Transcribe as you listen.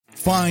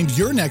Find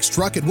your next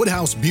truck at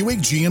Woodhouse Buick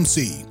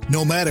GMC.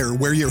 No matter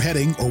where you're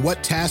heading or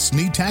what tasks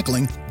need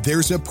tackling,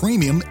 there's a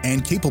premium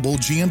and capable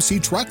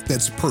GMC truck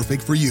that's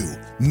perfect for you.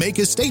 Make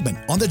a statement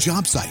on the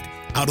job site,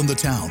 out on the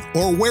town,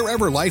 or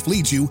wherever life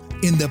leads you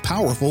in the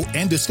powerful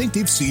and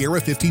distinctive Sierra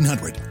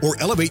 1500, or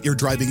elevate your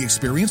driving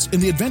experience in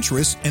the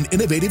adventurous and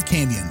innovative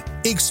Canyon.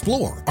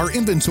 Explore our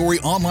inventory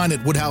online at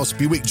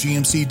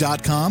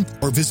WoodhouseBuickGMC.com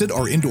or visit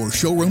our indoor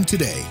showroom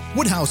today.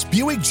 Woodhouse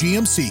Buick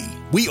GMC.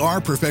 We are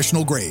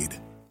professional grade.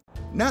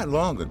 Not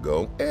long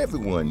ago,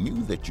 everyone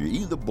knew that you're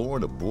either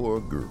born a boy or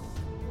girl.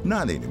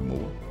 Not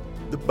anymore.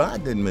 The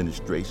Biden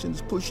administration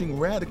is pushing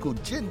radical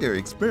gender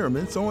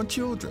experiments on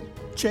children,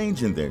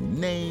 changing their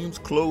names,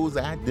 clothes,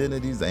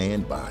 identities,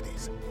 and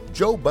bodies.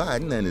 Joe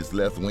Biden and his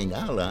left-wing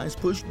allies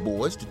pushed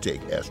boys to take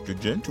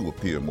estrogen to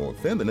appear more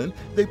feminine.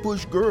 They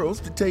pushed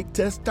girls to take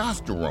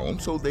testosterone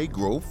so they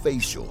grow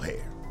facial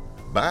hair.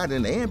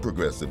 Biden and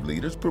progressive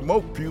leaders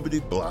promote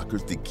puberty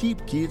blockers to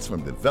keep kids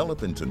from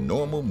developing to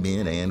normal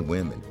men and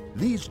women.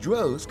 These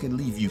drugs can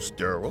leave you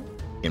sterile,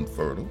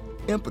 infertile,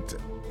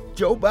 impotent.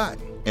 Joe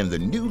Biden and the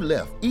new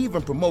left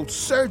even promote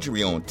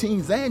surgery on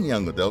teens and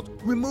young adults,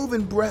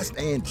 removing breasts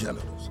and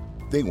genitals.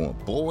 They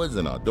want boys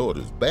in our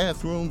daughters'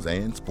 bathrooms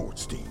and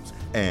sports teams.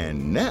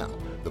 And now,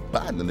 the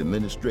Biden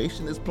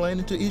administration is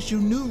planning to issue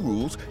new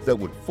rules that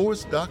would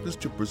force doctors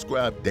to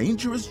prescribe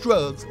dangerous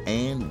drugs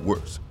and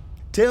worse.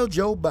 Tell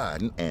Joe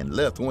Biden and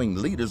left-wing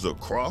leaders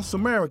across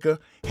America,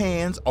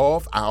 hands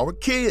off our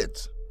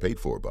kids. Paid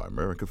for by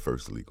America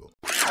First Legal.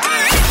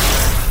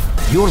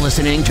 You're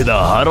listening to the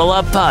Huddle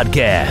Up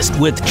Podcast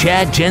with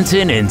Chad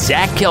Jensen and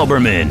Zach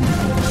Kelberman.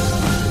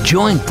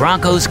 Join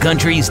Broncos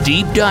Country's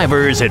deep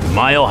divers at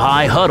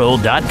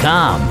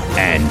milehighhuddle.com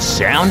and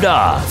sound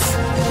off.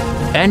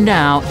 And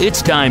now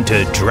it's time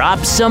to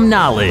drop some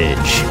knowledge.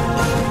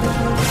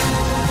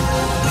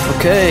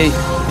 Okay,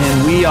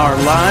 and we are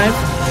live,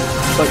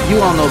 but you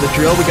all know the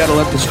drill. We got to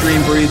let the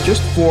stream breathe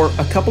just for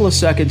a couple of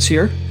seconds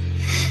here.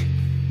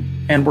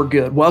 And we're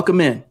good. Welcome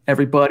in,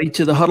 everybody,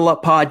 to the Huddle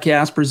Up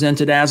Podcast,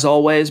 presented as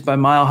always by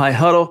Mile High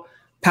Huddle,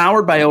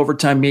 powered by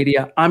Overtime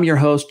Media. I'm your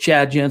host,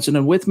 Chad Jensen,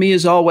 and with me,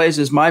 as always,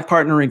 is my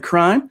partner in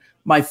crime,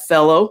 my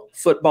fellow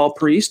football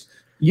priest.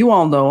 You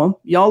all know him.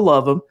 Y'all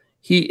love him.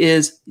 He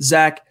is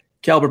Zach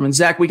Kelberman.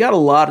 Zach, we got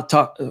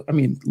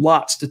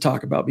lots to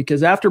talk about,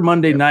 because after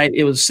Monday night,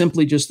 it was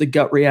simply just the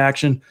gut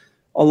reaction.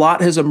 A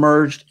lot has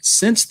emerged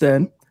since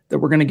then that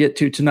we're going to get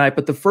to tonight.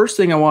 But the first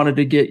thing I wanted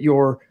to get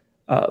your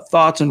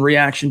thoughts and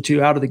reaction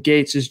to out of the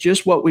gates is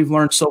just what we've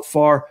learned so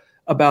far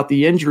about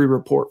the injury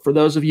report. For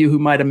those of you who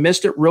might have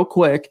missed it real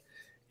quick,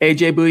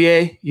 AJ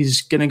Bouye,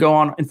 he's going to go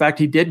on. In fact,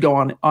 he did go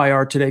on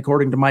IR today,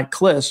 according to Mike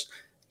Klis.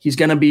 He's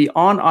going to be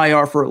on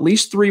IR for at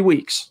least 3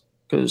 weeks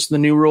because the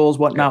new rules,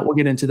 whatnot, we'll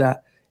get into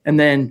that. And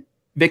then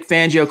Vic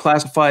Fangio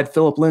classified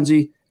Philip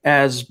Lindsay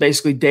as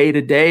basically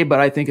day-to-day, but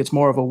I think it's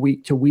more of a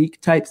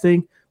week-to-week type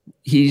thing.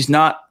 He's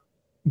not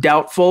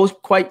doubtful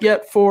quite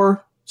yet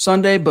for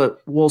Sunday,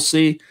 but we'll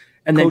see.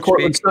 And then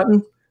Courtland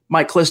Sutton,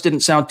 Mike Klis didn't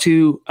sound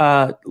too,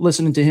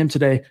 listening to him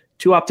today,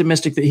 too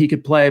optimistic that he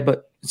could play.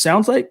 But it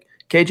sounds like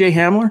KJ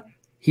Hamler,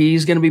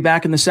 he's going to be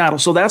back in the saddle.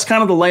 So that's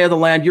kind of the lay of the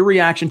land. Your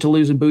reaction to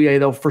losing Bouye,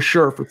 though, for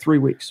sure, for 3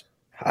 weeks.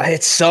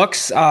 It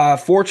sucks.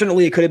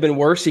 Fortunately, it could have been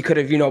worse. He could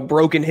have,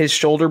 broken his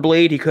shoulder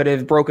blade. He could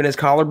have broken his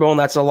collarbone.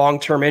 That's a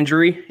long-term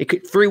injury.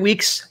 3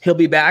 weeks, he'll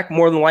be back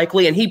more than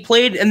likely. And he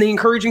played, and the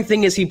encouraging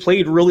thing is he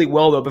played really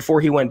well, though,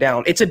 before he went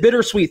down. It's a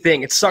bittersweet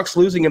thing. It sucks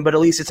losing him, but at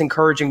least it's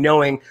encouraging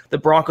knowing the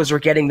Broncos are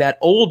getting that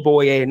old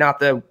Bouye, not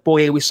the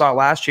Bouye we saw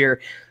last year.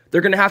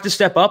 They're going to have to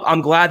step up. I'm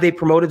glad they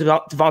promoted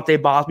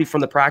Devontae Bosby from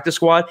the practice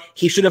squad.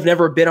 He should have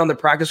never been on the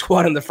practice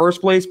squad in the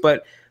first place,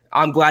 but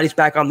I'm glad he's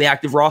back on the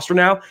active roster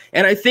now.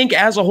 And I think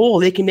as a whole,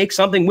 they can make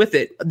something with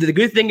it. The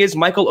good thing is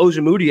Michael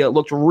Ojemudia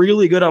looked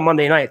really good on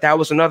Monday night. That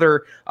was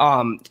another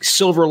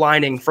silver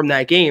lining from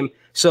that game.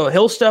 So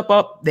he'll step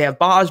up. They have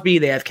Bosby.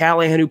 They have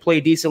Callahan, who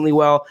played decently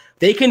well.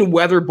 They can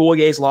weather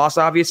Bouye's loss,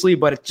 obviously,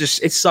 but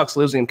it sucks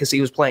losing him because he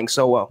was playing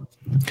so well.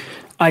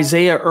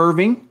 Isaiah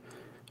Irving.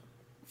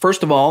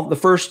 First of all, the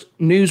first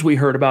news we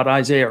heard about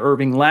Isaiah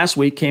Irving last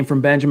week came from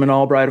Benjamin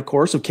Albright, of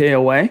course, of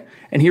KOA,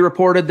 and he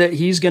reported that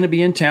he's going to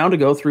be in town to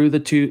go through the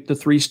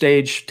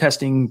 3-stage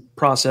testing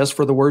process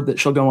for the word that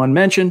shall go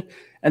unmentioned,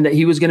 and that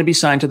he was going to be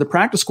signed to the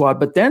practice squad.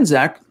 But then,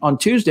 Zach, on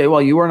Tuesday,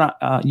 while you and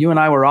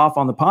I were off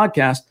on the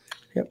podcast,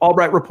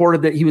 Albright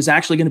reported that he was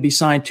actually going to be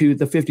signed to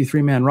the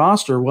 53-man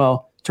roster.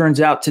 Well,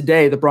 turns out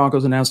today the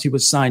Broncos announced he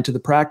was signed to the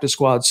practice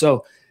squad.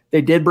 So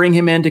they did bring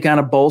him in to kind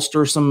of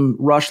bolster some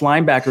rush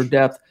linebacker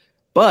depth.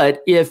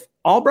 But if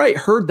Albright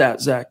heard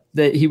that, Zach,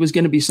 that he was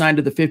going to be signed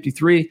to the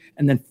 53,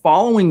 and then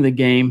following the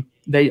game,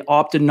 they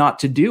opted not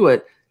to do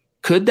it,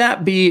 could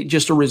that be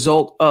just a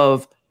result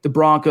of the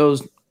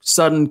Broncos'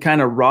 sudden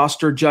kind of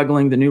roster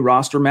juggling, the new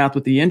roster math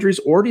with the injuries?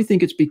 Or do you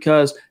think it's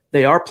because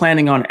they are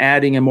planning on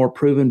adding a more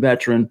proven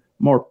veteran,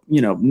 more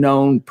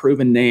known,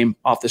 proven name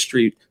off the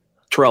street,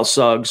 Terrell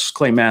Suggs,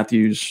 Clay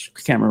Matthews,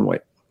 Cameron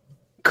Wake?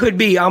 Could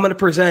be. I'm going to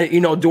present,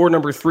 door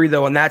number 3,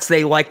 though, and that's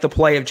they like the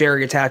play of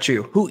Jerry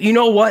Atachu, who, you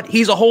know what?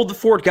 He's a hold the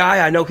fort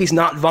guy. I know he's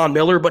not Von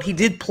Miller, but he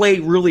did play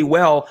really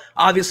well.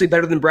 Obviously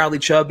better than Bradley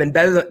Chubb and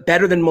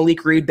better than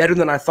Malik Reed, better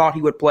than I thought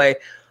he would play.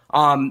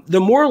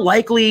 The more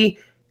likely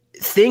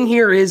thing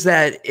here is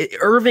that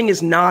Irving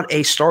is not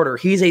a starter.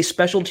 He's a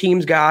special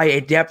teams guy, a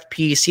depth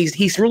piece.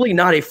 He's really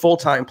not a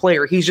full-time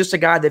player. He's just a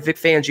guy that Vic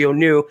Fangio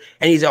knew,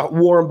 and he's a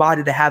warm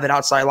body to have at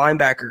outside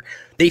linebacker.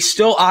 They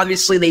still,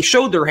 obviously, they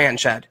showed their hand,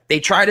 Chad. They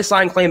tried to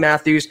sign Clay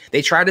Matthews.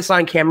 They tried to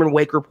sign Cameron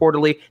Wake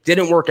reportedly.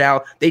 Didn't work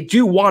out. They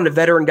do want a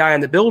veteran guy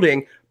in the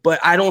building, but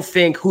I don't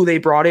think who they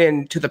brought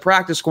in to the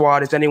practice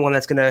squad is anyone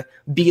that's going to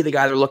be the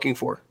guy they're looking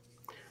for.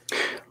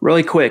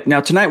 Really quick. Now,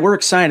 tonight we're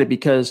excited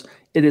because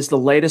it is the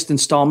latest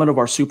installment of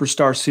our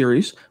Superstar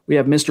series. We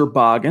have Mr.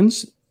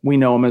 Boggins. We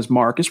know him as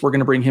Marcus. We're going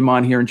to bring him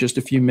on here in just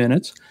a few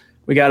minutes.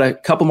 We got a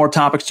couple more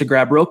topics to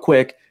grab real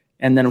quick.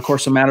 And then, of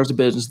course, some matters of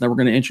business. Then we're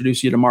going to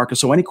introduce you to Marcus.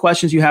 So any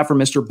questions you have for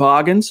Mr.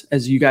 Boggins,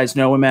 as you guys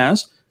know him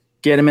as,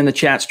 get him in the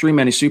chat stream.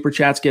 Any super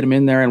chats, get him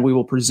in there, and we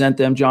will present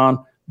them.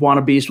 John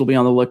Wannabeast will be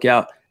on the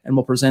lookout, and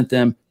we'll present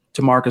them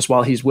to Marcus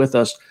while he's with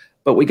us.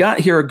 But we got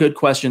here a good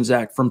question,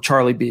 Zach, from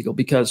Charlie Beagle,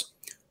 because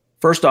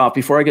first off,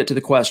 before I get to the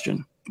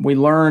question, we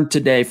learned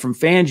today from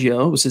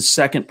Fangio, it was his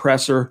second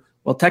presser,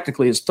 well,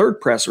 technically his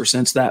third presser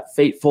since that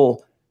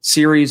fateful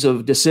series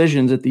of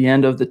decisions at the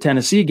end of the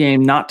Tennessee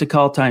game not to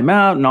call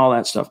timeout and all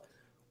that stuff.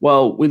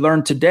 Well, we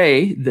learned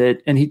today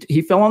that, and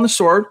he fell on the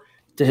sword.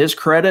 To his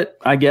credit,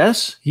 I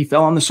guess, he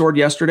fell on the sword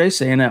yesterday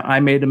saying,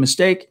 I made a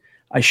mistake.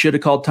 I should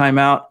have called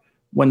timeout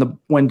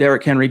when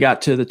Derrick Henry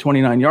got to the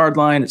 29-yard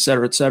line, et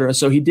cetera, et cetera.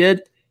 So he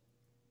did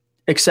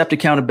accept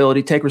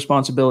accountability, take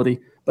responsibility.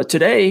 But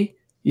today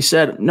he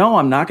said, no,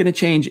 I'm not going to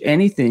change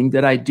anything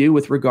that I do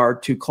with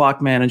regard to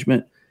clock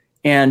management.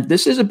 And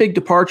this is a big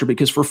departure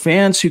because for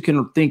fans who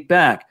can think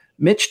back,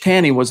 Mitch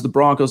Tanny was the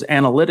Broncos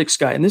analytics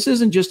guy. And this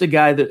isn't just a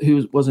guy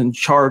who was in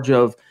charge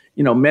of,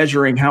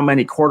 measuring how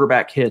many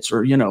quarterback hits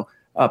or,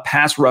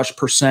 pass rush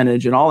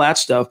percentage and all that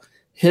stuff.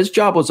 His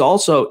job was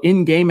also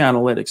in-game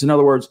analytics. In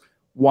other words,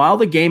 while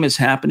the game is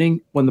happening,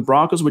 when the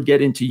Broncos would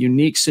get into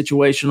unique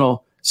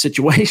situational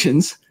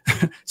situations,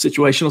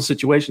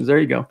 there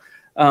you go.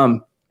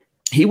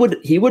 He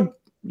would,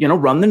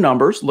 run the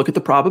numbers, look at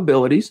the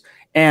probabilities,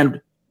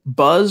 and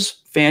buzz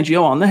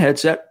Fangio on the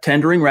headset,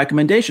 tendering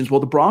recommendations. Well,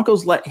 the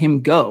Broncos let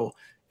him go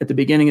at the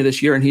beginning of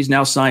this year, and he's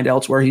now signed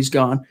elsewhere. He's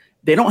gone.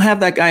 They don't have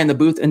that guy in the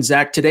booth. And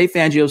Zach, today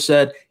Fangio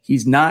said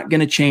he's not going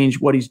to change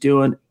what he's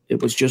doing.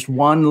 It was just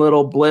one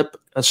little blip,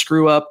 a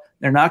screw up.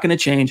 They're not going to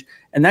change.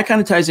 And that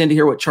kind of ties into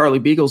here what Charlie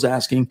Beagle's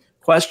asking.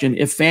 Question,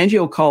 if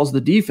Fangio calls the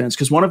defense,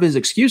 because one of his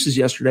excuses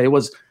yesterday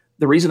was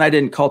the reason I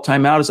didn't call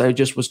timeout is I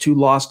just was too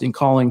lost in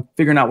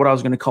figuring out what I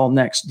was going to call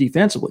next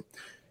defensively.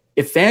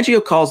 If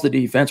Fangio calls the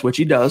defense, which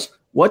he does,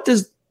 what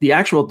does the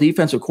actual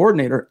defensive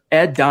coordinator,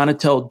 Ed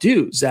Donatel,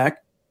 do, Zach?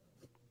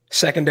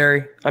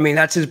 Secondary. I mean,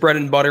 that's his bread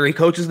and butter. He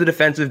coaches the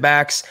defensive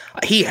backs.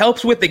 He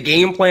helps with the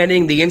game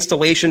planning, the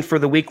installation for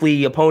the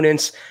weekly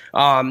opponents.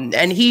 And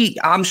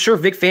I'm sure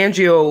Vic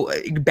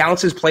Fangio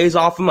bounces plays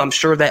off him. I'm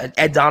sure that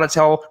Ed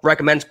Donatel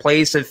recommends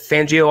plays to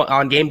Fangio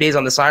on game days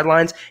on the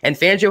sidelines, and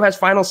Fangio has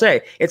final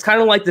say. It's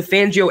kind of like the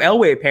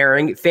Fangio-Elway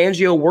pairing.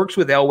 Fangio works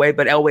with Elway,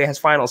 but Elway has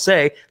final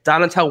say.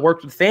 Donatel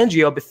works with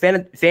Fangio, but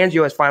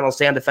Fangio has final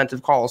say on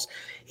defensive calls.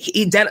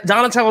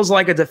 Donatel is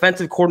like a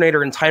defensive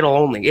coordinator in title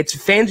only. It's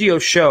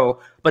Fangio's show,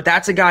 but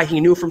that's a guy he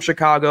knew from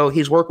Chicago.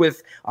 He's worked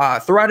with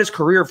throughout his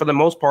career for the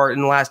most part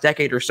in the last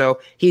decade or so.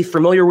 He's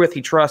familiar with,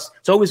 he trusts.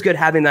 It's always good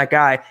having that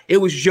guy. It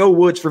was Joe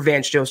Woods for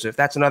Vance Joseph.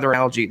 That's another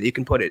analogy that you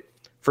can put it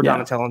for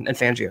Donatel and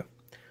Fangio.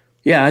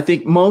 Yeah, I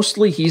think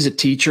mostly he's a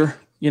teacher.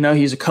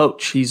 He's a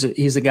coach. He's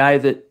a guy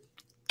that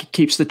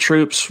keeps the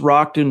troops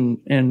rocking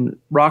and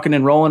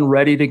rolling,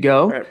 ready to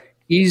go. Right.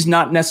 He's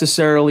not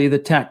necessarily the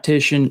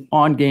tactician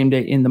on game day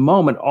in the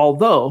moment,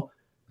 although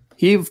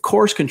he, of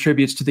course,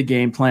 contributes to the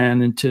game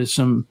plan and to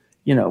some,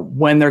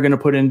 when they're going to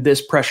put in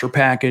this pressure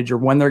package or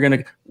when they're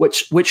going to,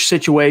 which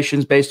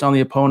situations based on the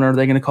opponent are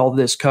they going to call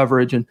this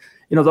coverage. And,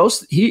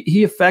 those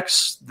he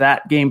affects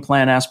that game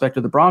plan aspect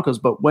of the Broncos.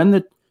 But when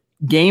the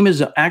game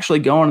is actually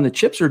going and the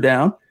chips are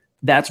down,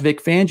 that's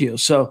Vic Fangio.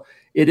 So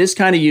it is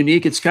kind of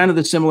unique. It's kind of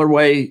the similar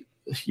way,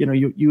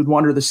 you would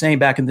wonder the same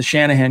back in the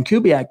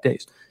Shanahan-Kubiak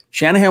days.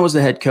 Shanahan was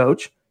the head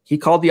coach. He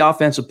called the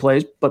offensive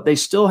plays, but they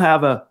still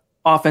have a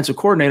offensive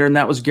coordinator, and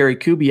that was Gary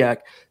Kubiak.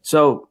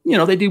 So,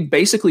 they do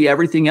basically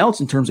everything else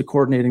in terms of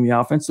coordinating the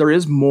offense. There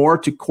is more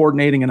to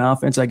coordinating an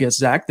offense, I guess,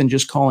 Zach, than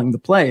just calling the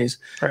plays.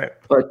 Right.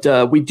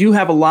 But we do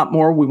have a lot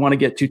more we want to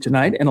get to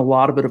tonight, and a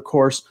lot of it, of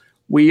course,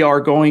 we are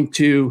going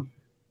to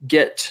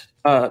get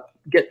to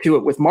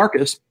it with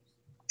Marcus.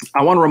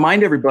 I want to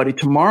remind everybody,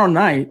 tomorrow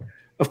night,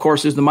 of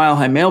course, is the Mile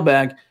High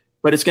Mailbag.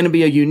 But it's going to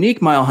be a unique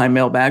Mile High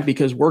Mailbag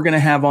because we're going to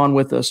have on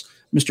with us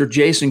Mr.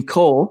 Jason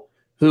Cole,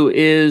 who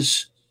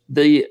is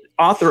the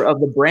author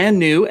of the brand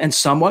new and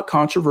somewhat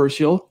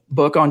controversial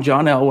book on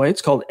John Elway.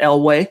 It's called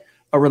Elway,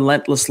 A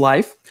Relentless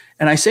Life.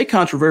 And I say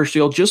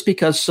controversial just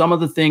because some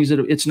of the things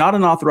it's not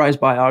an authorized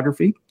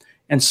biography,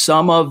 and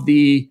some of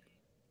the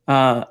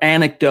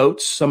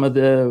anecdotes, some of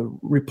the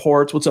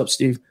reports, what's up,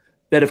 Steve,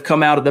 that have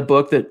come out of the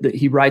book that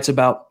he writes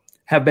about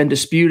have been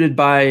disputed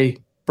by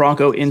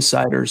Bronco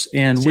insiders.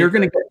 And we're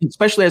going to get,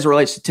 especially as it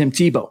relates to Tim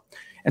Tebow.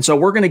 And so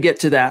we're going to get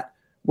to that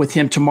with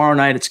him tomorrow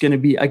night. It's going to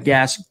be a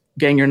gas.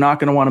 Gang, you're not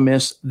going to want to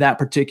miss that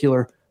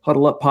particular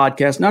Huddle Up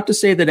podcast. Not to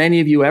say that any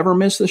of you ever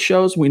miss the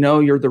shows. We know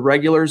you're the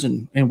regulars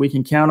and we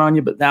can count on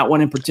you, but that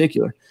one in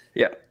particular.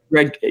 Yeah.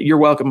 Greg, you're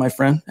welcome, my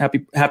friend.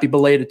 Happy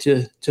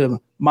belated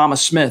to Mama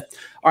Smith.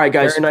 All right,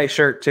 guys. Very nice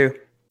shirt, too.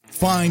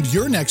 Find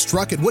your next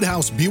truck at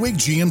Woodhouse Buick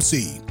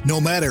GMC.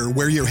 No matter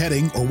where you're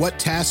heading or what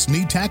tasks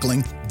need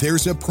tackling,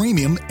 there's a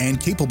premium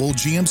and capable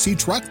GMC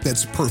truck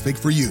that's perfect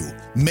for you.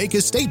 Make a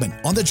statement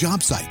on the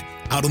job site,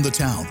 out on the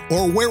town,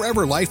 or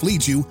wherever life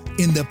leads you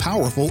in the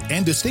powerful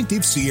and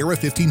distinctive Sierra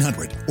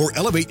 1500, or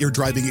elevate your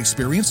driving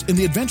experience in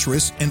the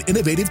adventurous and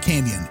innovative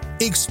Canyon.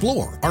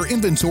 Explore our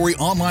inventory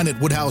online at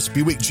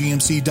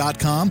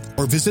WoodhouseBuickGMC.com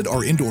or visit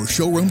our indoor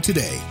showroom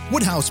today.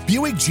 Woodhouse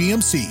Buick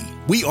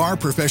GMC. We are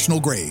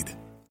professional grade.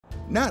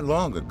 Not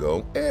long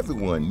ago,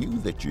 everyone knew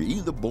that you're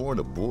either born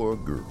a boy or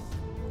girl.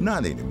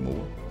 Not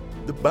anymore.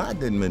 The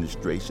Biden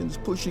administration is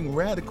pushing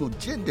radical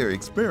gender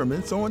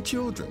experiments on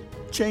children,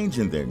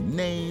 changing their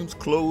names,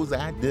 clothes,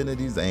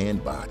 identities,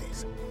 and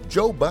bodies.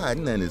 Joe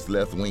Biden and his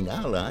left-wing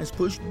allies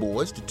push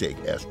boys to take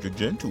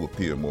estrogen to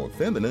appear more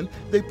feminine.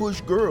 They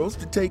push girls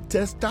to take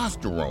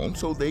testosterone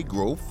so they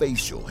grow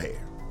facial hair.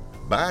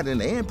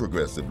 Biden and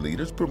progressive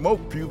leaders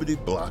promote puberty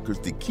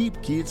blockers to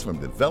keep kids from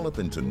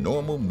developing to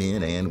normal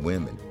men and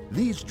women.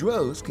 These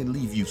drugs can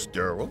leave you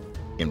sterile,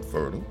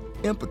 infertile,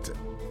 impotent.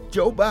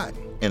 Joe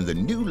Biden and the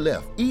new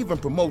left even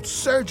promote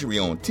surgery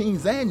on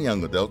teens and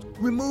young adults,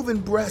 removing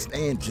breasts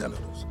and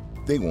genitals.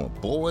 They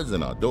want boys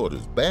in our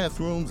daughters'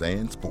 bathrooms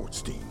and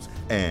sports teams.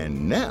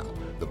 And now,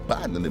 the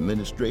Biden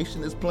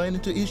administration is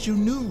planning to issue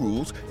new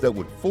rules that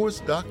would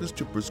force doctors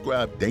to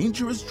prescribe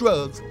dangerous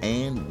drugs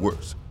and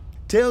worse.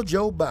 Tell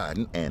Joe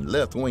Biden and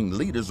left-wing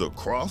leaders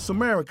across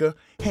America,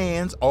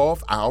 hands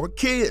off our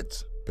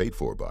kids. Paid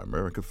for by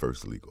America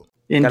First Legal.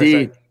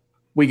 Indeed.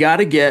 We got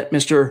to get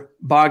Mr.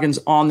 Boggins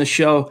on the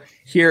show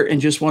here in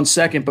just 1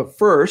 second. But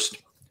first,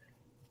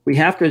 we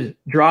have to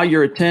draw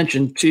your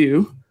attention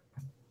to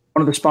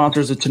one of the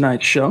sponsors of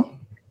tonight's show.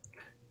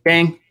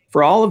 Gang,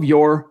 for all of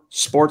your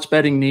sports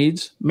betting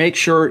needs, make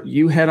sure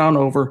you head on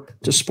over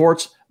to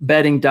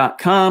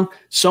sportsbetting.com.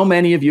 So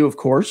many of you, of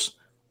course,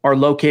 are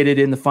located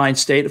in the fine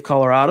state of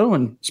Colorado,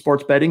 and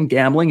sports betting,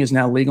 gambling is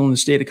now legal in the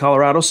state of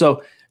Colorado.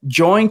 So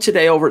join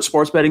today over at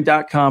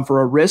sportsbetting.com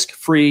for a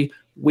risk-free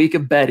week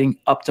of betting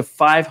up to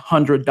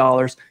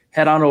 $500.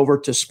 Head on over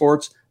to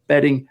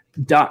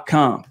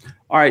sportsbetting.com.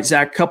 All right,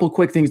 Zach, a couple of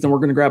quick things, then we're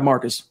going to grab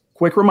Marcus.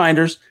 Quick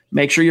reminders,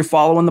 make sure you're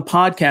following the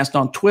podcast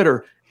on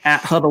Twitter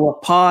at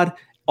HuddleUpPod,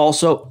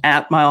 also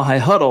at Mile High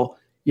Huddle.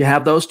 You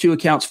have those two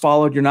accounts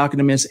followed. You're not going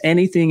to miss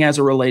anything as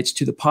it relates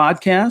to the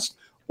podcast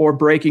or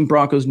breaking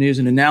Broncos news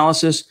and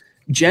analysis.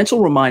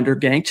 Gentle reminder,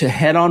 gang, to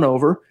head on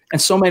over,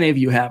 and so many of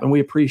you have, and we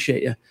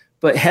appreciate you,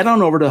 but head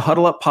on over to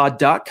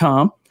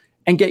HuddleUpPod.com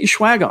and get your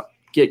swag on.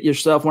 Get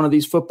yourself one of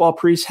these football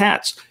priest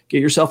hats.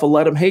 Get yourself a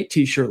Let 'Em Hate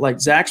t-shirt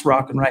like Zach's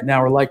rocking right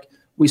now, or like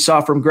we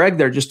saw from Greg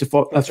there just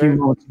a few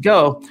moments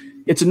ago.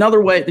 It's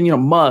another way,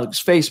 mugs,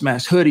 face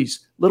masks, hoodies,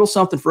 little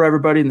something for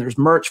everybody. And there's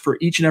merch for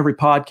each and every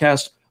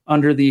podcast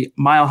under the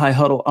Mile High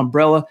Huddle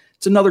umbrella.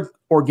 It's another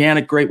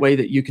organic, great way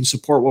that you can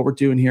support what we're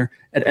doing here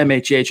at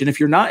MHH. And if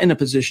you're not in a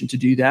position to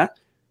do that,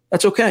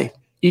 that's okay.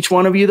 Each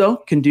one of you, though,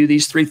 can do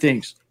these three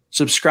things.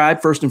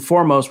 Subscribe first and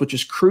foremost, which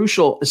is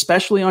crucial,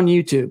 especially on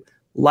YouTube.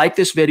 Like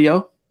this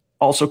video,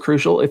 also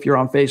crucial if you're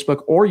on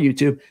Facebook or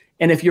YouTube.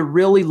 And if you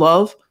really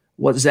love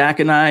what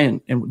Zach and I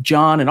and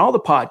John and all the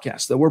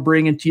podcasts that we're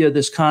bringing to you,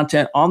 this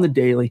content on the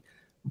daily,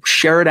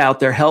 share it out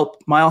there.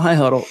 Help Mile High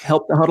Huddle,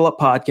 help the Huddle Up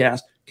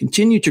podcast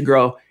continue to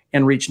grow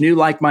and reach new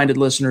like-minded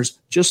listeners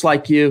just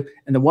like you.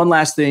 And then one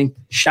last thing,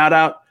 shout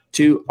out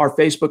to our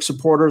Facebook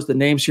supporters. The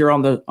names here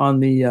on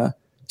the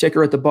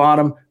ticker at the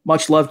bottom.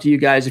 Much love to you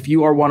guys. If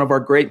you are one of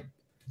our great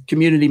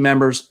community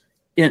members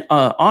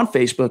on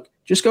Facebook,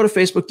 just go to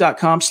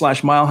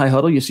facebook.com/Mile High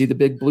Huddle. You see the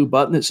big blue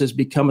button that says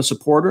Become a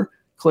Supporter.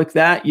 Click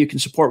that. You can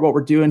support what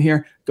we're doing here.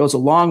 It goes a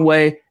long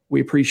way.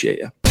 We appreciate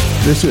you.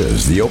 This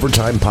is the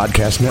Overtime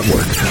Podcast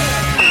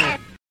Network.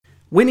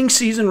 Winning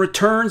season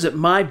returns at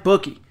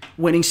MyBookie.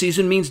 Winning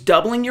season means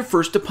doubling your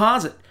first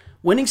deposit.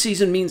 Winning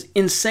season means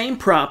insane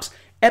props,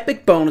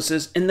 epic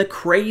bonuses, and the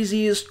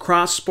craziest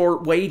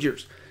cross-sport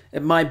wagers.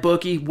 At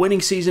MyBookie,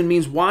 winning season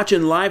means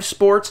watching live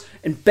sports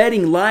and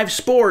betting live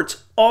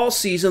sports all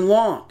season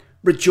long.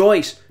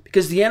 Rejoice,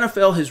 because the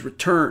NFL has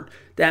returned.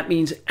 That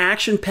means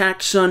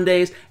action-packed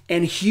Sundays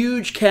and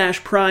huge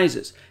cash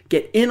prizes.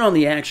 Get in on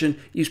the action,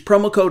 use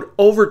promo code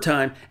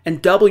OVERTIME,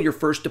 and double your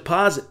first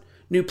deposit.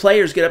 New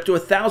players get up to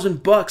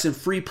 $1,000 in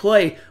free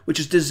play, which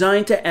is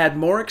designed to add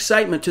more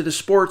excitement to the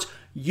sports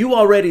you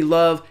already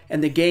love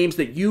and the games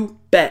that you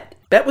bet.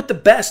 Bet with the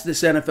best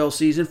this NFL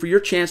season for your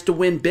chance to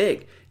win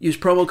big. Use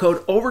promo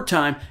code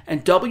OVERTIME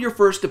and double your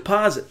first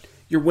deposit.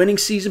 Your winning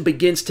season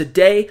begins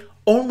today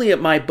only at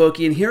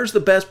MyBookie, and here's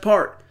the best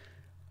part.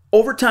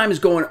 Overtime is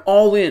going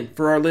all in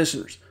for our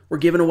listeners. We're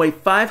giving away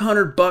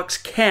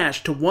 $500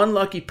 cash to one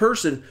lucky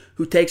person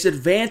who takes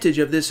advantage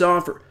of this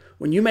offer.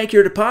 When you make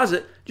your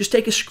deposit, just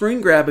take a screen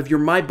grab of your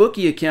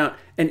MyBookie account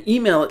and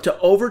email it to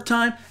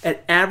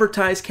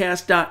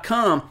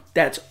overtime@advertisecast.com.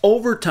 That's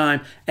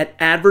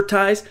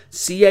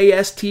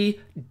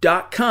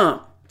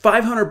overtime@advertisecast.com.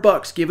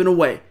 $500 given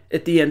away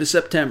at the end of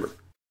September. All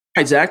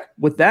right, Zach,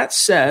 with that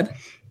said,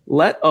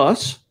 let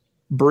us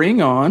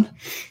bring on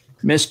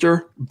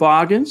Mr.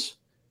 Boggins.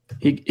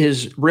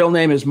 His real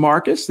name is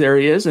Marcus. There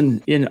he is,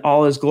 and in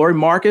all his glory.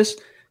 Marcus,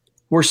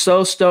 we're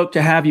so stoked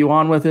to have you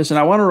on with us. And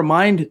I want to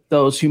remind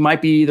those who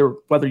might be either,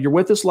 whether you're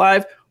with us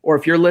live or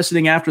if you're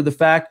listening after the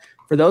fact,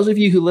 for those of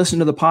you who listen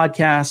to the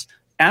podcast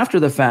after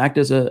the fact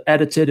as an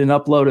edited and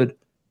uploaded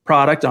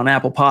product on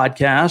Apple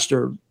Podcast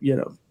or,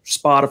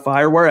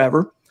 Spotify or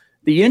wherever,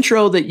 the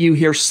intro that you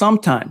hear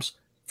sometimes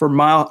for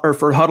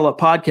Huddle Up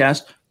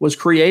Podcast was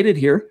created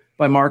here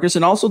by Marcus,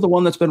 and also the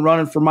one that's been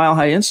running for Mile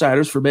High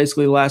Insiders for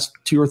basically the last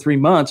 2 or 3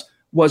 months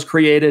was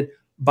created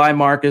by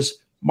Marcus.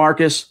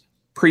 Marcus,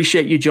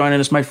 appreciate you joining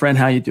us, my friend.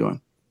 How you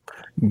doing?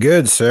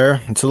 Good, sir.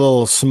 It's a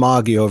little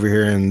smoggy over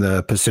here in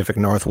the Pacific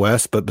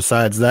Northwest, but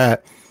besides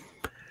that,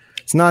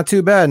 it's not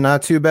too bad.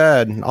 Not too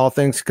bad, all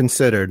things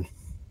considered.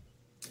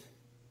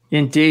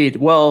 Indeed.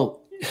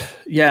 Well,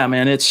 yeah,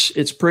 man,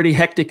 it's pretty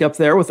hectic up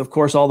there with, of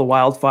course, all the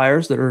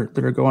wildfires that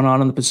are going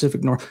on in the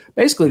Pacific North.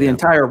 Basically, the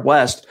entire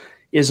West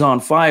is on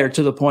fire,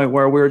 to the point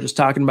where we were just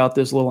talking about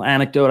this little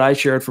anecdote I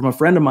shared from a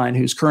friend of mine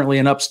who's currently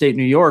in upstate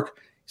New York.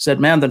 He said,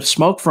 man, the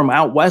smoke from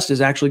out west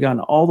has actually gotten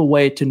all the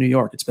way to New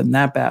York. It's been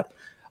that bad.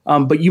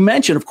 But you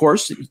mentioned, of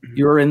course,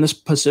 you're in the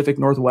Pacific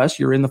Northwest.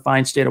 You're in the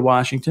fine state of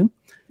Washington.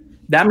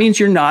 That means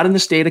you're not in the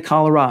state of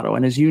Colorado.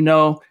 And as you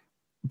know,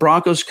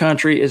 Broncos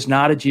country is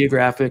not a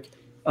geographic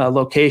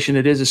location.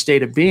 It is a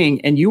state of being.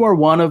 And you are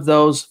one of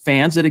those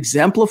fans that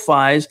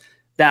exemplifies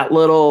that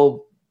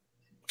little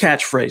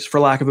catchphrase, for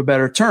lack of a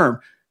better term.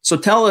 So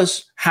tell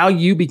us how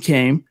you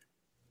became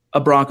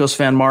a Broncos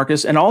fan,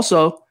 Marcus, and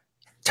also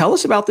tell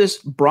us about this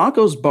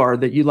Broncos bar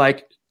that you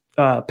like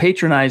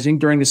patronizing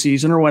during the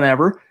season or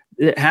whenever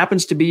it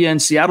happens to be in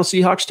Seattle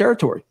Seahawks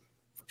territory.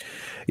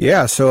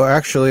 Yeah, so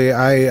actually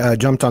I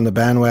jumped on the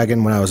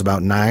bandwagon when I was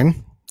about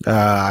 9. When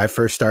I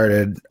first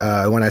started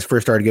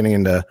getting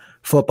into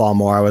football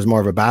more, I was more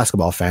of a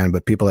basketball fan,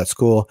 but people at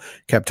school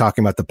kept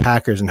talking about the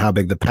Packers and how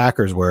big the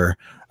Packers were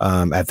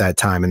at that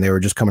time. And they were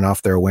just coming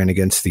off their win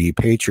against the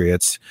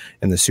Patriots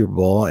in the Super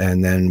Bowl.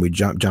 And then we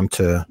jumped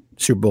to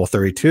Super Bowl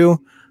 32.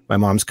 My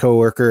mom's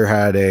coworker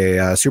had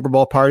a Super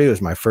Bowl party. It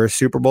was my first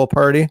Super Bowl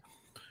party.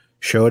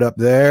 Showed up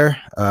there.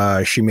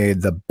 She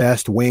made the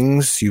best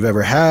wings you've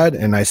ever had,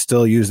 and I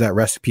still use that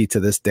recipe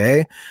to this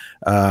day.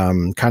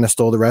 Kind of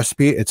stole the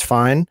recipe. It's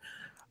fine.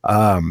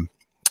 And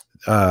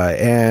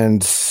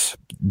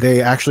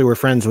they actually were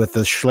friends with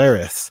the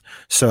Schlereths.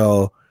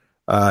 So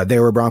they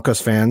were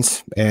Broncos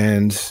fans,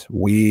 and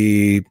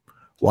we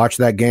watched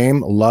that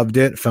game, loved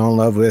it, fell in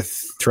love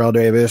with Terrell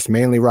Davis,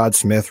 mainly Rod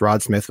Smith.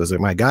 Rod Smith was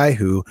my guy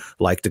who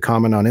liked to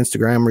comment on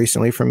Instagram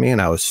recently from me, and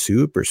I was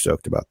super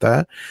stoked about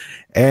that.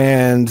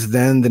 And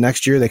then the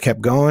next year they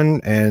kept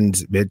going,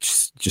 and it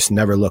just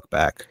never looked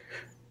back.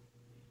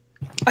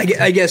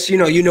 I guess, you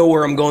know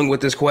where I'm going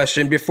with this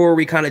question. Before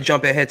we kind of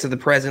jump ahead to the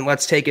present,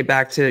 let's take it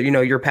back to,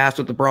 your past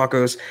with the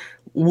Broncos.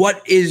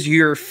 What is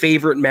your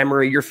favorite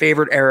memory, your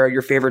favorite era,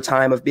 your favorite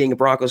time of being a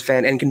Broncos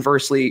fan? And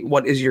conversely,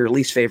 what is your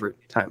least favorite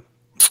time?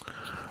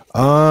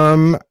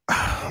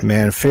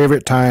 Man,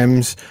 favorite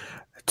times.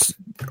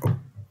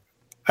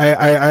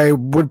 I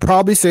would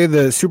probably say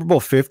the Super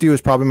Bowl 50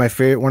 was probably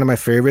one of my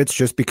favorites,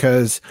 just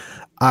because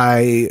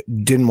I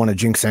didn't want to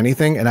jinx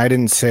anything. And I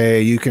didn't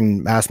say, you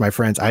can ask my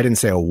friends, I didn't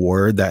say a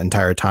word that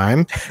entire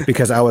time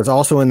because I was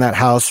also in that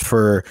house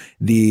for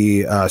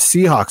the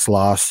Seahawks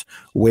loss,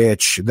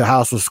 which the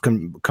house was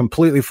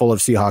completely full of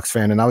Seahawks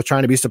fans. And I was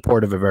trying to be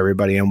supportive of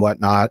everybody and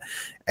whatnot.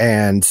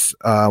 And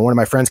one of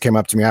my friends came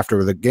up to me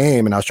after the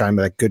game, and I was trying to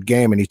be like, good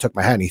game. And he took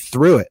my hat and he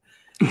threw it.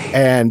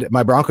 And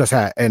my Broncos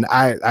hat. And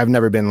I've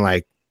never been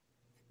like,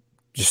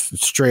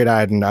 just straight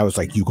eyed, and I was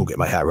like, you go get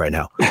my hat right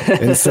now.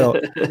 And so,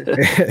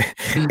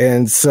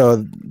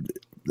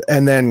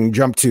 and then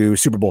jump to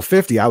Super Bowl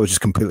 50. I was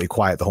just completely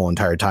quiet the whole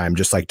entire time.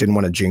 Just like didn't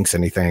want to jinx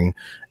anything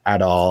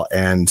at all.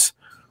 And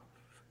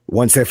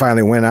once they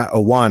finally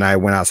won, I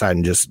went outside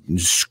and just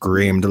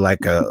screamed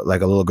like a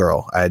little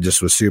girl. I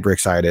just was super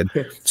excited.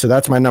 So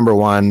that's my number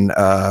one.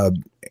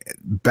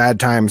 Bad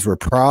times were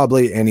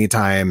probably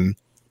anytime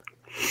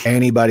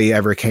anybody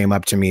ever came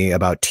up to me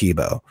about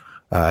Tebow.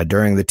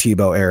 During the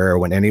Tebow era,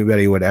 when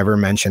anybody would ever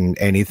mention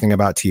anything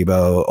about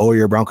Tebow, oh,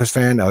 you're a Broncos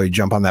fan? Oh, you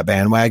jump on that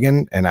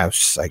bandwagon? And I was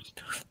just like,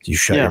 you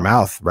shut your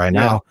mouth right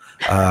now.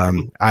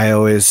 I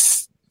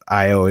always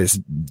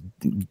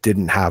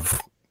didn't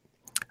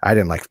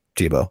like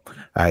Tebow.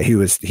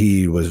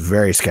 He was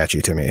very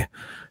sketchy to me.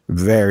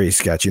 Very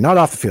sketchy. Not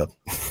off the field,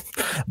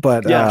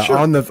 but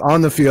on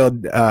the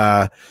field,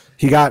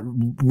 he got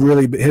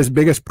really, his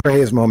biggest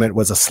praise moment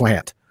was a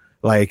slant.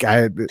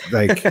 I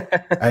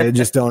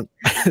just don't.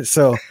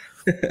 So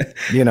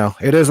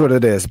it is what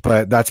it is.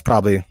 But that's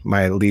probably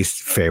my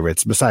least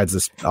favorites, besides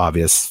this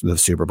obvious, the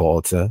Super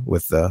Bowl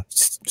with the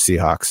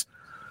Seahawks.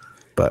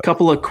 But a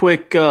couple of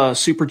quick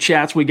super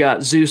chats. We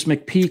got Zeus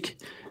McPeak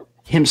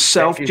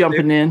himself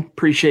jumping in.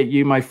 Appreciate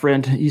you, my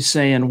friend. He's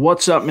saying,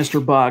 "What's up,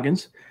 Mr.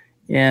 Boggins?"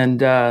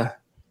 And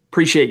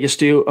appreciate you,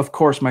 Stu. Of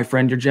course, my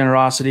friend, your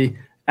generosity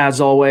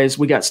as always.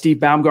 We got Steve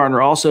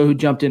Baumgartner also, who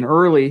jumped in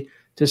early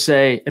to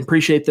say,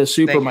 appreciate the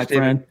super, my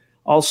friend.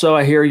 Also,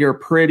 I hear you're a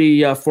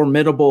pretty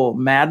formidable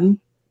Madden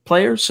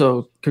player,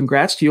 so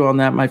congrats to you on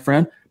that, my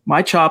friend.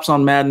 My chops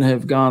on Madden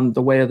have gone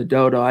the way of the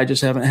dodo. I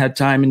just haven't had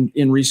time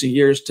in recent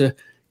years to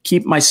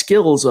keep my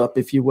skills up,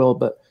 if you will.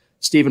 But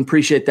Steven,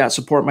 appreciate that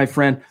support, my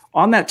friend.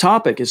 On that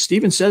topic, as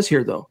Steven says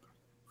here, though,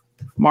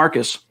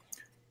 Marcus,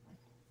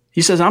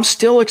 he says, I'm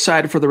still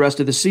excited for the rest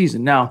of the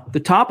season. Now, the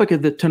topic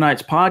of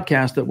tonight's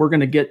podcast that we're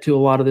going to get to a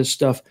lot of this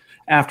stuff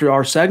after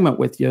our segment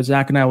with you,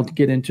 Zach and I will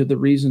get into the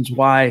reasons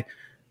why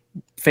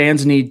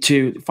fans need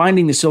to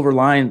finding the silver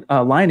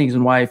linings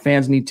and why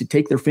fans need to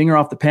take their finger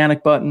off the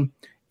panic button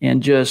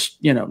and just,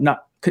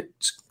 not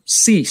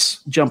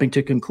cease jumping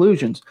to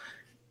conclusions.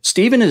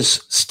 Steven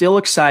is still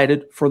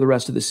excited for the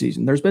rest of the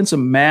season. There's been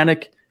some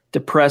manic,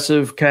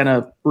 depressive kind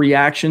of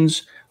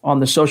reactions on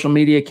the social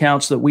media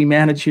accounts that we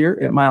manage here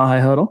at Mile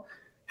High Huddle.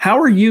 How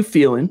are you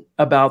feeling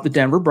about the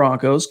Denver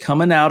Broncos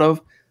coming out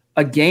of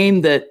a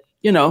game that,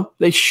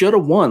 they should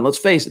have won? Let's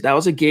face it, that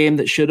was a game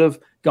that should have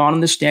gone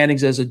in the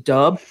standings as a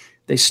dub.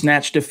 They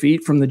snatched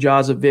defeat from the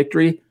jaws of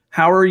victory.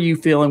 How are you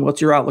feeling?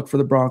 What's your outlook for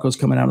the Broncos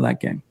coming out of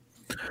that game?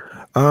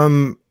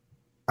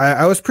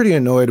 I was pretty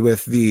annoyed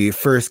with the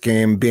first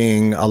game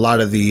being a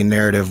lot of the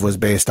narrative was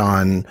based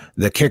on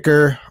the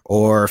kicker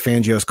or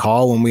Fangio's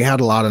call when we had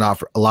a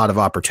lot of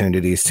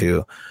opportunities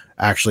to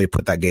actually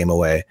put that game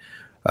away.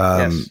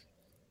 Yes.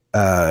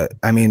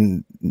 I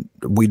mean,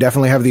 we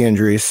definitely have the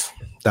injuries.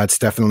 That's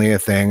definitely a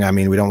thing. I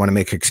mean, we don't want to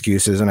make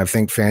excuses. And I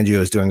think Fangio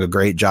is doing a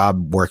great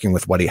job working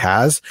with what he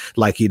has,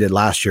 like he did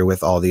last year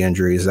with all the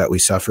injuries that we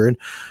suffered.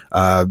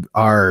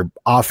 Our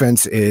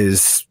offense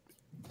is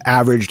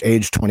averaged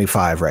age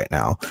 25 right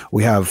now.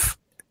 We haven't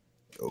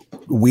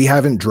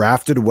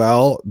drafted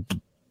well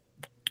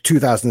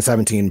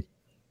 2017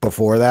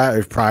 before that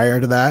or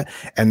prior to that,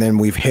 and then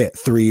we've hit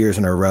 3 years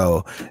in a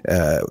row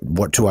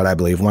what I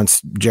believe.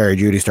 Once Jerry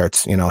Jeudy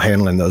starts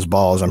handling those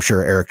balls, I'm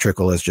sure Eric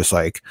Trickle is just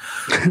like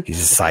he's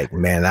just like,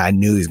 man, I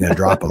knew he's gonna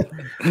drop them.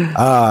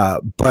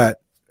 But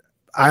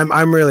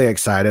I'm really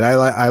excited.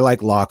 I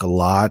like Locke a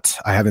lot.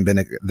 I haven't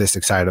been this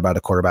excited about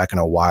a quarterback in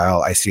a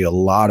while. I see a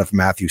lot of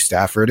Matthew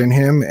Stafford in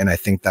him, and I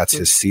think that's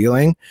his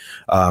ceiling.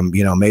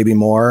 Maybe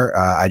more.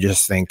 I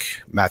just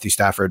think Matthew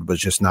Stafford was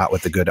just not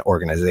with a good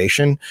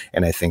organization,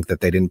 and I think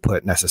that they didn't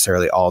put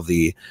necessarily all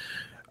the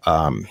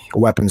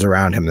weapons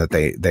around him that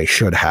they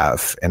should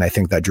have. And I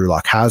think that Drew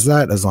Lock has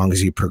that as long as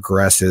he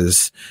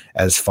progresses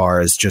as far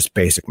as just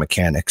basic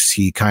mechanics.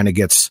 He kind of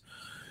gets.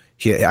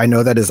 I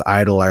know that his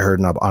idol, I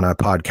heard on a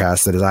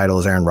podcast that his idol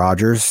is Aaron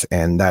Rodgers,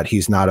 and that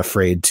he's not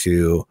afraid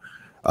to.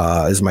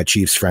 This is my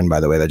Chiefs friend,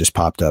 by the way, that just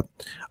popped up.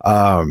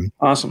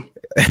 Awesome.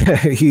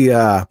 He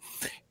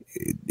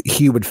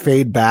would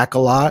fade back a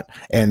lot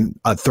and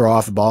throw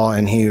off the ball,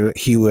 and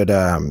he would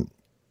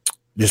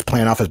just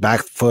plant off his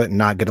back foot and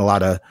not get a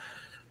lot of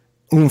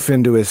oomph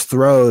into his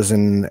throws,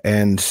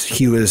 and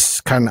he was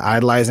kind of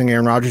idolizing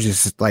Aaron Rodgers.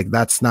 He's like,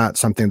 that's not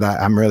something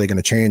that I'm really going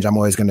to change. I'm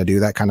always going to do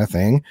that kind of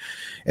thing.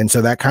 And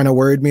so that kind of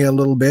worried me a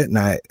little bit. And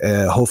I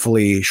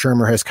hopefully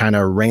Shermer has kind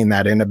of reined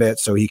that in a bit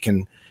so he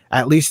can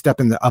at least step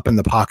up in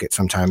the pocket.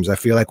 Sometimes I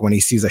feel like when he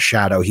sees a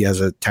shadow, he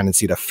has a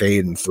tendency to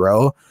fade and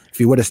throw. If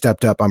he would have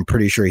stepped up, I'm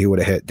pretty sure he would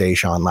have hit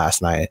Deshaun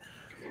last night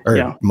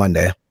or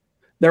Monday.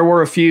 There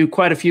were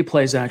quite a few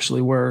plays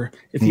actually, where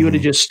if he would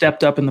have just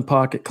stepped up in the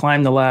pocket,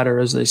 climbed the ladder,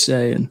 as they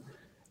say,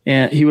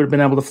 and he would have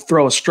been able to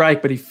throw a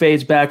strike, but he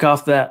fades back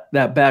off that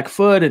back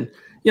foot. And,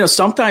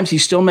 sometimes he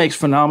still makes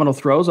phenomenal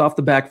throws off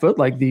the back foot,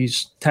 like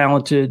these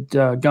talented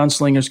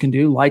gunslingers can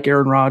do, like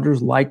Aaron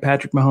Rodgers, like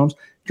Patrick Mahomes.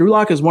 Drew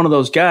Lock is one of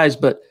those guys,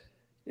 but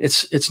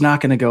it's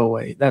not going to go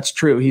away. That's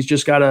true. He's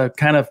just got to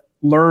kind of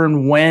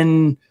learn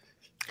when,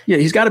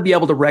 he's got to be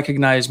able to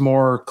recognize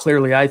more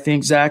clearly, I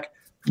think, Zach,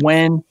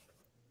 when,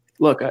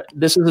 look,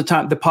 this is the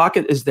time. The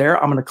pocket is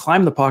there. I'm going to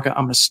climb the pocket.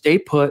 I'm going to stay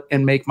put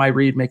and make my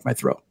read, make my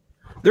throw.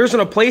 There isn't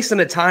a place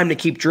and a time to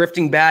keep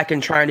drifting back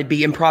and trying to be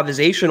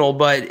improvisational,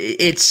 but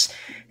it's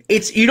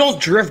you don't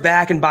drift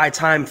back and buy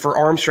time for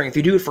arm strength.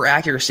 You do it for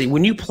accuracy.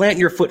 When you plant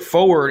your foot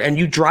forward and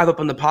you drive up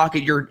in the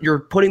pocket, you're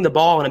putting the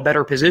ball in a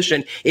better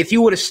position. If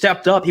you would have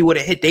stepped up, he would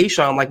have hit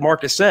Deshaun, like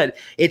Marcus said.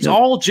 It's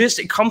all just,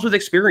 it comes with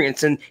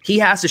experience, and he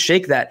has to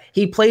shake that.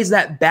 He plays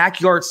that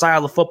backyard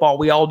style of football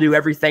we all do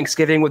every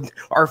Thanksgiving with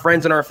our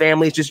friends and our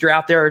families. Just you're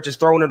out there just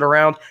throwing it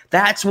around.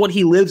 That's what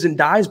he lives and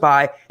dies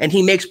by, and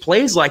he makes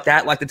plays like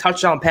that, like the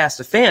touchdown pass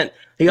to Fant.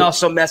 He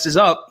also messes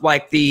up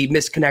like the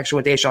missed connection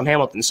with Deshaun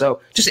Hamilton. So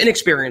just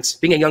inexperience,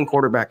 being a young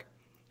quarterback.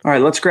 All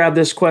right, let's grab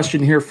this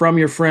question here from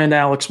your friend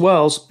Alex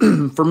Wells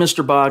for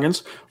Mr.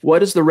 Boggins.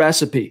 What is the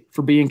recipe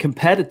for being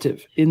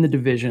competitive in the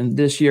division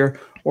this year?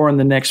 or in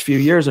the next few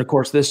years. Of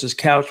course, this is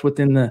couched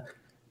within the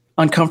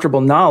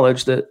uncomfortable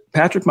knowledge that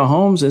Patrick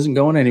Mahomes isn't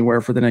going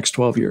anywhere for the next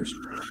 12 years.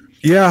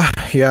 Yeah.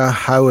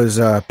 I was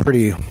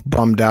pretty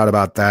bummed out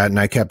about that, and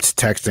I kept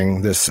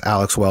texting this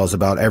Alex Wells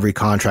about every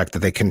contract that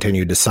they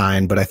continued to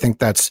sign. But I think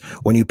that's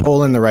when you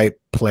pull in the right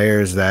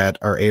players that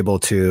are able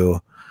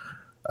to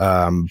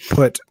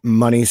put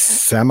money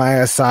semi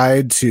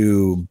aside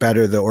to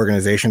better the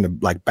organization, to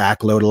like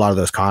backload a lot of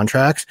those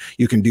contracts,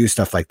 you can do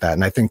stuff like that.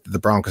 And I think that the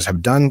Broncos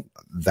have done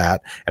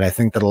that. And I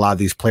think that a lot of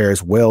these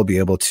players will be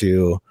able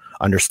to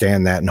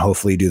understand that and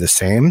hopefully do the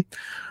same.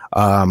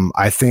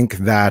 I think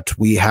that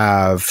we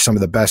have some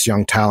of the best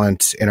young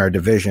talent in our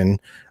division.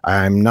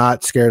 I'm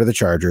not scared of the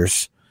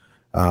Chargers,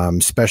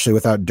 especially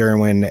without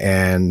Derwin,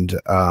 and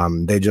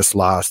they just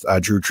lost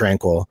Drew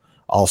Tranquil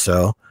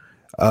also.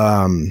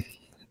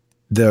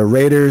 The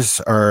Raiders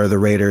are the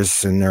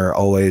Raiders, and they're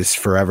always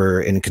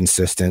forever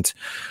inconsistent.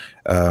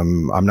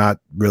 I'm not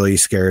really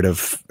scared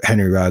of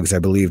Henry Ruggs. I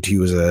believed he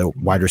was a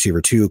wide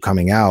receiver 2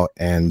 coming out,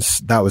 and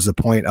that was the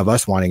point of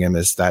us wanting him,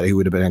 is that he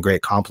would have been a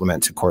great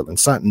compliment to Cortland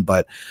Sutton,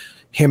 but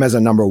him as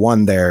a number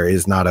 1 there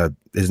is not a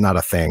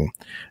thing.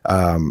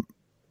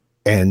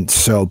 And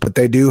so, but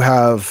they do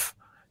have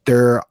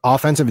their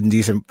offensive and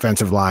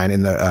defensive line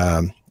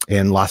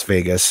in Las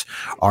Vegas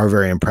are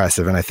very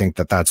impressive, and I think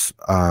that that's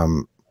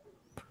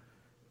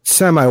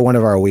semi one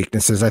of our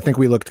weaknesses. I think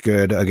we looked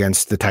good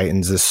against the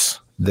Titans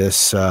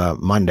this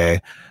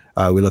Monday.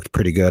 We looked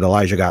pretty good.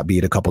 Elijah got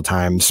beat a couple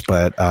times,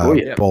 but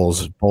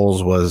Bowles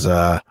was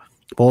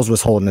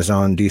holding his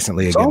own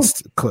decently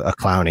against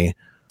Clowney.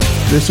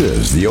 This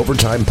is the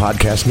Overtime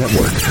Podcast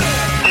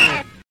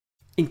Network.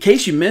 In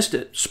case you missed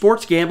it,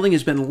 sports gambling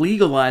has been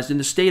legalized in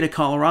the state of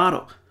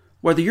Colorado.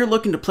 Whether you're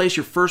looking to place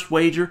your first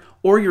wager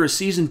or you're a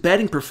seasoned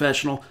betting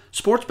professional,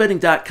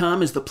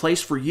 sportsbetting.com is the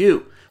place for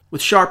you.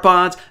 With sharp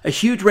odds, a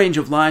huge range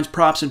of lines,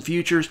 props, and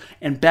futures,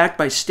 and backed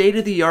by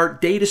state-of-the-art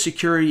data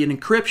security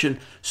and encryption,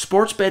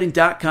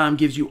 sportsbetting.com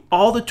gives you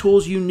all the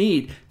tools you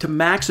need to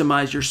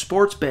maximize your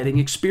sports betting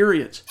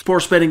experience.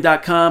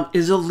 Sportsbetting.com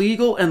is a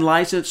legal and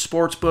licensed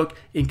sportsbook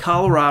in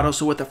Colorado,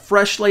 so with a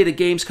fresh slate of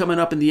games coming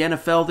up in the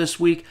NFL this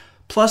week,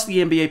 plus the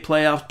NBA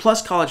playoffs,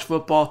 plus college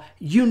football,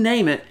 you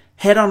name it,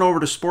 head on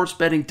over to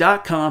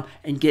sportsbetting.com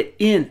and get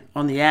in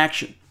on the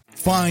action.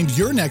 Find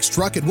your next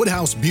truck at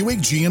Woodhouse Buick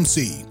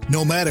GMC.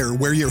 No matter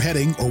where you're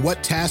heading or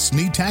what tasks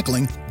need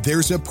tackling,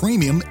 there's a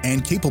premium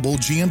and capable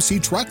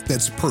GMC truck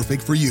that's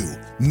perfect for you.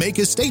 Make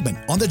a statement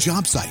on the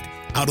job site,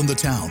 out on the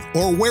town,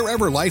 or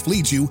wherever life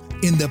leads you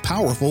in the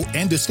powerful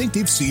and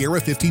distinctive Sierra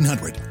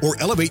 1500, or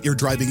elevate your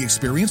driving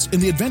experience in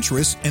the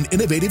adventurous and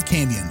innovative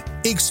Canyon.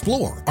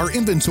 Explore our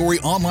inventory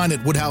online at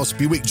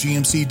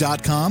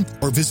WoodhouseBuickGMC.com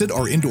or visit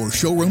our indoor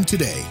showroom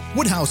today.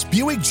 Woodhouse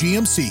Buick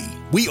GMC.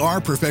 We are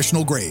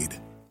professional grade.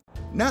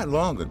 Not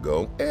long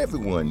ago,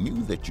 everyone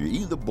knew that you're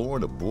either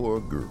born a boy or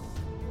girl.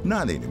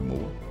 Not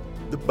anymore.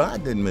 The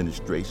Biden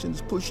administration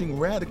is pushing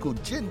radical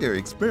gender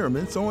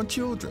experiments on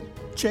children,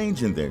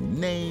 changing their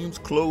names,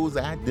 clothes,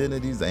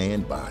 identities,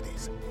 and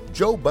bodies.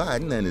 Joe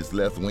Biden and his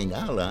left-wing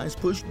allies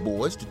pushed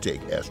boys to take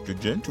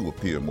estrogen to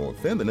appear more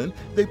feminine.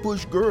 They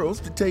pushed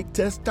girls to take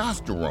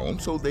testosterone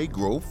so they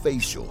grow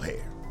facial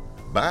hair.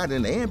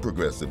 Biden and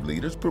progressive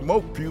leaders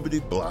promote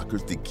puberty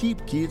blockers to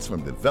keep kids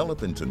from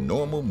developing to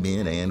normal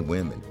men and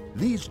women.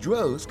 These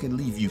drugs can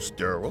leave you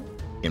sterile,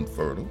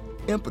 infertile,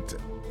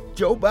 impotent.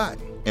 Joe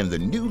Biden and the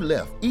new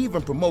left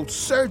even promote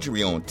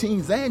surgery on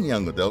teens and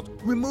young adults,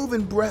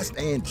 removing breasts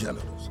and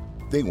genitals.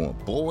 They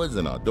want boys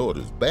in our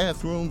daughters'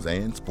 bathrooms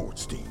and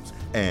sports teams.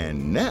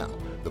 And now,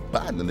 the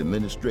Biden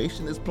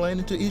administration is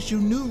planning to issue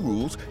new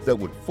rules that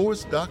would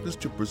force doctors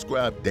to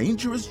prescribe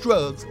dangerous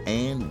drugs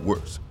and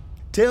worse.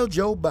 Tell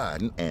Joe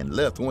Biden and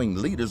left-wing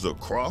leaders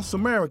across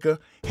America,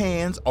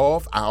 hands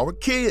off our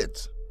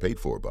kids. Paid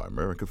for by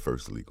America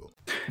First Legal.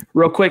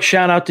 Real quick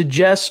shout out to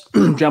Jess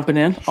jumping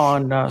in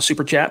on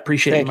Super Chat.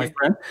 Appreciate it, my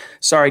friend.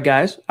 Sorry,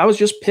 guys. I was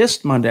just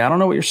pissed Monday. I don't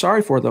know what you're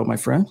sorry for, though, my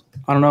friend.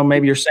 I don't know.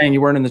 Maybe you're saying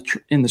you weren't in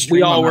the stream.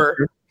 We all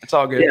were. It's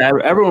all good. Yeah,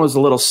 everyone was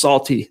a little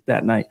salty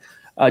that night.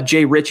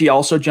 Jay Ritchie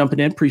also jumping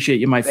in. Appreciate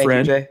you, my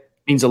friend. Thank you, Jay.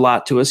 Means a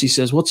lot to us. He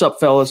says, "What's up,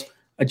 fellas?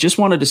 I just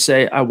wanted to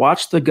say I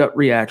watched the gut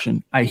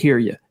reaction. I hear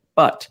you.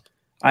 But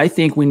I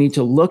think we need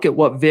to look at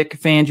what Vic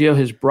Fangio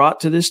has brought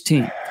to this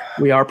team.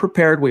 We are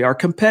prepared. We are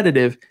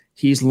competitive.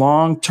 He's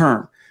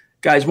long-term."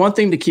 Guys, one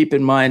thing to keep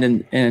in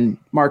mind, and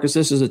Marcus,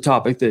 this is a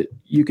topic that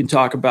you can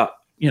talk about,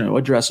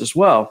 address as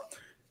well.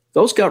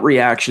 Those gut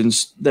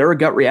reactions, they're a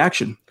gut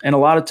reaction. And a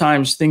lot of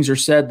times things are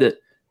said that,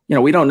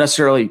 we don't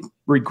necessarily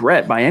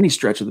regret by any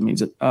stretch of the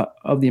means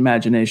of the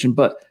imagination,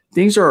 but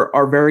things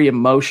are very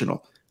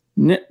emotional.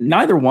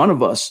 Neither one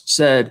of us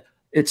said,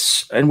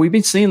 and we've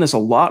been seeing this a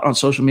lot on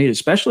social media,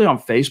 especially on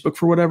Facebook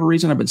for whatever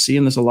reason. I've been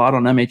seeing this a lot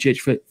on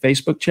MHH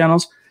Facebook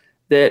channels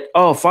that,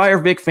 fire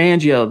Vic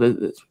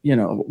Fangio.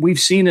 We've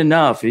seen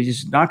enough.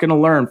 He's not going to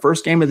learn.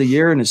 First game of the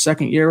year in his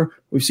second year,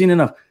 we've seen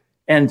enough.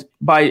 And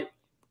by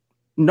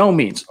no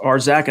means are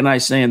Zach and I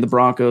saying the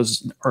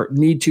Broncos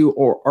need to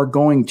or are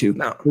going to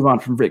move on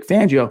from Vic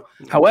Fangio.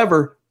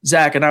 However,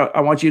 Zach, and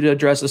I want you to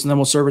address this, and then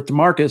we'll serve it to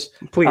Marcus.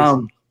 Please.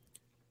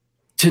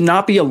 To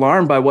not be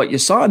alarmed by what you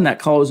saw in that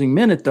closing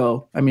minute,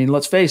 though, I mean,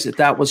 let's face it,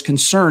 that was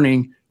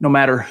concerning. No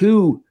matter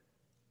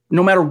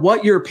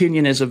what your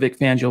opinion is of Vic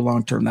Fangio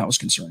long term, that was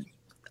concerning.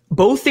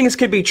 Both things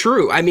could be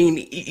true. I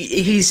mean,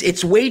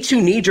 it's way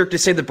too knee-jerk to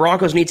say the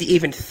Broncos need to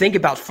even think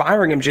about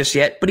firing him just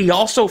yet, but he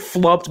also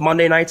flubbed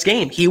Monday night's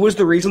game. He was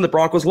the reason the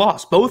Broncos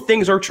lost. Both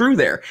things are true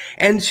there.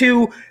 And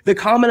to the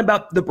comment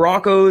about the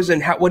Broncos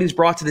and what he's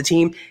brought to the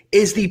team,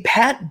 is the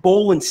Pat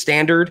Bowlen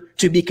standard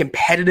to be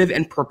competitive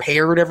and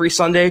prepared every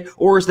Sunday,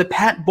 or is the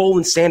Pat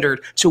Bowlen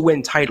standard to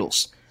win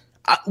titles?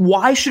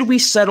 Why should we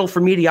settle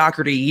for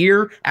mediocrity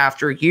year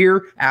after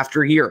year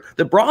after year?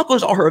 The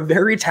Broncos are a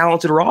very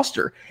talented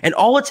roster, and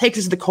all it takes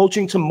is the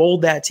coaching to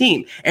mold that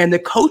team. And the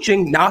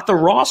coaching, not the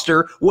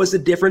roster, was the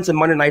difference in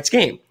Monday night's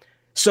game.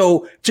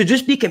 So to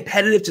just be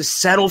competitive, to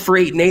settle for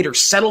 8-8 or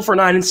settle for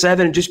 9-7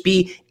 and just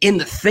be in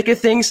the thick of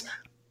things,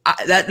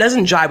 that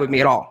doesn't jive with me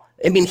at all.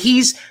 I mean,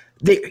 he's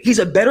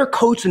a better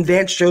coach than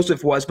Vance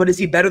Joseph was, but is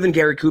he better than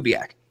Gary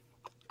Kubiak?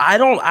 I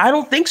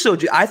don't think so.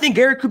 I think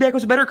Gary Kubiak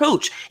was a better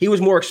coach. He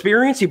was more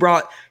experienced.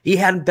 He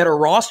had a better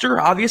roster,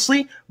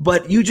 obviously,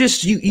 but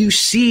you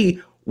see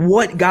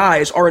what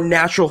guys are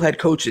natural head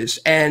coaches.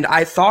 And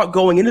I thought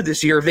going into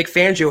this year, Vic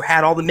Fangio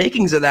had all the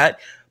makings of that.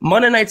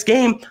 Monday night's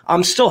game,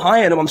 I'm still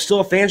high on him. I'm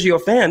still a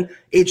Fangio fan.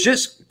 It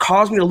just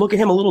caused me to look at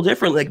him a little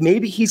differently. Like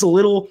maybe he's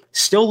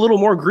still a little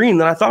more green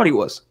than I thought he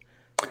was.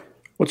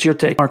 What's your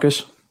take,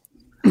 Marcus?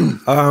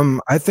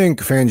 I think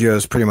Fangio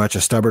is pretty much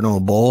a stubborn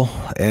old bull,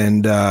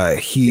 and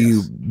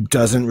he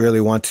doesn't really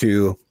want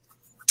to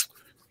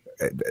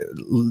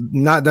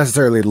not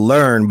necessarily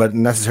learn, but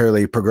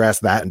necessarily progress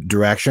that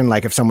direction.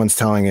 Like if someone's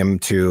telling him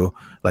to,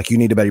 like, you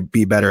need to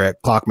be better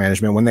at clock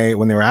management. When he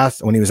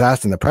was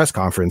asked in the press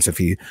conference if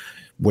he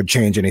would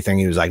change anything,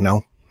 he was like,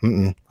 no.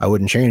 I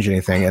wouldn't change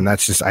anything. And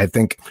that's just, I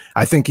think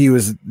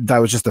that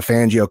was just the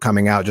Fangio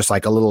coming out, just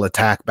like a little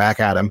attack back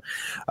at him.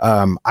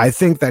 I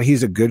think that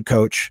he's a good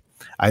coach.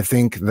 I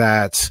think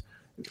that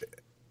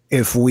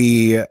if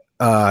we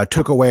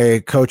took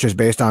away coaches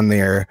based on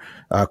their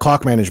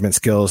clock management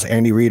skills,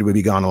 Andy Reid would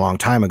be gone a long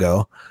time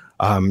ago.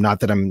 Not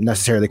that I'm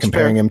necessarily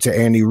comparing him to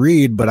Andy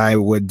Reid, but I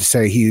would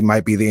say he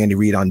might be the Andy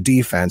Reid on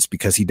defense,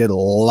 because he did a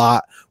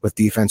lot with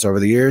defense over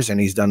the years, and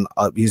he's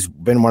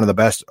been one of the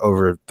best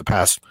over the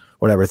past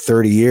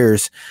 30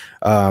 years,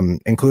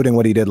 including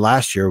what he did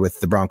last year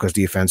with the Broncos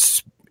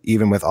defense,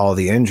 even with all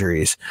the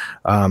injuries.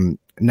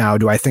 Now,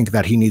 do I think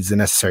that he needs the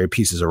necessary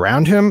pieces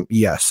around him?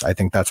 Yes. I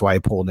think that's why he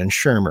pulled in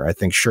Shurmur. I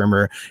think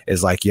Shurmur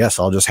is like, yes,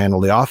 I'll just handle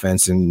the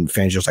offense. And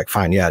Fangio's like,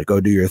 fine, yeah,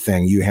 go do your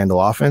thing. You handle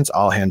offense,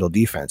 I'll handle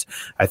defense.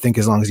 I think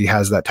as long as he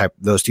has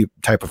those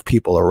type of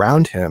people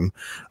around him,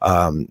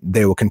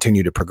 they will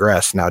continue to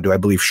progress. Now, do I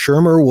believe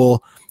Shurmur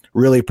will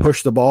really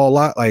push the ball a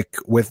lot, like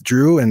with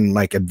Drew, and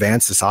like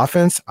advance this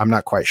offense? I'm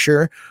not quite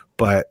sure,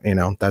 but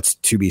that's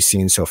to be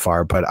seen so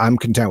far. But I'm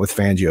content with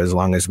Fangio as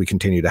long as we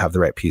continue to have the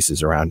right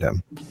pieces around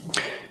him.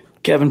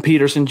 Kevin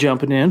Peterson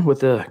jumping in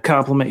with a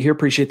compliment here.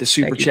 Appreciate the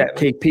super chat,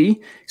 KP.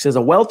 He says,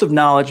 a wealth of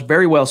knowledge,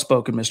 very well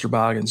spoken, Mr.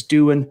 Boggins.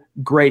 Doing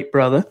great,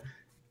 brother.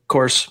 Of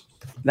course,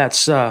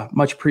 that's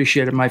much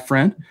appreciated, my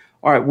friend.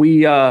 All right,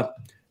 we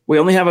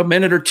only have a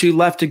minute or two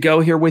left to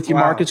go here with you,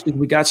 Marcus, because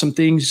we got some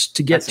things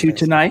to get to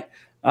tonight.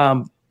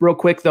 Real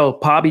quick, though,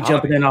 Pobby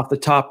jumping in off the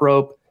top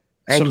rope.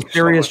 Some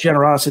serious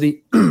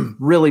generosity.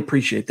 Really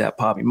appreciate that,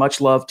 Pobby. Much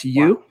love to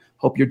you. Wow.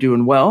 Hope you're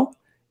doing well.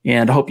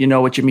 And I hope you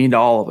know what you mean to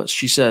all of us.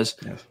 She says,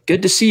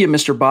 Good to see you,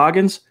 Mr.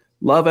 Boggins.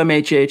 Love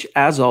MHH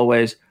as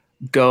always.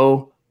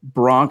 Go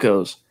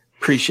Broncos.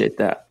 Appreciate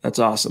that. That's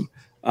awesome.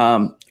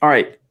 All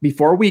right.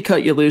 Before we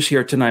cut you loose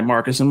here tonight,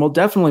 Marcus, and we'll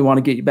definitely want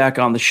to get you back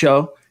on the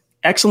show.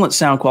 Excellent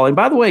sound quality. And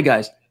by the way,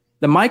 guys,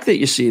 the mic that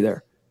you see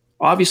there,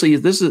 obviously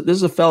this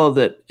is a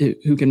fellow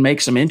who can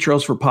make some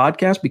intros for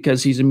podcasts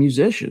because he's a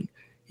musician.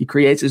 He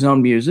creates his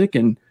own music,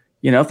 and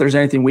if there's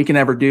anything we can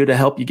ever do to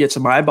help you get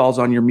some eyeballs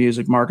on your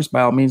music, Marcus,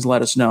 by all means,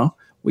 let us know.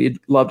 We'd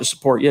love to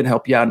support you and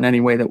help you out in any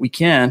way that we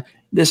can.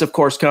 This, of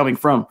course, coming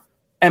from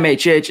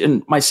MHH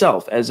and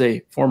myself as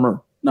a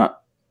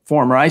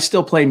I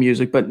still play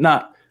music, but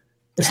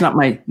it's not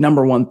my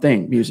number one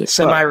thing, music.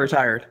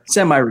 Semi-retired.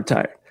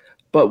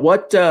 But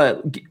what,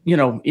 when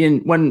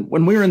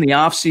we were in the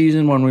off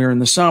season, when we were in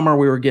the summer,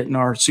 we were getting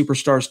our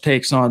superstars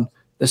takes on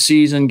the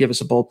season, give us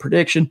a bold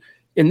prediction.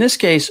 In this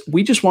case,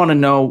 we just want to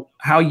know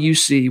how you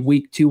see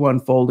week 2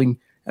 unfolding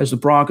as the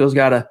Broncos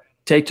got to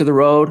take to the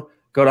road,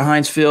 go to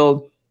Heinz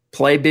Field,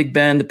 play Big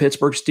Ben, the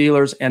Pittsburgh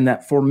Steelers, and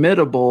that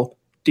formidable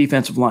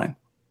defensive line.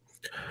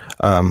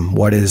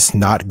 What is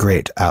not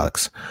great,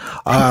 Alex?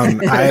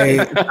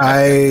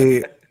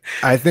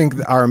 I think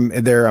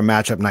they're a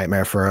matchup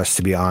nightmare for us,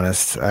 to be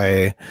honest.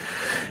 They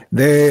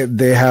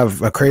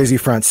have a crazy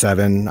front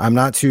seven. I'm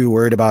not too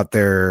worried about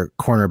their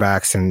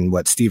cornerbacks and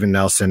what Steven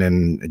Nelson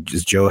and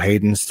is Joe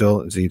Hayden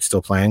is he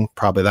still playing?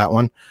 Probably that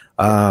one.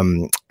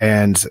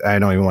 And I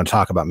don't even want to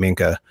talk about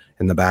Minka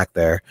in the back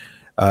there.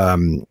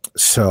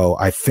 So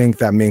I think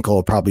that Minka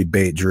will probably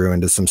bait Drew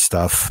into some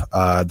stuff.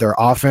 Their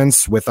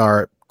offense with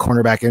our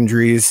cornerback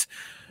injuries,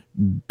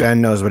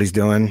 Ben knows what he's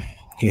doing.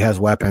 He has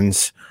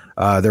weapons.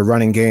 Their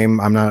running game,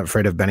 I'm not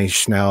afraid of Benny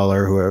Schnell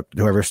or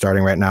whoever's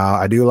starting right now.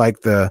 I do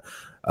like the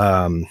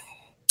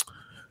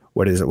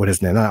what is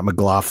his name? Not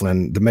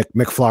McLaughlin, the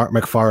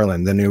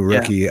McFarland, the new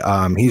rookie.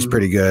 Yeah. He's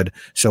pretty good.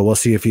 So we'll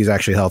see if he's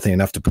actually healthy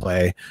enough to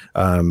play.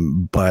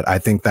 But I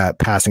think that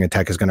passing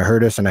attack is going to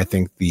hurt us, and I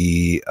think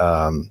the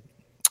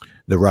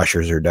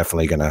rushers are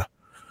definitely going to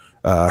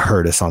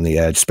hurt us on the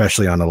edge,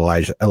 especially on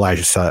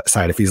Elijah's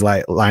side. If he's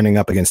lining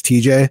up against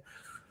TJ,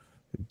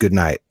 good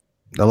night.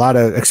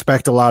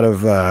 Expect a lot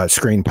of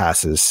screen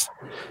passes.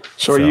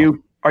 So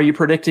are you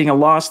predicting a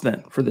loss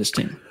then for this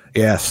team?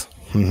 Yes.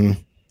 Mm-hmm.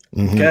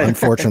 Mm-hmm. Okay.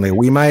 Unfortunately,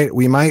 we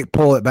might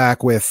pull it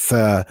back with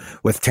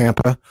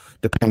Tampa,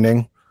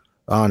 depending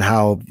on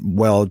how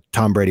well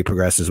Tom Brady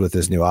progresses with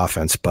his new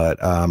offense.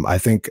 But I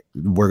think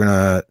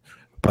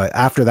But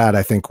after that,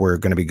 I think we're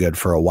going to be good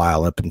for a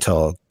while up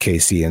until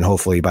KC, and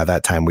hopefully by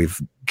that time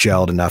we've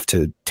gelled enough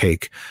to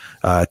take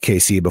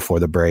KC before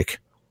the break.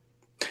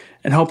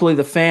 And hopefully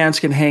the fans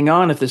can hang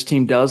on if this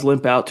team does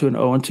limp out to an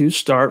 0-2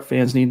 start.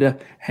 Fans need to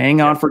hang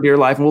on for dear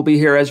life, and we'll be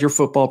here as your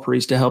football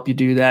priest to help you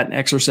do that and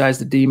exorcise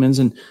the demons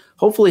and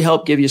hopefully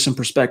help give you some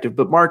perspective.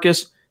 But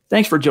Marcus,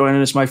 thanks for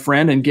joining us, my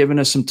friend, and giving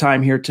us some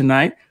time here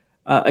tonight.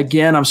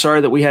 Again, I'm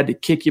sorry that we had to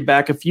kick you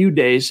back a few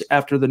days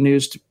after the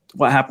news to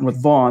what happened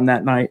with Vaughn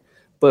that night,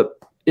 but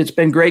it's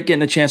been great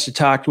getting a chance to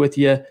talk with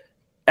you.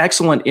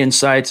 Excellent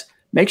insights.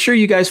 Make sure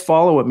you guys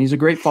follow him. He's a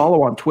great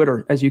follow on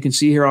Twitter, as you can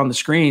see here on the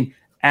screen,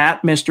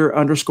 at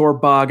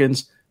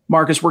Mr._Boggins.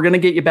 Marcus, we're going to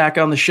get you back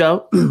on the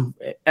show.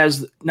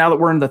 As now that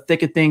we're in the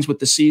thick of things with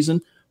the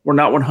season, we're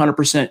not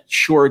 100%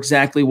 sure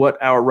exactly what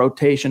our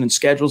rotation and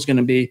schedule is going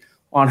to be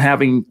on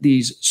having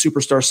these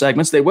superstar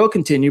segments. They will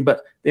continue,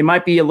 but they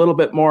might be a little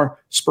bit more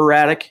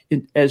sporadic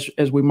as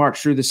we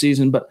march through the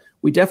season. But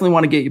we definitely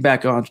want to get you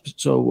back on.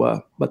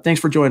 So, but thanks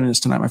for joining us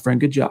tonight, my friend.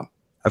 Good job.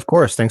 Of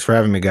course. Thanks for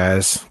having me,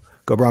 guys.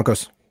 Go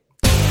Broncos.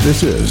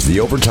 This is the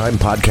Overtime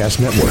Podcast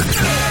Network.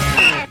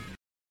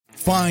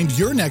 Find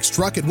your next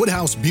truck at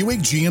Woodhouse Buick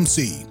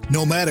GMC.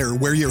 No matter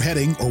where you're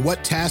heading or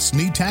what tasks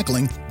need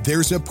tackling,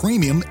 there's a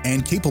premium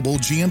and capable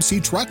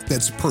GMC truck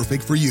that's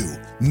perfect for you.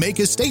 Make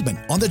a statement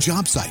on the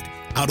job site,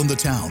 out on the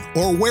town,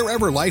 or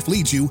wherever life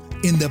leads you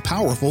in the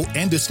powerful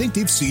and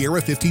distinctive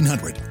Sierra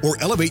 1500, or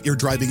elevate your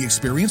driving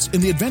experience in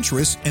the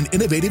adventurous and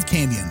innovative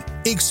Canyon.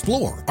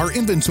 Explore our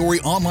inventory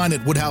online at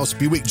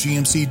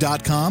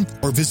WoodhouseBuickGMC.com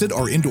or visit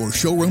our indoor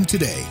showroom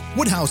today.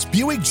 Woodhouse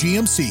Buick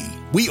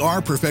GMC. We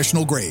are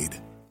professional grade.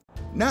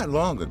 Not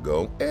long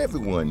ago,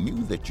 everyone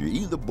knew that you're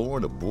either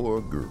born a boy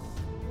or girl.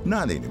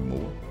 Not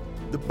anymore.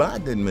 The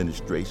Biden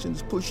administration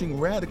is pushing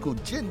radical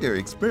gender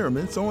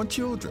experiments on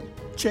children,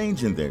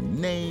 changing their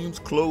names,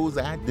 clothes,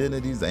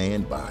 identities,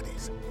 and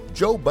bodies.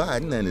 Joe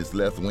Biden and his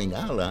left-wing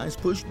allies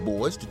pushed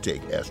boys to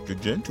take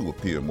estrogen to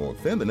appear more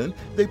feminine.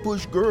 They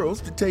pushed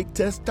girls to take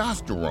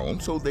testosterone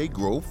so they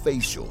grow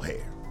facial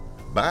hair.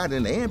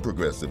 Biden and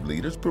progressive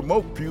leaders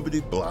promote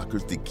puberty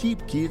blockers to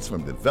keep kids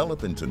from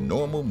developing to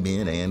normal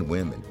men and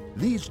women.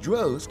 These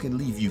drugs can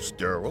leave you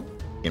sterile,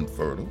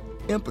 infertile,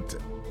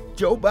 impotent.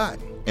 Joe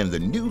Biden and the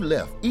new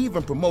left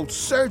even promote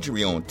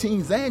surgery on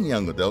teens and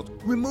young adults,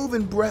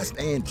 removing breasts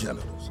and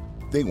genitals.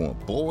 They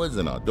want boys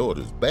in our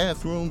daughters'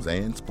 bathrooms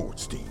and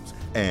sports teams.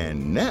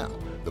 And now,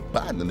 the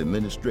Biden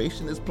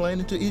administration is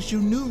planning to issue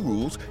new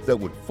rules that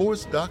would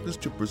force doctors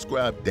to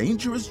prescribe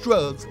dangerous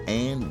drugs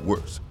and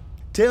worse.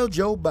 Tell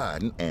Joe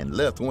Biden and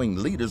left-wing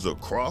leaders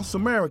across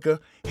America,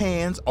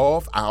 hands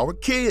off our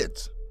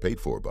kids. Paid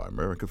for by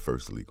America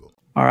First Legal.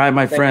 All right,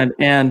 my friend.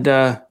 And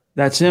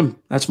that's him.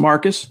 That's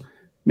Marcus.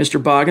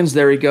 Mr. Boggins,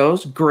 there he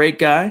goes. Great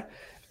guy.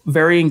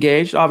 Very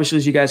engaged. Obviously,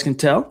 as you guys can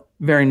tell,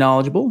 very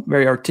knowledgeable,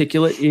 very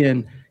articulate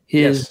in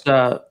his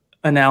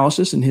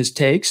analysis and his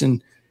takes.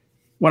 And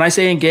when I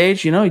say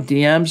engaged, he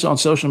DMs on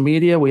social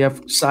media. We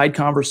have side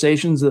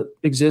conversations that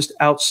exist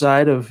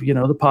outside of, the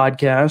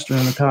podcast or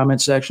in the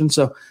comment section.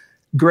 So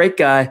great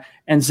guy.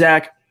 And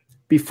Zach,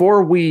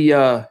 before we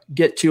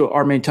get to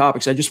our main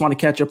topics, I just want to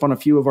catch up on a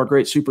few of our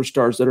great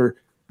superstars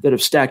that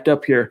have stacked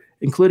up here,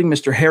 including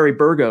Mr. Harry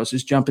Burgos,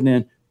 who's jumping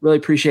in. Really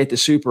appreciate the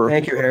super.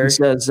 Thank you, Harry. He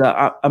says,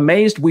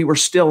 amazed we were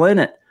still in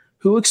it.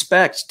 Who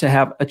expects to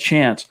have a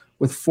chance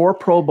with 4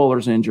 Pro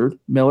Bowlers injured,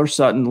 Miller,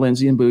 Sutton,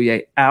 Lindsey, and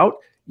Bouye out,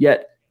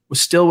 yet was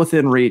still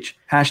within reach?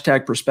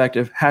 Hashtag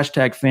perspective,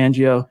 hashtag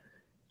Fangio.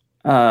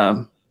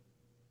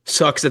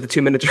 Sucks at the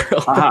 2-minute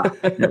drill.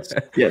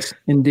 Yes,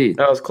 indeed.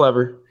 That was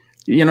clever.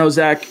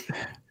 Zach,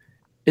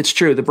 it's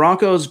true. The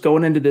Broncos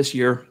going into this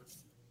year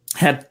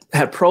had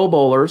Pro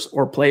Bowlers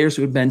or players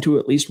who had been to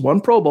at least one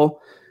Pro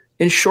Bowl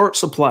in short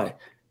supply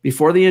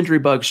before the injury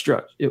bug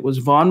struck. It was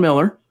Von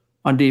Miller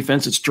on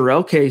defense. It's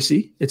Jurrell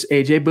Casey. It's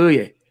AJ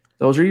Bouye.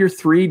 Those are your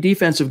 3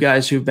 defensive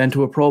guys who've been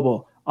to a Pro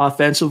Bowl.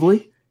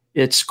 Offensively,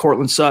 it's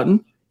Cortland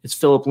Sutton, it's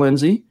Phillip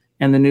Lindsay,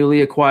 and the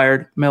newly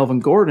acquired Melvin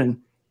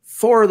Gordon.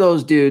 4 of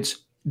those dudes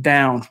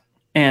down.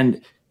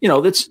 And,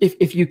 that's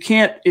if you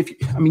can't,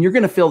 you're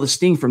going to feel the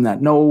sting from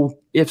that. No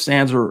ifs,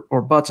 ands,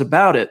 or buts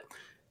about it.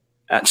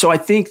 So I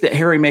think that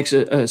Harry makes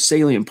a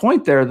salient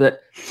point there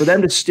that for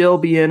them to still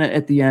be in it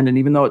at the end, and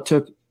even though it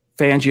took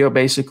Fangio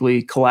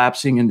basically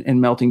collapsing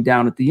and melting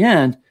down at the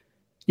end,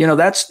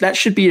 that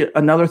should be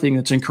another thing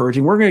that's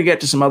encouraging. We're going to get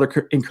to some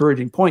other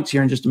encouraging points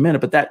here in just a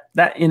minute, but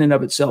that in and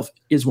of itself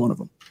is one of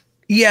them.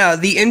 Yeah,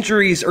 the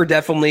injuries are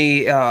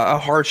definitely a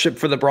hardship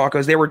for the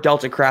Broncos. They were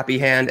dealt a crappy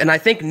hand. And I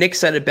think Nick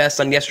said it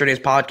best on yesterday's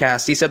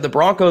podcast. He said the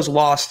Broncos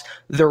lost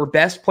their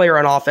best player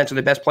on offense or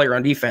their best player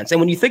on defense. And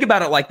when you think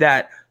about it like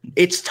that,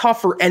 it's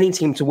tough for any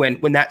team to win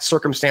when that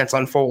circumstance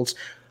unfolds.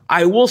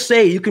 I will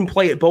say you can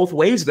play it both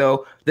ways,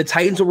 though. The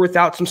Titans were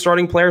without some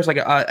starting players like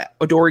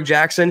Adoree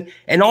Jackson.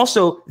 And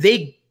also,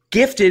 they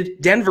gifted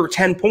Denver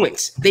 10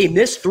 points. They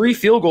missed 3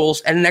 field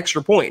goals and an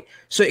extra point.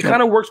 So it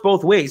kind of works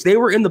both ways. They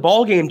were in the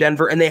ball game,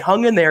 Denver, and they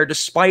hung in there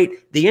despite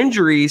the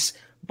injuries,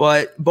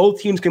 but both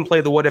teams can play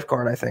the what-if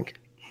card, I think.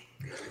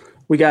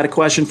 We got a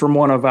question from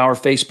one of our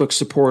Facebook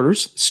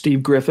supporters,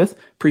 Steve Griffith.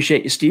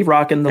 Appreciate you, Steve,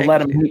 rocking the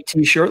Let 'em Eat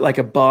t-shirt like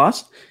a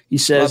boss. He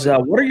says,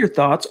 what are your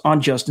thoughts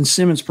on Justin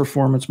Simmons'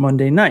 performance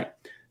Monday night?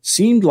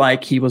 Seemed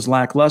like he was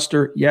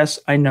lackluster. Yes,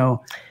 I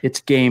know. It's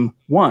game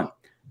 1.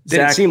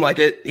 Didn't seem like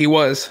it. He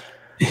was.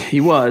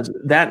 He was.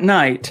 That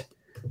night,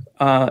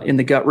 in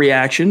the gut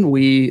reaction,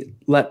 we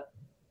let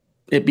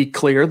it be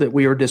clear that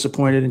we were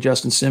disappointed in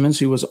Justin Simmons,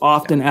 who was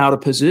often out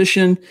of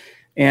position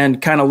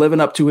and kind of living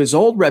up to his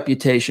old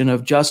reputation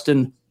of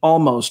Justin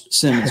almost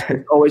Simmons.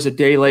 Always a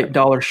day late,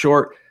 dollar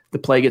short. The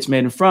play gets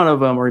made in front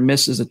of him or he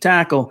misses a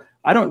tackle.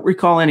 I don't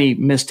recall any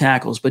missed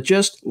tackles, but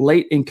just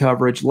late in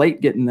coverage,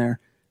 late getting there.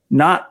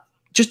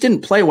 Just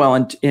didn't play well.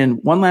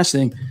 And one last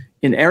thing.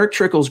 In Eric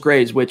Trickle's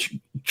grades, which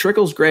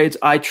Trickle's grades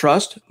I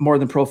trust more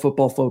than Pro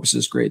Football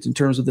Focus's grades in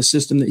terms of the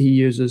system that he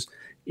uses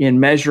in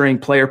measuring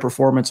player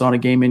performance on a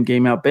game-in,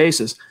 game-out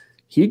basis,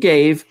 he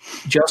gave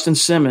Justin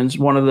Simmons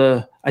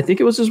I think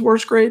it was his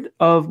worst grade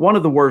of one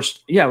of the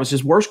worst. Yeah, it was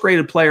his worst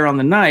graded player on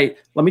the night.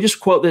 Let me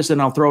just quote this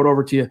and I'll throw it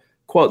over to you.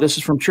 Quote, this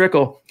is from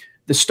Trickle.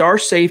 The star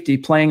safety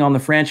playing on the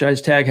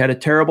franchise tag had a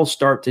terrible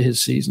start to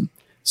his season.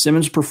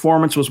 Simmons'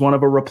 performance was one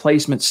of a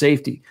replacement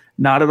safety,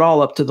 not at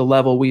all up to the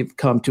level we've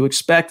come to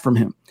expect from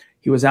him.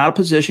 He was out of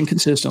position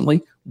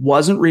consistently,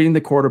 wasn't reading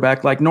the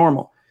quarterback like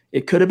normal.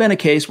 It could have been a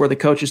case where the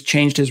coaches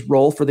changed his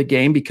role for the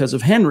game because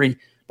of Henry,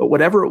 but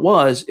whatever it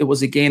was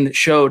a game that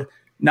showed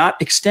not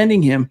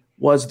extending him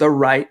was the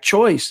right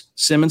choice.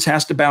 Simmons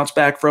has to bounce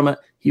back from it.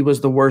 He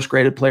was the worst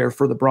graded player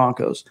for the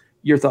Broncos.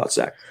 Your thoughts,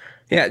 Zach?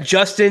 Yeah,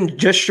 Justin,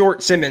 just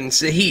short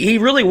Simmons. He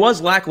really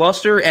was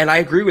lackluster, and I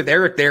agree with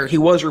Eric there. He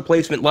was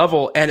replacement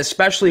level, and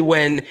especially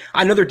when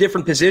I know they're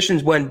different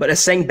positions but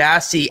Essang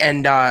Bassey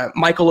and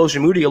Michael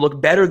Ojemudia look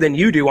better than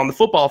you do on the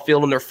football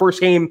field in their first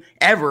game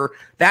ever.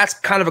 That's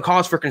kind of a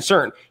cause for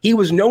concern. He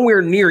was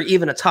nowhere near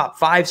even a top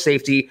 5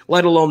 safety,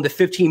 let alone the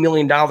 $15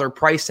 million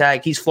price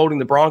tag he's floating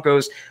the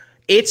Broncos.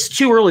 It's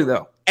too early,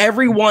 though.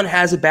 Everyone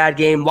has a bad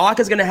game. Locke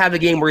is going to have a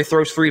game where he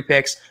throws 3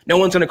 picks. No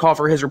one's going to call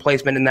for his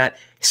replacement in that.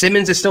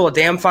 Simmons is still a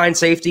damn fine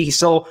safety. He's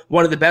still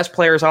one of the best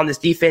players on this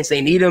defense.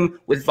 They need him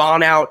with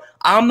Vaughn out.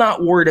 I'm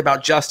not worried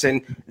about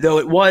Justin, though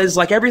it was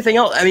like everything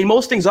else. I mean,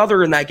 most things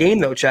other in that game,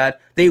 though, Chad,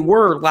 they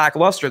were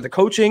lackluster. The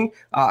coaching,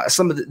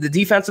 some of the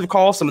defensive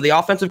calls, some of the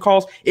offensive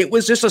calls, it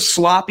was just a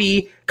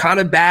sloppy, kind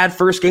of bad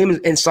first game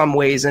in some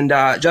ways. And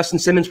Justin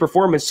Simmons'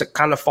 performance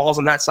kind of falls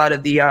on that side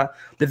of the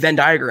Venn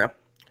diagram.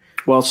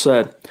 Well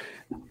said.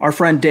 Our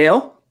friend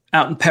Dale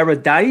out in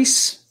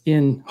Paradise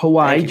in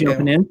Hawaii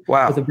jumping in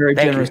with a very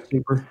generous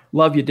super.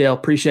 Love you, Dale.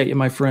 Appreciate you,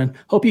 my friend.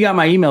 Hope you got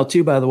my email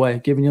too, by the way,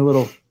 giving you a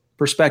little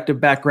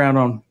perspective background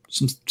on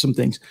some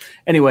things.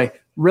 Anyway,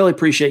 really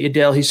appreciate you,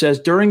 Dale. He says,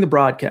 during the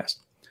broadcast,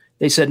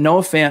 they said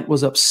Noah Fant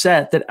was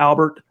upset that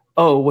Albert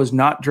O was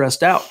not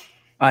dressed out.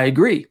 I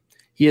agree.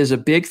 He is a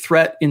big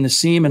threat in the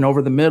seam and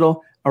over the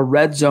middle, a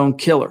red zone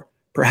killer.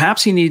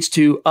 Perhaps he needs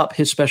to up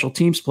his special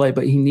teams play,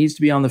 but he needs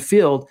to be on the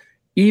field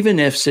even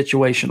if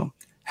situational.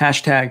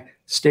 Hashtag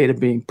state of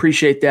being.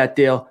 Appreciate that,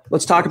 Dale.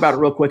 Let's talk about it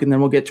real quick, and then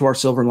we'll get to our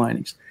silver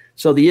linings.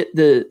 So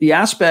the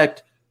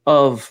aspect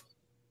of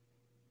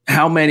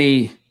how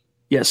many,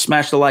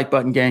 smash the like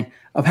button, gang,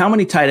 of how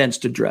many tight ends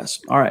to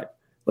dress. All right,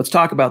 let's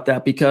talk about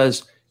that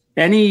because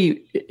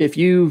if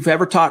you've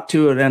ever talked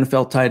to an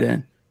NFL tight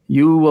end,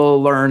 you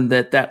will learn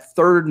that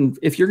third, and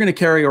if you're going to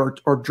carry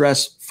or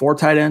dress 4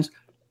 tight ends,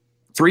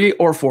 3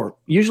 or 4,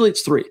 usually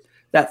it's 3.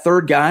 That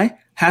third guy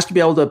has to be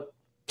able to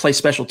play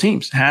special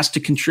teams, has to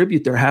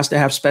contribute there, has to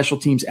have special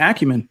teams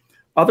acumen.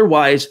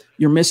 Otherwise,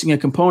 you're missing a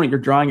component. You're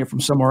drawing it from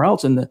somewhere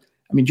else. And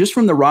just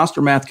from the roster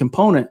math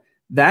component,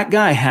 that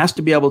guy has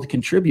to be able to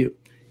contribute.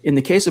 In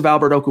the case of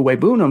Albert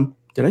Okwuegbunam,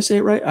 did I say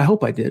it right? I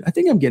hope I did. I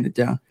think I'm getting it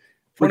down.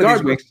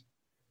 Regardless,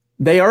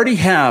 they already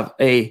have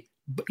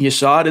you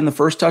saw it in the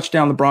first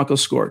touchdown the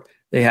Broncos scored.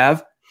 They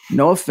have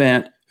Noah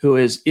Fant, who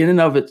is in and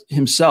of it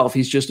himself.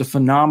 He's just a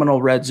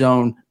phenomenal red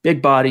zone,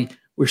 big body.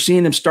 We're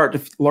seeing him start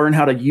to learn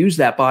how to use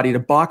that body to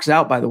box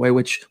out, by the way,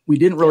 which we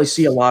didn't really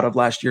see a lot of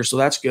last year. So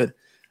that's good.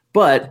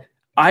 But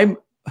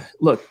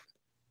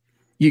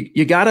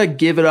you got to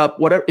give it up.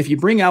 Whatever. If you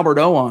bring Albert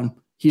O on,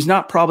 he's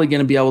not probably going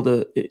to be able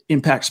to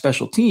impact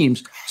special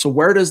teams. So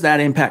where does that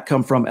impact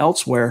come from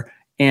elsewhere?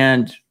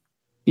 And,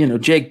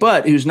 Jake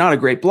Butt, who's not a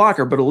great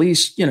blocker, but at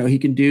least, he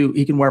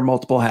can wear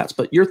multiple hats.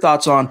 But your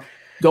thoughts on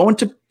going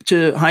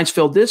to Heinz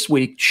Field this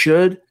week,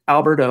 should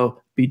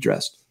Alberto be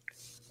dressed?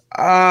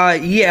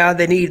 Yeah,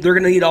 they're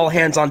going to need all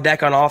hands on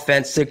deck on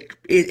offense.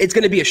 It's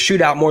going to be a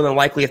shootout more than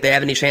likely if they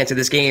have any chance of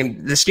this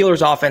game. The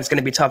Steelers' offense is going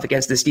to be tough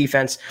against this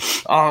defense.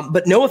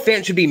 But Noah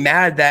Fant should be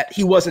mad that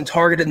he wasn't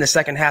targeted in the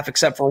second half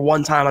except for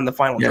one time on the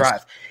final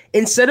drive.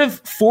 Instead of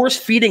force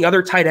feeding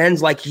other tight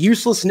ends like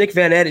useless Nick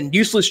Van Ed and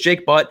useless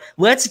Jake Butt,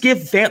 let's give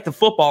Fant the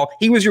football.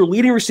 He was your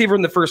leading receiver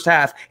in the first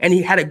half, and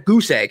he had a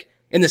goose egg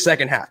in the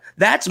second half.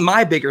 That's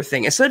my bigger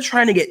thing. Instead of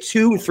trying to get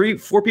 2, 3,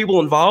 4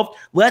 people involved,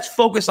 let's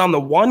focus on the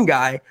one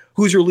guy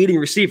who's your leading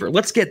receiver.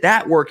 Let's get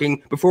that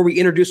working before we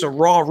introduce a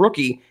raw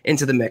rookie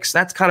into the mix.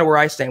 That's kind of where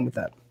I stand with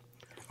that.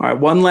 All right,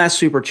 one last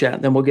super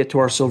chat, then we'll get to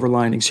our silver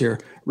linings here.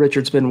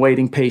 Richard's been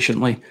waiting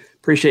patiently.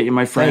 Appreciate you,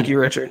 my friend. Thank you,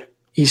 Richard.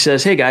 He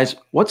says, hey, guys,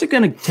 what's it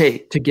going to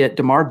take to get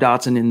DeMar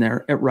Dotson in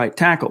there at right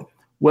tackle?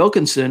 Elijah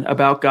Wilkinson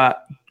about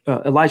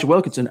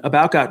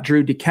got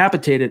Drew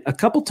decapitated a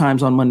couple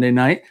times on Monday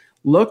night,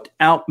 looked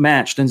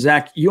outmatched. And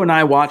Zach, you and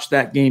I watched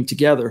that game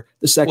together,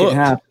 the second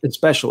half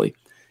especially.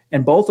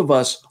 And both of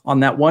us on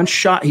that one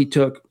shot he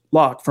took,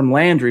 Locke, from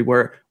Landry,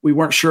 where we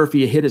weren't sure if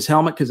he hit his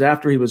helmet because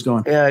after he was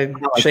going,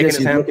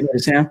 shaking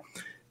his hand.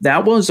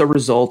 That was a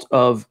result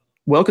of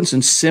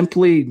Wilkinson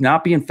simply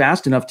not being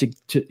fast enough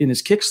to in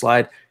his kick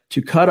slide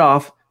to cut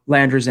off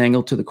Landry's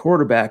angle to the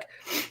quarterback.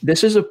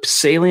 This is a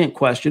salient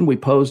question. We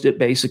posed it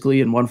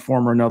basically in one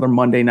form or another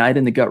Monday night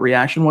in the gut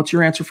reaction. What's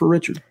your answer for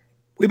Richard?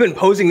 We've been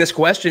posing this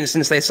question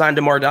since they signed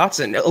DeMar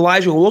Dotson.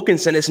 Elijah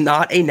Wilkinson is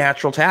not a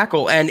natural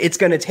tackle, and it's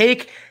going to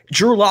take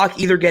Drew Lock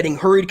either getting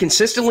hurried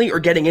consistently or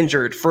getting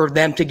injured for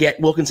them to get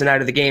Wilkinson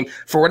out of the game.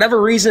 For whatever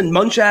reason,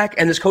 Munchak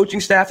and his coaching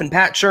staff and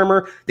Pat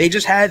Shurmur, they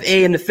just have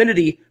an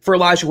affinity for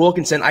Elijah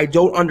Wilkinson. I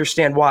don't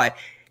understand why.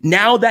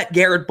 Now that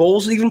Garrett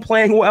Bowles is even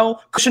playing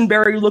well,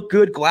 Cushenberry looked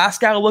good,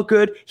 Glasgow looked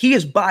good. He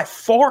is by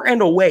far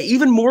and away,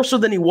 even more so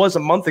than he was a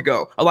month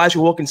ago, Elijah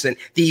Wilkinson,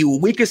 the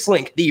weakest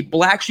link, the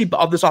black sheep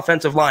of this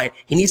offensive line.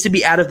 He needs to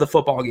be out of the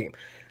football game.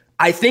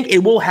 I think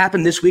it will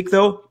happen this week,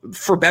 though.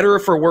 For better or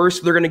for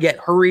worse, they're going to get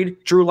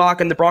hurried, Drew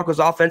Lock and the Broncos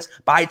offense,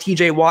 by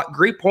TJ Watt.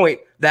 Great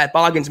point that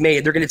Boggins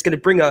made. It's going to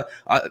bring a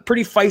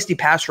pretty feisty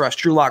pass rush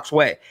Drew Lock's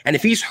way. And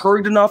if he's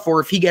hurried enough,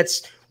 or if he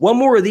gets one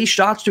more of these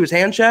shots to his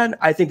hand, Chad,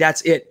 I think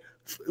that's it.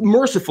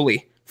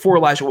 Mercifully for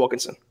Elijah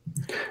Wilkinson.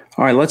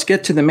 All right, let's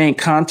get to the main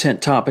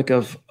content topic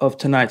of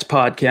tonight's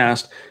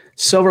podcast,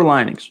 silver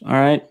linings. All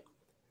right.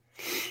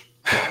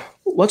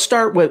 Let's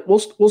start with,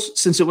 we'll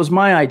since it was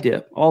my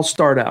idea, I'll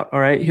start out. All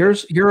right.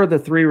 Here are the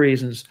 3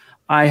 reasons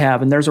I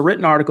have, and there's a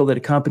written article that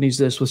accompanies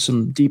this with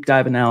some deep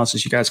dive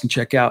analysis you guys can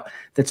check out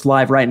that's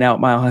live right now at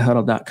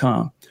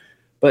milehighhuddle.com.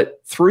 But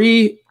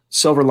 3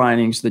 silver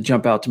linings that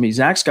jump out to me.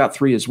 Zach's got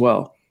 3 as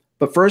well.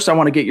 But first, I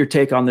want to get your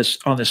take on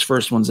this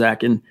first one,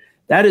 Zach. And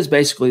that is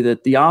basically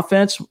that the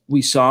offense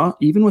we saw,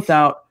 even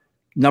without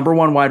number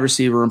 1 wide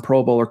receiver and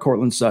Pro Bowler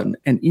Cortland Sutton,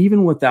 and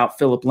even without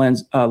Philip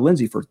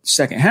Lindsay for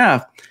second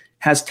half,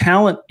 has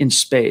talent in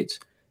spades.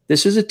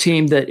 This is a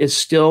team that is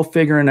still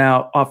figuring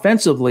out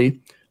offensively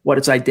what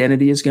its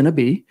identity is going to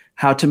be,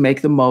 how to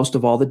make the most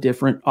of all the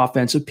different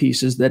offensive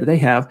pieces that they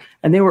have.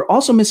 And they were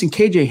also missing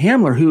KJ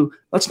Hamler, who,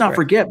 let's not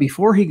forget,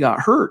 before he got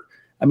hurt,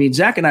 I mean,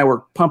 Zach and I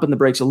were pumping the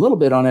brakes a little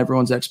bit on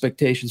everyone's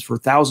expectations for a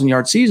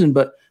 1,000-yard season,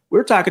 but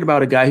we're talking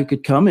about a guy who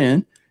could come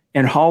in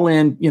and haul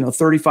in,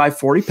 35,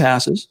 40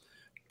 passes,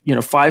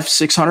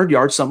 500-600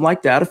 yards, something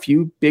like that, a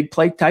few big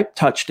play type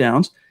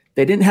touchdowns.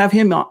 They didn't have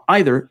him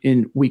either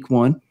in week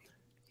 1.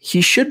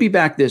 He should be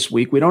back this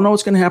week. We don't know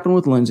what's going to happen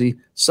with Lindsey.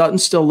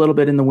 Sutton's still a little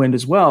bit in the wind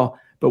as well.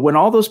 But when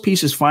all those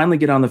pieces finally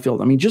get on the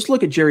field, I mean, just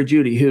look at Jerry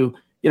Jeudy, who,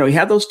 he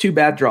had those 2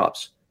 bad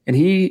drops. And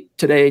he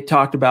today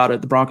talked about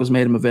it. The Broncos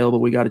made him available.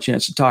 We got a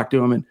chance to talk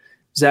to him. And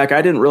Zach,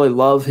 I didn't really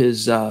love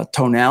his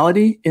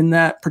tonality in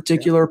that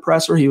particular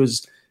presser. He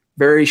was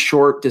very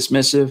short,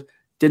 dismissive,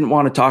 didn't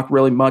want to talk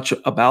really much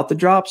about the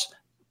drops.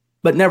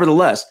 But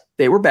nevertheless,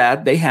 they were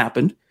bad. They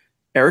happened.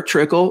 Eric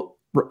Trickle,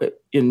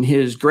 in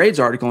his grades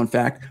article, in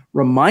fact,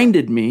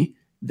 reminded me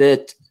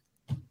that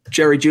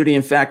Jerry Jeudy,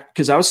 in fact,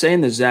 because I was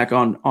saying this, Zach,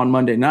 on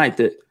Monday night,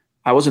 that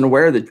I wasn't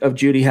aware of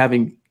Jeudy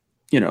having,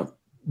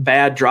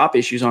 bad drop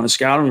issues on his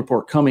scouting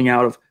report coming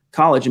out of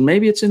college. And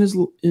maybe it's in his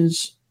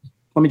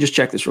let me just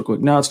check this real quick.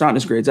 No, it's not in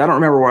his grades. I don't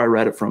remember where I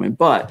read it from him,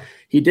 but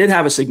he did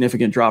have a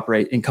significant drop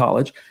rate in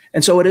college.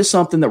 And so it is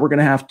something that we're going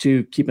to have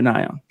to keep an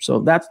eye on. So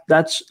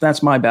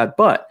that's my bad.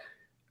 But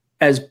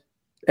as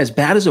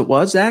bad as it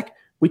was, Zach,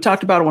 we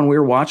talked about it when we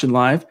were watching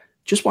live,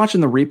 just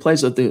watching the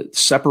replays of the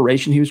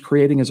separation he was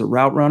creating as a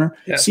route runner,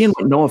 seeing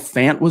what Noah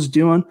Fant was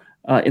doing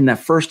in that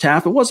first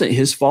half. It wasn't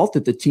his fault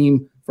that the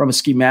team, from a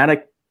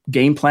schematic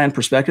game plan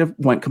perspective,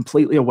 went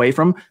completely away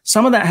from him.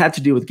 Some of that had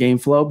to do with game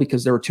flow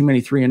because there were too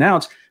many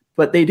 3-and-outs,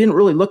 but they didn't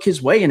really look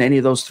his way in any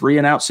of those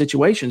 3-and-out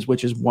situations,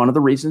 which is one of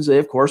the reasons they,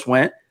 of course,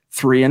 went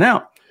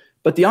 3-and-out.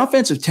 but the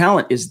offensive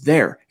talent is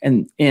there.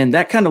 And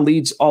that kind of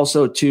leads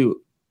also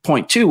to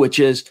point 2, which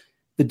is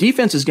the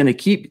defense is going to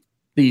keep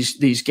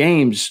these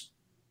games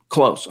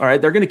close. All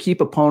right. They're going to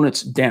keep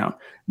opponents down.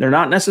 They're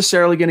not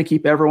necessarily going to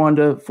keep everyone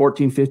to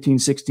 14, 15,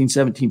 16,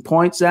 17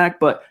 points, Zach,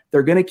 but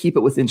they're going to keep it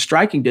within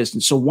striking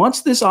distance. So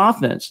once this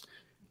offense,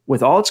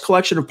 with all its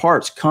collection of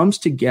parts, comes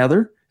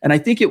together, and I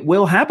think it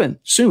will happen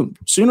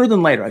sooner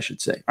than later, I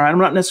should say. All right. I'm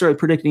not necessarily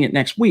predicting it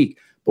next week,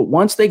 but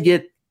once they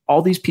get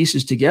all these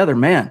pieces together,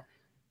 man,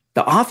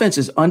 the offense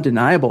is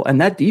undeniable, and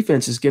that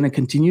defense is going to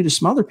continue to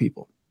smother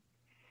people.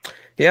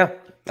 Yeah.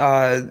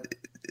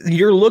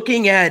 You're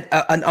looking at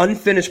an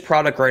unfinished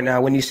product right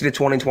now when you see the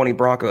 2020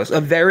 Broncos, a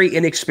very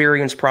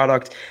inexperienced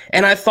product.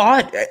 And I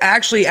thought,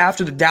 actually,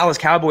 after the Dallas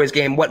Cowboys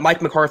game, what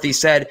Mike McCarthy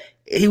said,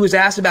 he was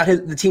asked about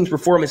the team's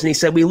performance, and he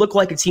said, we look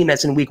like a team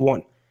that's in week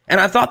 1. And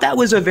I thought that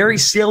was a very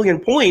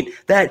salient point,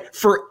 that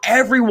for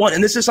everyone,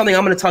 and this is something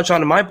I'm going to touch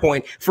on in my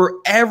point, for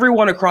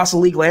everyone across the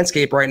league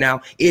landscape right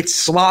now, it's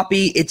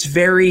sloppy,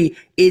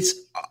 it's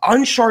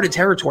uncharted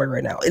territory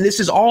right now. And this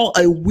is all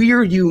a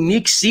weird,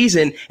 unique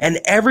season, and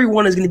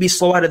everyone is going to be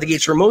slow out of the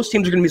gates, or most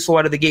teams are going to be slow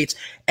out of the gates,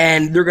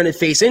 and they're going to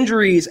face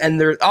injuries,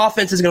 and their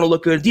offense is going to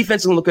look good,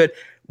 defense is going to look good.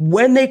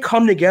 When they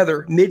come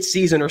together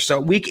mid-season or so,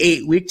 week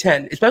 8, week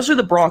 10, especially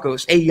the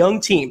Broncos, a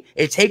young team,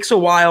 it takes a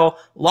while.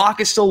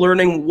 Locke is still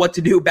learning what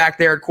to do back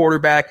there at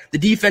quarterback. The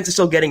defense is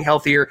still getting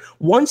healthier.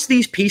 Once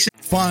these pieces...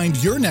 Find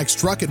your next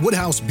truck at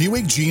Woodhouse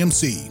Buick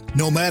GMC.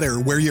 No matter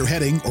where you're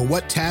heading or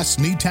what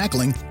tasks need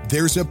tackling,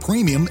 there's a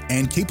premium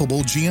and capable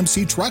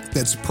GMC truck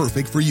that's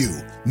perfect for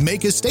you.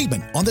 Make a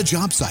statement on the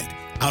job site,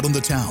 out on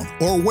the town,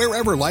 or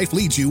wherever life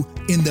leads you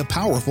in the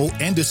powerful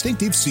and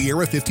distinctive Sierra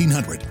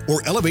 1500,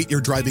 or elevate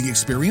your driving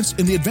experience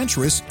in the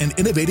adventurous and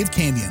innovative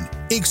Canyon.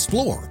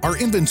 Explore our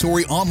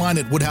inventory online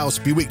at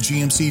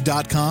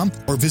WoodhouseBuickGMC.com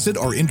or visit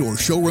our indoor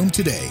showroom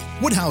today.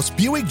 Woodhouse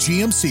Buick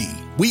GMC.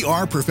 We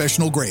are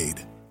professional grade.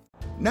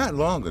 Not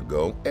long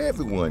ago,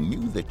 everyone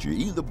knew that you're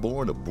either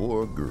born a boy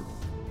or girl.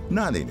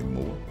 Not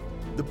anymore.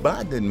 The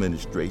Biden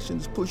administration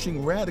is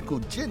pushing radical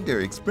gender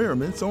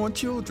experiments on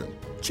children,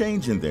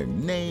 changing their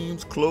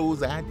names,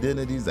 clothes,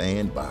 identities,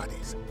 and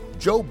bodies.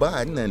 Joe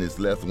Biden and his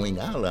left-wing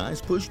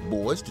allies push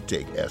boys to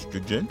take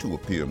estrogen to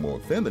appear more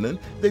feminine.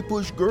 They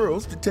push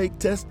girls to take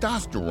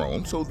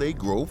testosterone so they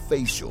grow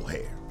facial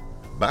hair.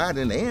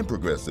 Biden and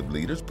progressive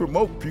leaders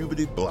promote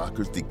puberty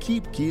blockers to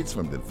keep kids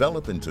from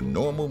developing to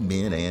normal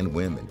men and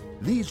women.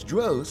 These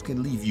drugs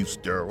can leave you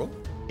sterile,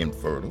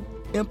 infertile,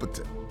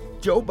 impotent.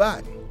 Joe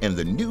Biden and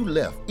the new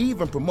left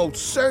even promotes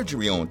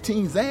surgery on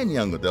teens and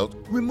young adults,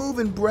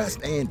 removing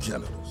breasts and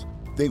genitals.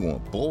 They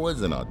want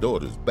boys in our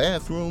daughters'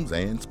 bathrooms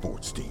and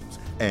sports teams.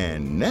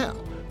 And now,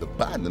 the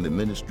Biden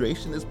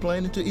administration is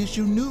planning to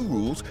issue new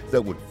rules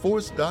that would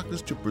force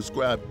doctors to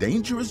prescribe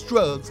dangerous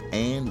drugs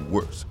and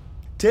worse.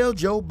 Tell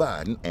Joe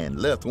Biden and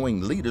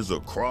left-wing leaders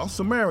across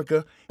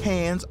America,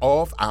 hands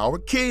off our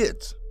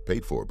kids.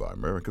 Paid for by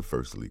America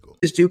First Legal.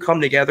 Do come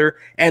together,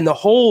 and the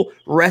whole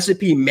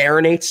recipe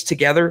marinates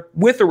together,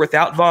 with or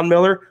without Von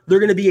Miller. They're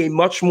going to be a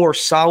much more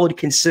solid,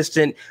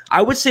 consistent,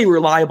 I would say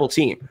reliable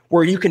team,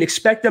 where you can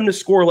expect them to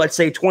score, let's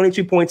say,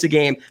 22 points a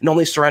game and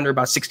only surrender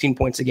about 16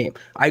 points a game.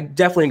 I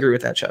definitely agree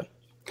with that, Chad.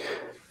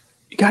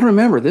 You got to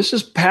remember, this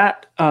is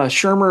Pat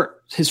Shurmur,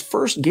 his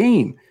first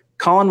game.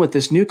 Colin, with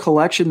this new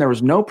collection, there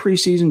was no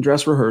preseason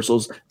dress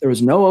rehearsals. There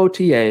was no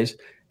OTAs.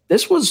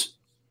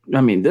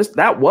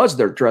 That was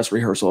their dress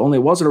rehearsal. Only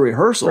it wasn't a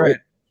rehearsal. Right.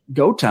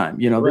 Go time.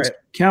 This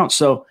counts.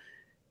 So,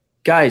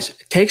 guys,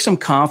 take some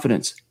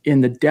confidence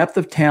in the depth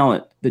of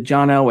talent that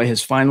John Elway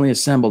has finally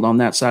assembled on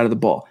that side of the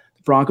ball.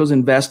 The Broncos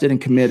invested and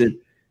committed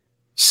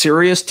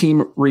serious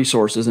team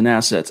resources and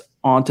assets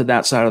onto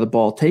that side of the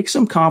ball. Take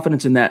some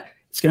confidence in that.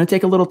 It's going to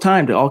take a little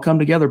time to all come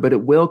together, but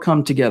it will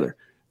come together.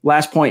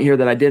 Last point here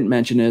that I didn't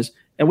mention is,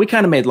 and we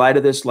kind of made light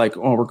of this, like,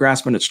 we're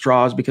grasping at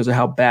straws because of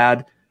how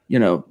bad,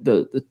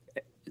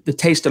 the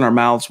taste in our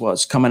mouths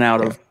was coming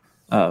out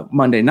of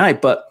Monday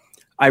night. But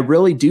I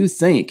really do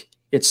think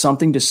it's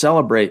something to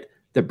celebrate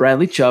that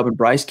Bradley Chubb and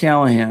Bryce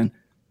Callahan,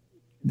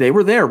 they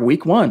were there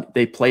week 1.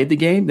 They played the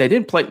game. They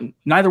didn't play.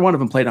 Neither one of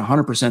them played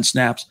 100%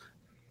 snaps,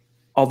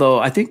 although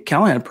I think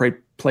Callahan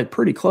played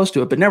pretty close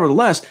to it. But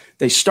nevertheless,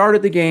 they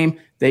started the game.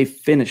 They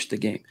finished the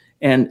game.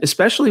 And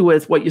especially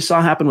with what you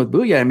saw happen with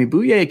Bouye. I mean,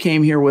 Bouye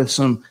came here with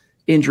some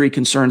injury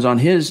concerns on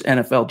his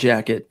NFL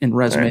jacket and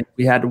resume right.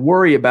 We had to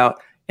worry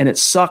about. And it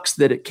sucks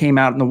that it came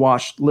out in the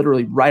wash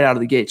literally right out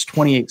of the gates,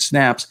 28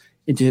 snaps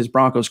into his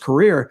Broncos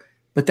career.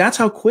 But that's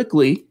how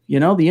quickly,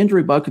 the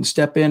injury bug can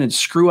step in and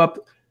screw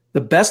up the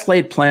best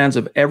laid plans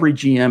of every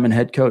GM and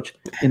head coach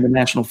in the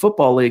National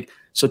Football League.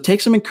 So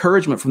take some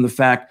encouragement from the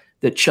fact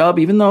that Chubb,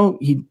 even though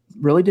he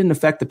really didn't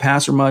affect the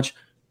passer much,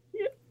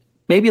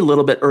 maybe a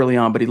little bit early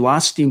on, but he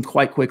lost steam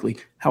quite quickly.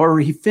 However,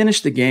 he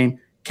finished the game.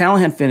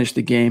 Callahan finished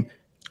the game.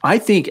 I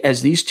think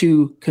as these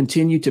two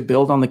continue to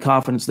build on the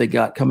confidence they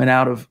got coming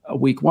out of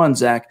week 1,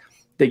 Zach,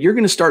 that you're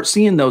going to start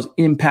seeing those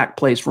impact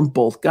plays from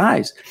both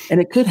guys.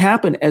 And it could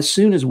happen as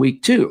soon as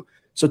week 2.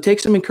 So take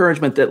some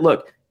encouragement that,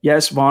 look,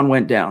 yes, Vaughn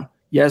went down.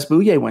 Yes,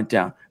 Bouye went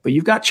down, but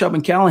you've got Chubb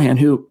and Callahan,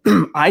 who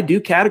I do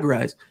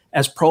categorize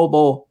as Pro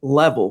Bowl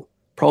level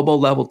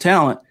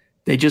talent.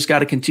 They just got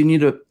to continue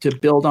to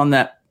build on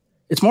that.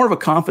 It's more of a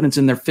confidence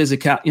in their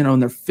physical, in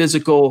their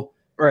physical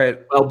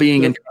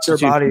well-being and their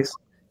bodies.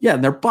 Yeah,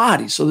 their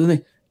bodies.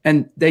 So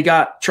they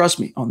got, trust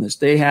me on this,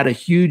 they had a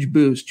huge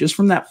boost just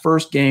from that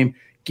first game,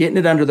 getting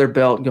it under their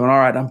belt and going, all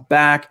right, I'm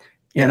back.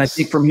 And I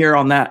think from here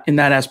on in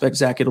that aspect,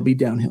 Zach, it'll be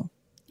downhill.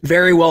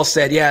 Very well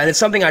said. Yeah. And it's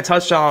something I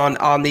touched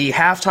on the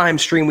halftime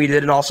stream we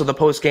did and also the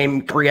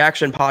post-game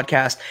reaction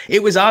podcast.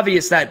 It was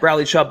obvious that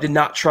Bradley Chubb did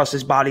not trust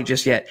his body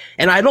just yet.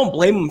 And I don't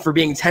blame him for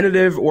being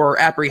tentative or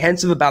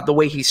apprehensive about the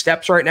way he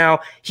steps right now.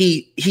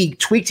 He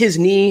tweaked his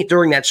knee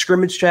during that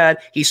scrimmage, Chad.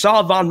 He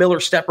saw Von Miller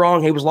step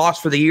wrong. He was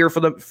lost for the year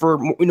for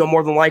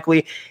more than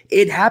likely.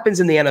 It happens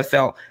in the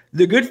NFL.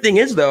 The good thing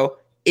is, though,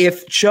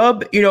 if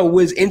Chubb,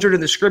 was injured in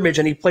the scrimmage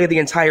and he played the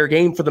entire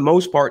game for the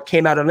most part,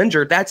 came out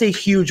uninjured, that's a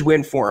huge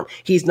win for him.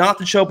 He's not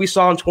the Chubb we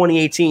saw in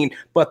 2018,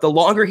 but the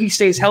longer he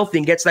stays healthy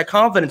and gets that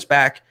confidence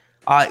back,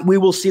 we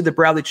will see the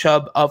Bradley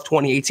Chubb of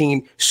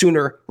 2018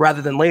 sooner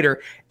rather than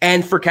later.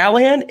 And for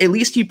Callahan, at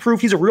least he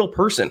proved he's a real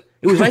person.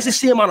 It was nice to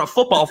see him on a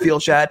football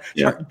field, Chad,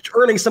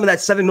 earning some of that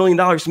 $7 million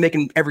he's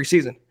making every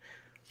season.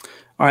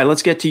 All right,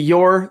 let's get to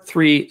your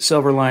 3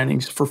 silver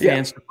linings for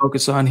fans to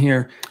focus on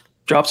here.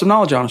 Drop some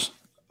knowledge on us.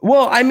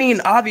 Well, I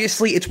mean,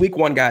 obviously it's week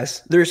 1,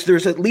 guys. There's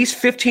at least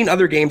 15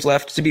 other games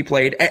left to be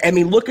played. I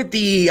mean, look at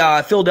the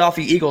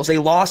Philadelphia Eagles. They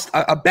lost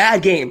a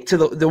bad game to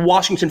the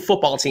Washington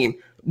football team.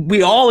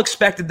 We all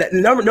expected that.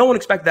 No one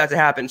expected that to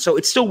happen. So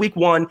it's still week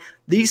 1.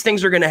 These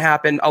things are going to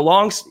happen. A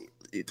long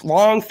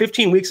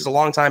 15 weeks is a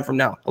long time from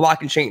now. A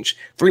lot can change.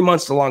 3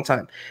 months is a long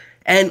time.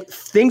 And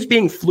things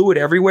being fluid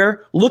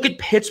everywhere. Look at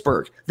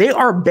Pittsburgh. They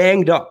are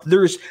banged up.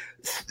 There's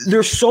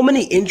so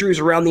many injuries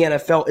around the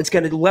NFL. It's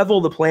going to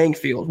level the playing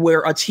field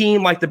where a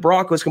team like the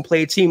Broncos can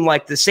play a team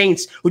like the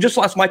Saints, who just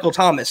lost Michael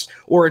Thomas,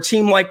 or a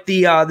team like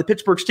the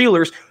Pittsburgh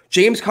Steelers.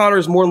 James Conner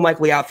is more than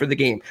likely out for the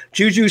game.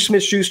 Juju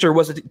Smith-Schuster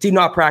did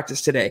not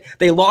practice today.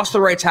 They lost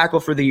the right tackle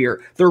for the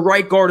year. Their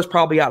right guard is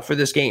probably out for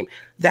this game.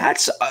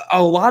 That's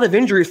a lot of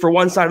injuries for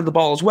one side of the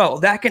ball as well.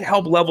 That can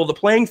help level the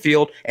playing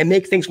field and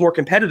make things more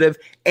competitive,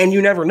 and you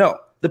never know.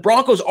 The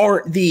Broncos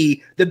aren't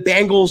the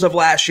Bengals of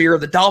last year, or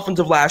the Dolphins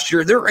of last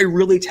year. They're a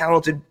really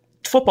talented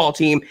football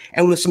team,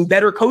 and with some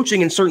better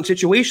coaching in certain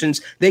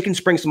situations, they can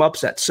spring some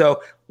upsets. So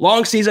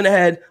long season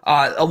ahead,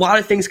 a lot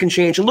of things can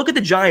change. And look at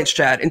the Giants,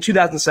 Chad, in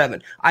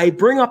 2007. I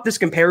bring up this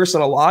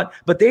comparison a lot,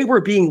 but they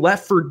were being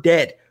left for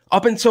dead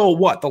up until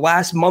the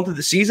last month of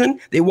the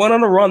season. They went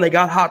on a run, they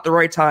got hot at the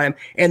right time,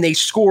 and they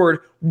scored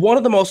one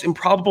of the most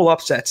improbable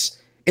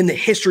upsets in the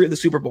history of the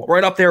Super Bowl,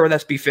 right up there with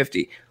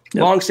SB50.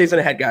 Yep. Long season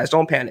ahead, guys.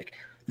 Don't panic.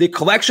 The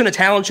collection of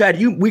talent, Chad,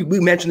 we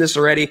mentioned this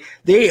already.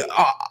 They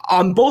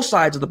on both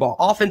sides of the ball,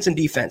 offense and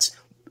defense.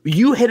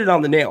 You hit it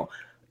on the nail.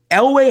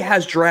 Elway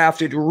has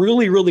drafted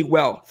really, really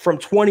well from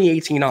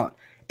 2018 on.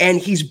 And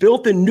he's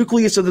built the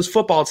nucleus of this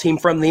football team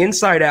from the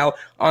inside out.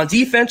 On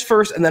defense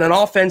first, and then on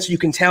offense, you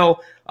can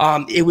tell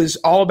it was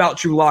all about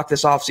Drew Lock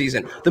this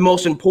offseason. The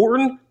most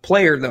important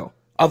player, though,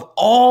 of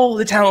all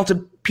the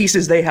talented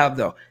pieces they have,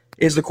 though,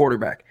 is the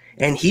quarterback.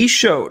 And he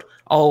showed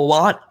a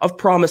lot of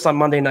promise on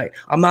Monday night.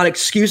 I'm not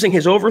excusing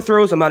his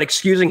overthrows. I'm not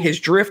excusing his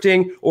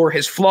drifting or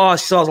his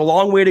flaws. He still has a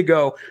long way to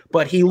go,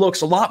 but he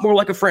looks a lot more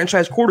like a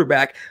franchise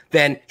quarterback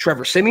than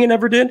Trevor Siemian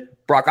ever did,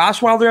 Brock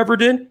Osweiler ever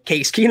did,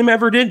 Case Keenum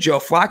ever did, Joe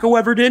Flacco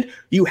ever did.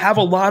 You have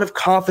a lot of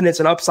confidence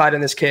and upside in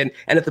this kid,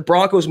 and if the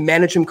Broncos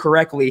manage him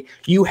correctly,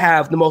 you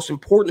have the most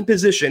important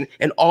position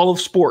in all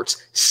of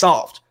sports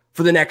solved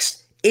for the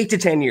next 8 to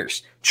 10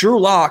 years. Drew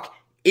Lock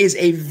is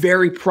a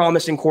very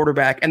promising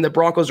quarterback, and the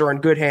Broncos are in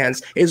good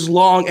hands as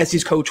long as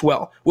he's coached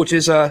well, which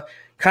is a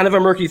kind of a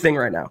murky thing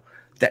right now.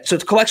 So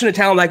it's a collection of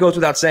talent, that goes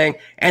without saying.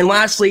 And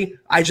lastly,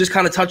 I just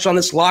kind of touched on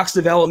this, Lock's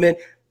development.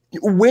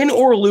 Win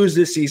or lose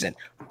this season,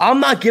 I'm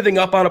not giving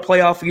up on a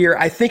playoff year.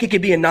 I think it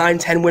could be a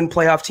 9-10 win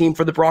playoff team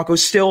for the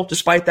Broncos still,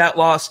 despite that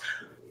loss.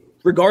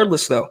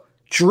 Regardless, though,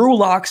 Drew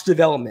Lock's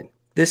development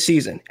this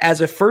season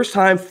as a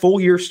first-time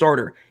full-year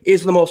starter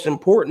is the most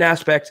important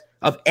aspect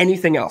of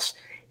anything else.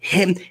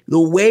 The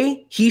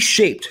way he's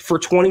shaped for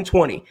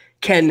 2020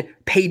 can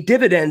pay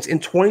dividends in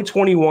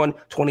 2021,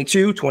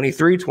 22,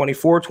 23,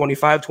 24,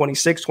 25,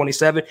 26,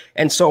 27,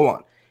 and so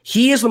on.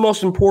 He is the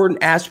most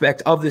important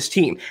aspect of this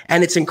team,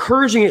 and it's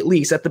encouraging at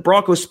least that the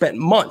Broncos spent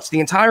months, the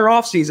entire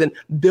offseason,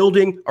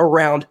 building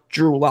around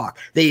Drew Lock.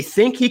 They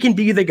think he can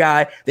be the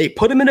guy. They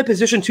put him in a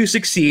position to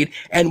succeed,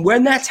 and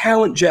when that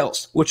talent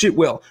gels, which it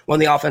will, when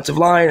the offensive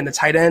line and the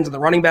tight ends and the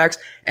running backs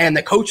and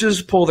the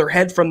coaches pull their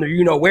head from their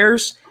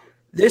you-know-wheres,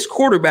 this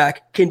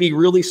quarterback can be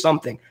really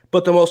something.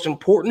 But the most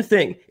important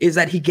thing is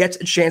that he gets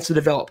a chance to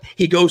develop.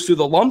 He goes through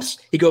the lumps,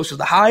 he goes through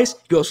the highs,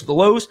 he goes through the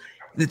lows.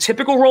 The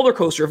typical roller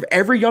coaster of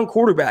every young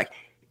quarterback,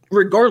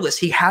 regardless,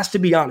 he has to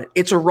be on it.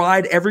 It's a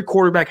ride every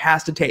quarterback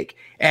has to take.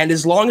 And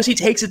as long as he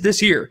takes it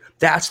this year,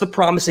 that's the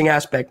promising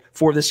aspect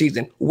for the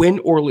season, win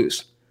or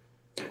lose.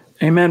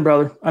 Amen,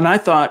 brother. And I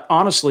thought,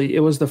 honestly, it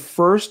was the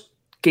first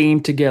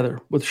game together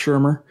with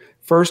Shurmur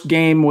First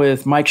game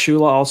with Mike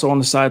Shula also on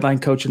the sideline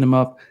coaching him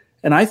up.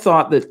 And I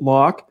thought that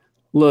Locke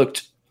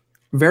looked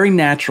very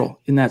natural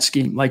in that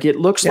scheme. Like it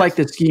looks like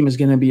the scheme is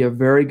going to be a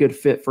very good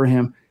fit for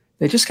him.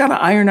 They just got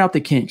to iron out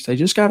the kinks. They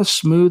just got to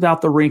smooth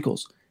out the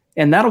wrinkles.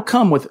 And that'll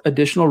come with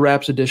additional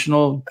reps,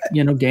 additional,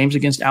 games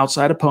against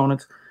outside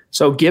opponents.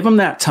 So give them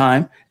that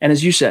time. And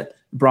as you said,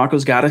 the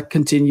Broncos got to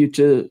continue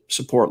to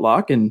support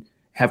Locke and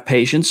have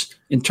patience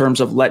in terms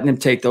of letting him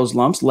take those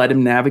lumps, let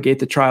him navigate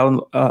the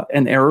trial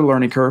and error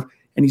learning curve.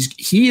 And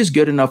he is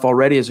good enough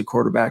already as a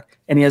quarterback,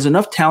 and he has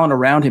enough talent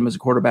around him as a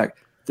quarterback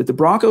that the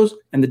Broncos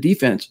and the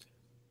defense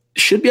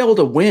should be able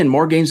to win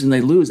more games than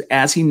they lose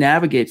as he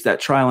navigates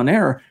that trial and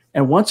error.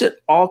 And once it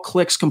all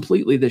clicks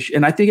completely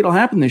and I think it'll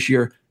happen this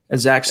year,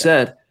 as Zach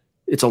said,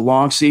 it's a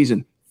long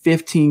season,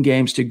 15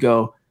 games to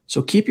go.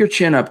 So keep your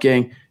chin up,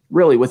 gang.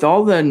 Really, with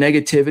all the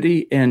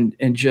negativity and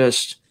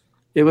just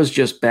it was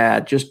just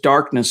bad, just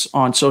darkness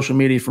on social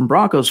media from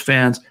Broncos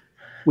fans,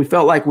 we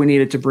felt like we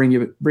needed to bring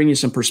you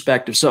some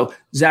perspective. So,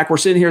 Zach, we're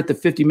sitting here at the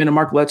 50-minute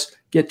mark. Let's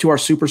get to our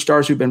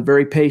superstars who've been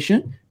very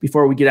patient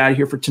before we get out of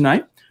here for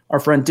tonight. Our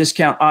friend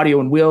Discount Audio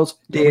and Wheels,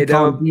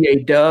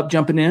 D-A-Dub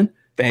jumping in.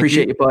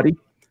 Appreciate you, buddy.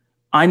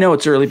 I know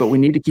it's early, but we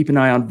need to keep an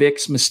eye on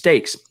Vic's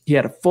mistakes. He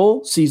had a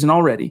full season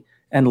already,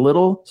 and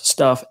little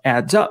stuff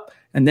adds up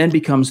and then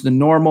becomes the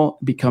normal,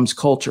 becomes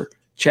culture.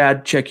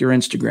 Chad, check your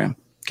Instagram.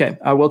 Okay,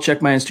 I will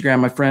check my Instagram,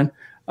 my friend.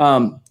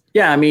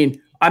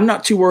 I'm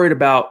not too worried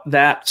about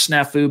that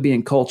snafu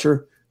being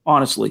culture,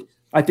 honestly.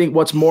 I think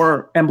what's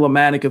more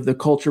emblematic of the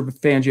culture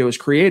Fangio has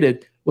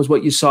created was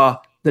what you saw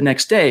the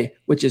next day,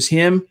 which is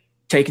him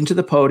taken to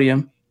the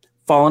podium,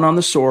 falling on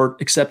the sword,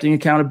 accepting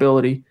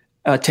accountability,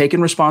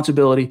 taking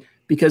responsibility,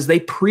 because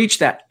they preach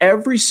that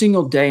every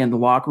single day in the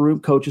locker room,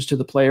 coaches to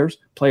the players,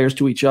 players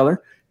to each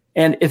other.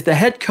 And if the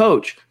head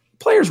coach,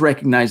 players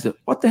recognize that,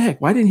 what the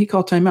heck, why didn't he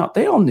call timeout?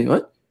 They all knew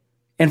it.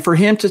 And for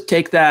him to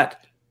take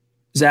that,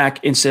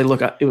 Zach, and say,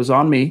 look, it was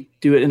on me,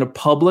 do it in a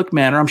public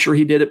manner. I'm sure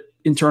he did it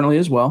internally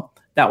as well.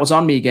 That was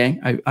on me,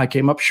 gang. I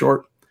came up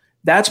short.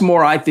 That's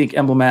more, I think,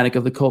 emblematic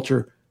of the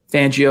culture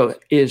Fangio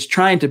is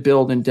trying to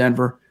build in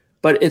Denver.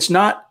 But it's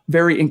not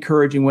very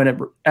encouraging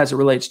as it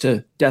relates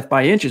to death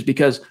by inches,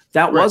 because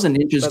that was an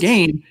inches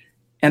game.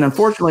 And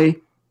unfortunately,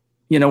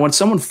 when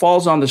someone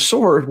falls on the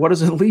sword, what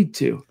does it lead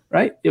to,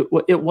 right?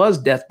 It was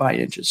death by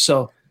inches.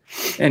 So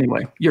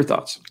anyway, your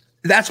thoughts.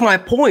 That's my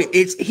point.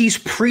 He's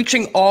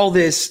preaching all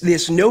this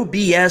no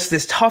BS,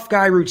 this tough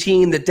guy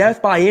routine, the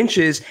death by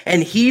inches,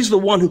 and he's the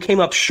one who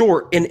came up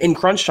short in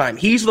crunch time.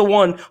 He's the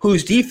one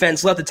whose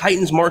defense let the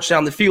Titans march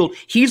down the field.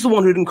 He's the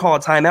one who didn't call a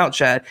timeout,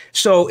 Chad.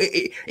 So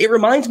it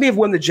reminds me of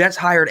when the Jets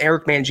hired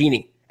Eric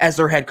Mangini as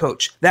their head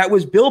coach. That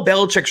was Bill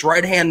Belichick's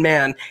right-hand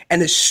man.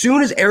 And as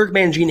soon as Eric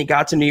Mangini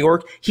got to New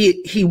York,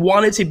 he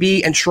wanted to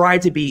be and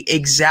tried to be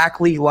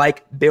exactly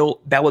like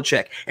Bill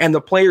Belichick. And the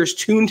players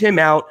tuned him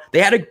out. They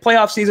had a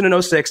playoff season in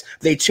 2006.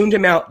 They tuned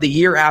him out the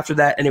year after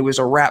that, and it was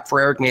a wrap for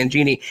Eric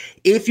Mangini.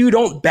 If you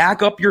don't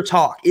back up your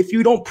talk, if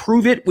you don't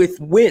prove it with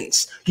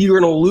wins, you're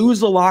going to lose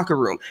the locker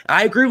room.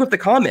 I agree with the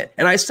comment,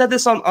 and I said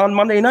this on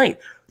Monday night.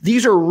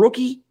 These are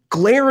rookie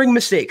glaring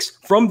mistakes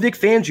from Vic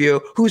Fangio,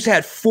 who's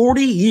had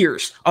 40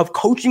 years of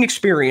coaching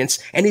experience,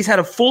 and he's had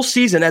a full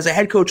season as a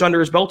head coach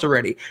under his belt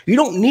already. You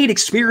don't need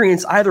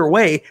experience either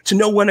way to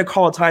know when to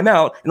call a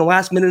timeout in the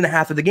last minute and a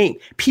half of the game.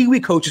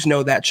 Pee-wee coaches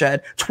know that,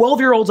 Chad.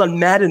 12-year-olds on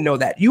Madden know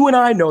that. You and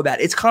I know that.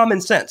 It's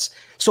common sense.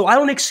 So I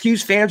don't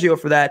excuse Fangio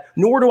for that,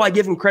 nor do I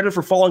give him credit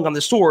for falling on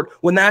the sword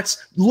when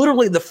that's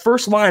literally the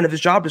first line of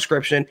his job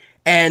description.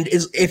 And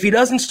if he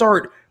doesn't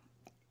start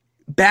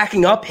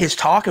backing up his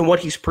talk and what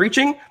he's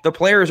preaching, the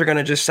players are going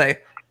to just say,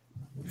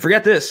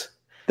 forget this.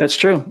 That's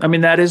true. I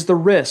mean, that is the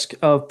risk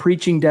of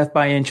preaching death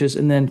by inches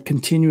and then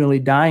continually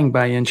dying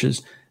by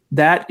inches.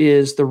 That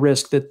is the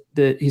risk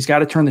that he's got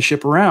to turn the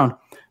ship around.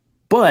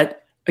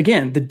 But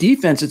again, the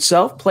defense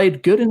itself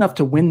played good enough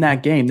to win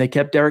that game. They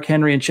kept Derrick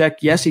Henry in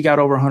check. Yes, he got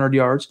over 100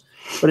 yards,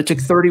 but it took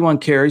 31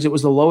 carries. It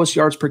was the lowest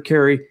yards per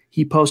carry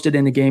he posted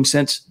in a game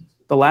since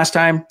the last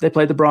time they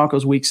played the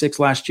Broncos, week 6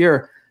 last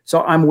year.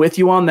 So I'm with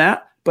you on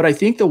that. But I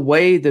think the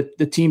way that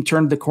the team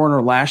turned the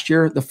corner last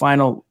year, the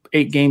final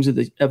 8 games of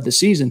the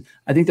season,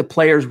 I think the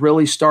players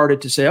really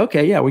started to say,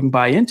 okay, yeah, we can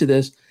buy into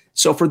this.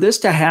 So for this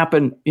to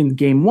happen in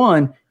game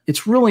 1,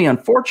 it's really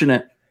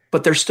unfortunate,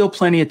 but there's still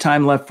plenty of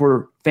time left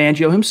for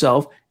Fangio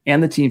himself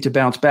and the team to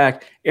bounce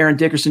back. Aaron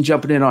Dickerson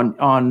jumping in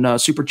on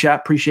Super Chat.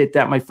 Appreciate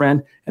that, my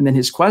friend. And then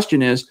his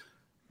question is,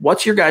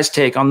 what's your guys'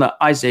 take on the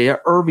Isaiah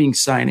Irving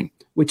signing?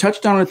 We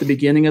touched on it at the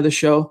beginning of the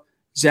show,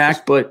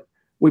 Zach, but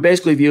we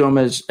basically view him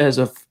as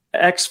a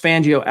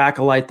ex-Fangio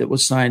acolyte that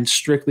was signed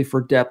strictly for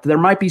depth. There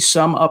might be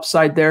some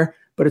upside there,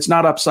 but it's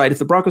not upside. If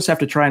the Broncos have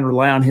to try and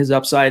rely on his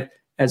upside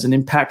as an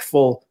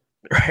impactful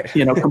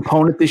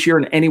component this year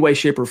in any way,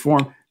 shape, or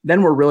form,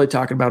 then we're really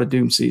talking about a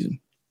doomed season.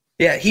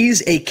 Yeah,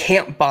 he's a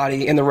camp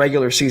body in the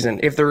regular season,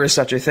 if there is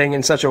such a thing,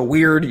 in such a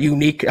weird,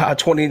 unique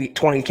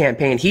 2020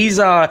 campaign.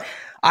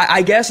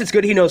 I guess it's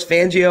good he knows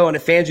Fangio, and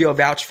if Fangio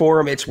vouched for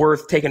him, it's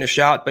worth taking a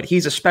shot. But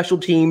he's a special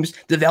teams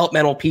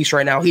developmental piece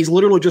right now. He's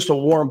literally just a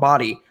warm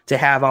body to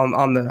have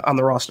on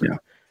the roster.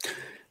 Yeah.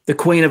 The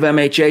queen of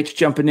MHH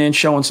jumping in,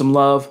 showing some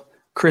love.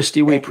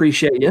 Christy, we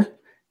appreciate you.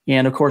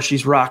 And of course,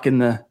 she's rocking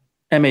the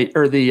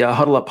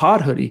Huddle Up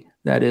Pod hoodie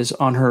that is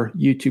on her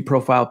YouTube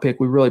profile pic.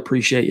 We really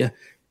appreciate you.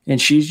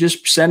 And she's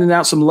just sending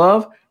out some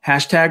love.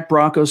 Hashtag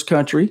Broncos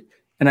Country.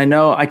 And I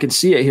know I can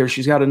see it here.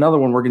 She's got another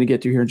one we're going to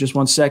get to here in just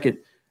 1 second.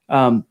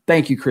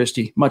 Thank you,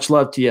 Christy. Much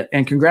love to you.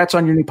 And congrats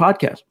on your new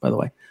podcast, by the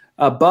way.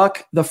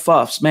 Buck the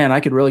Fuffs. Man, I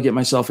could really get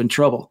myself in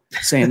trouble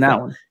saying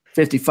that one.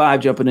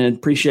 55 jumping in.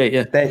 Appreciate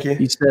you. Thank you.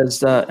 He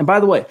says, and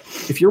by the way,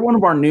 if you're one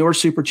of our newer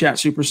Super Chat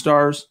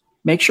superstars,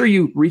 make sure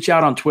you reach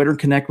out on Twitter and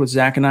connect with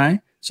Zach and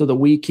I so that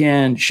we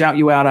can shout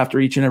you out after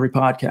each and every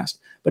podcast.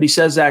 But he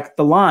says, Zach,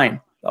 the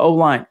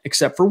O-line,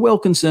 except for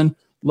Wilkinson,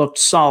 looked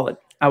solid.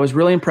 I was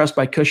really impressed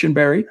by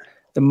Cushenberry.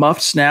 The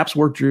muffed snaps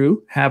were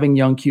Drew having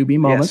young QB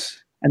moments.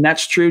 Yes. And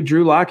that's true.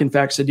 Drew Lock, in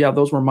fact, said, yeah,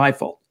 those were my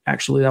fault.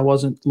 Actually, that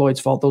wasn't Lloyd's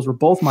fault. Those were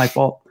both my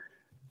fault.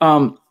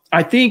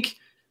 I think,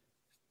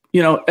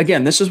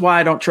 again, this is why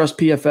I don't trust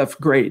PFF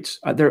grades.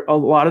 There a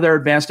lot of their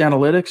advanced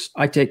analytics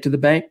I take to the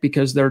bank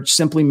because they're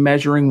simply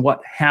measuring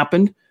what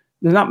happened.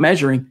 They're not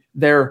measuring.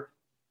 They're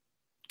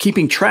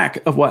keeping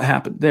track of what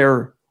happened.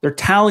 They're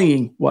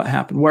tallying what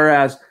happened.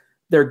 Whereas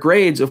their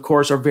grades, of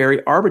course, are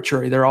very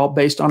arbitrary. They're all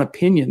based on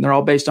opinion. They're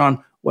all based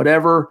on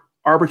whatever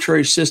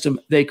arbitrary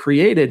system they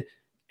created.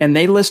 And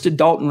they listed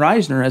Dalton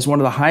Reisner as one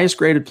of the highest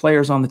graded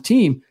players on the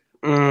team.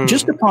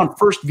 Just upon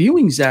first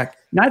viewing, Zach,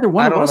 neither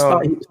one of us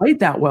thought he played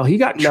that well. He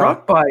got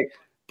trucked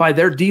by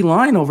their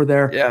D-line over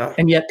there. Yeah.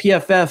 And yet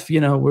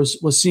PFF,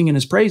 was singing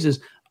his praises.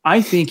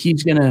 I think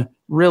he's going to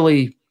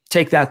really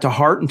take that to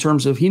heart in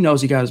terms of he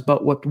knows he got his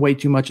butt whooped way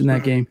too much in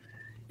that game.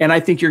 And I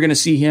think you're going to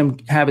see him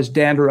have his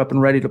dander up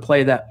and ready to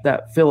play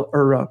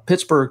that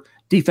Pittsburgh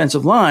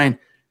defensive line.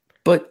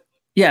 But,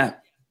 yeah,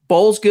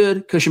 Bowles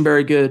good,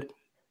 Cushenberry good.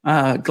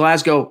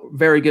 Glasgow,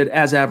 very good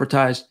as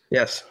advertised.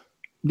 Yes.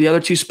 The other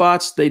two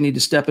spots, they need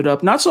to step it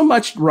up. Not so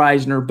much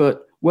Reisner,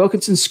 but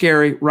Wilkinson,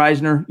 scary.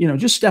 Reisner,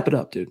 just step it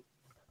up, dude.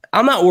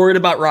 I'm not worried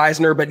about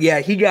Reisner, but yeah,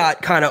 he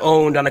got kind of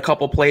owned on a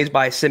couple plays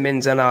by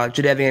Simmons and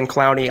Jadeveon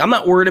Clowney. I'm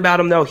not worried about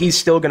him, though. He's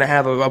still going to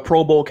have a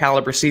Pro Bowl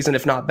caliber season,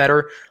 if not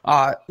better.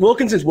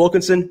 Wilkinson's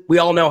Wilkinson. We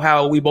all know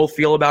how we both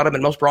feel about him,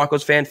 and most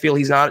Broncos fans feel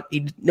he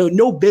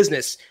no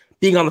business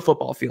being on the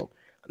football field.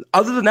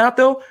 Other than that,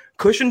 though,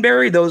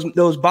 Cushenberry,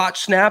 those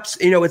botch snaps,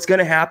 it's going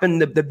to happen.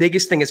 The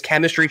biggest thing is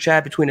chemistry,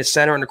 Chad, between a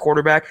center and a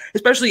quarterback,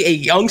 especially a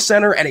young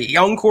center and a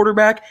young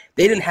quarterback.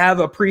 They didn't have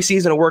a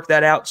preseason to work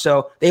that out,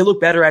 so they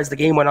looked better as the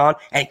game went on.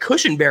 And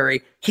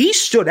Cushenberry, he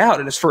stood out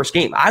in his first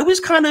game. I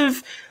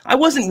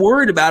wasn't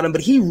worried about him,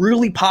 but he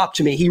really popped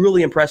to me. He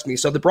really impressed me.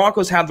 So the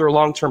Broncos have their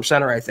long-term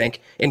center, I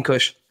think, in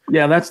Cush.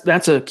 Yeah,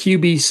 that's a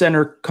QB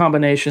center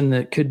combination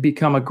that could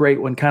become a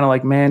great one, kind of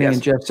like Manning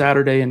and Jeff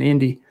Saturday in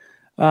Indy.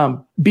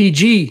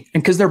 BG,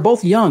 and because they're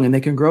both young and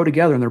they can grow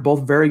together and they're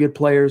both very good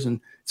players,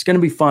 and it's going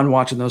to be fun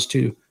watching those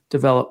two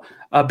develop.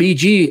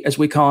 BG, as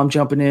we call him,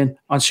 jumping in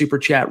on Super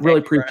Chat. Really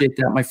appreciate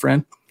that, my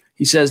friend.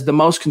 He says the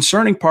most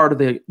concerning part of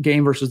the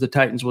game versus the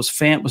Titans was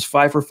Fant was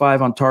 5 for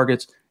 5 on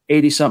targets,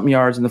 80-something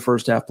yards in the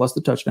first half, plus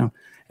the touchdown.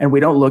 And we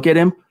don't look at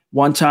him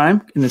one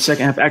time in the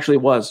second half. Actually,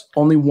 it was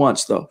only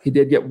once, though. He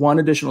did get one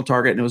additional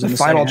target, and it was in the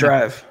final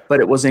drive, but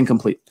it was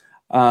incomplete.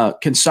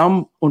 Can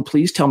someone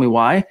please tell me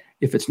why?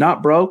 If it's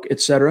not broke,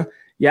 etc.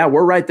 Yeah,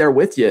 we're right there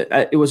with you.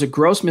 It was a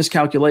gross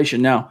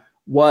miscalculation. Now,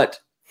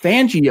 what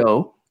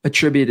Fangio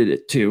attributed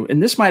it to,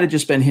 and this might have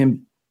just been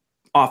him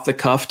off the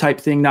cuff type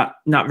thing, not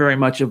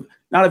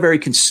a very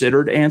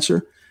considered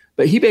answer,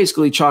 but he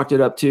basically chalked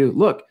it up to,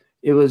 look,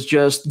 it was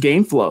just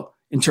game flow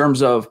in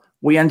terms of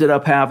we ended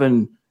up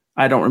having,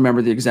 I don't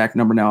remember the exact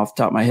number now off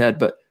the top of my head,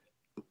 but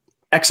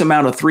X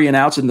amount of 3 and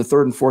outs in the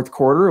third and fourth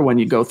quarter. When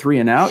you go 3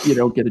 and out, you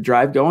don't get a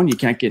drive going. You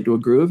can't get into a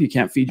groove. You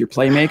can't feed your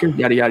playmaker,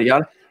 yada, yada,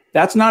 yada.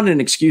 That's not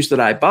an excuse that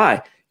I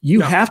buy.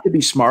 You have to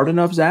be smart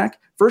enough, Zach,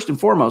 first and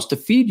foremost, to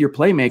feed your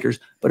playmakers,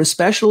 but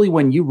especially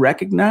when you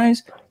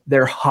recognize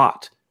they're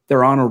hot,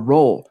 they're on a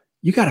roll.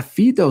 You got to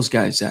feed those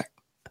guys, Zach.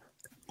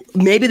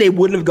 Maybe they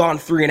wouldn't have gone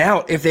 3 and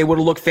out if they would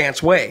have looked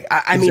Fant's way.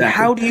 I mean,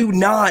 how do you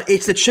not?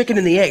 It's the chicken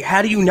and the egg.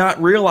 How do you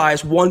not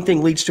realize one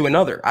thing leads to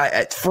another?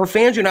 For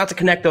Fangio not to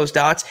connect those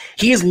dots,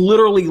 he is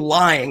literally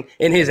lying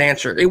in his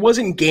answer. It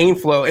wasn't game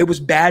flow. It was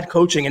bad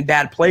coaching and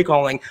bad play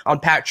calling on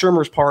Pat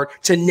Shurmur's part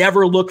to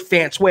never look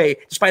Fant's way,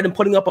 despite him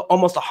putting up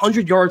almost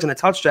 100 yards and a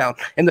touchdown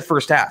in the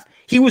first half.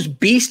 He was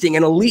beasting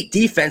an elite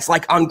defense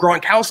like on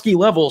Gronkowski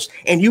levels,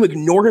 and you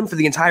ignored him for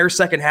the entire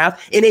second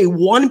half in a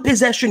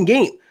one-possession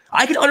game.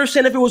 I can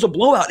understand if it was a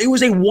blowout. It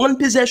was a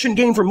one-possession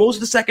game for most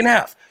of the second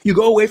half. You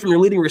go away from your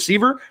leading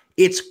receiver,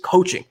 it's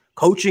coaching.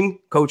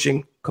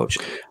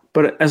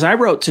 But as I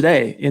wrote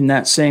today in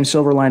that same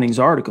Silver Linings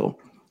article,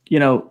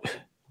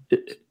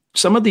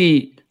 some of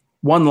the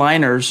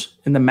one-liners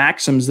and the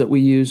maxims that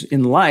we use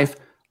in life,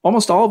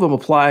 almost all of them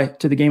apply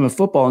to the game of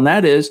football, and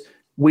that is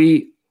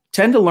we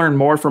tend to learn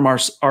more from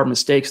our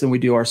mistakes than we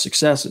do our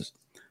successes.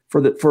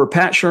 for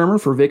Pat Shurmur,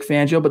 for Vic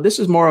Fangio, but this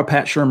is more a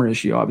Pat Shurmur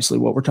issue, obviously,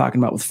 what we're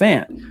talking about with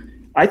Fant.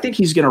 I think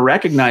he's going to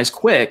recognize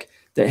quick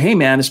that, hey,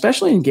 man,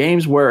 especially in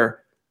games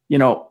where,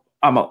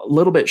 I'm a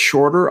little bit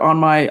shorter on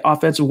my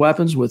offensive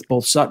weapons with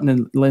both Sutton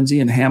and Lindsey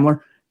and Hamler,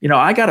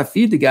 I got to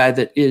feed the guy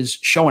that is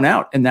showing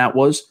out, and that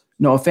was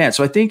Noah Fant.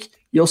 So I think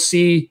you'll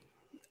see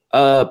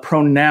a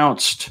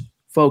pronounced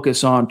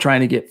focus on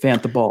trying to get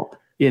Fant the ball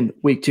in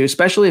week 2,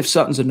 especially if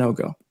Sutton's a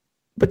no-go.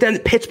 But then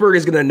Pittsburgh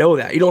is going to know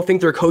that. You don't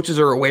think their coaches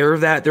are aware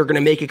of that? They're going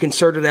to make a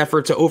concerted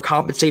effort to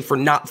overcompensate for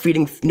not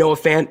feeding Noah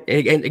Fant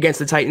against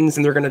the Titans,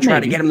 and they're going to try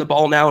to get him the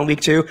ball now in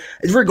week 2.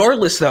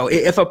 Regardless, though,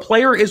 if a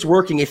player is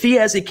working, if he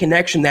has a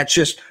connection that's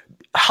just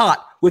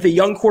hot with a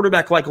young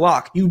quarterback like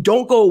Locke, you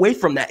don't go away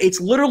from that. It's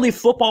literally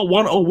football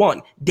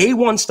 101, day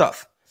one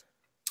stuff.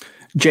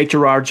 Jake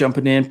Gerard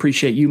jumping in.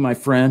 Appreciate you, my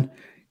friend.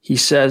 He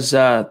says,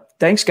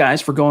 thanks,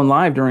 guys, for going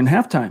live during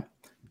halftime.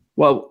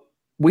 Well,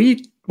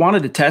 we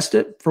wanted to test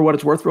it for what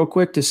it's worth real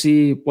quick to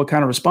see what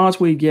kind of response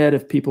we get,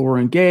 if people were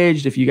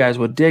engaged, if you guys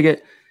would dig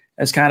it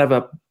as kind of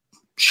a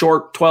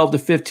short 12 to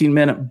 15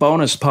 minute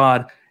bonus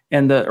pod.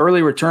 And the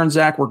early returns,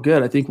 Zach, were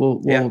good. I think we'll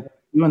be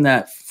doing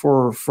that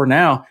for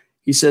now.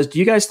 He says, do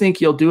you guys think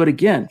you'll do it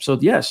again? So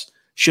yes.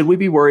 Should we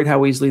be worried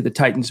how easily the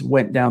Titans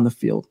went down the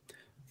field?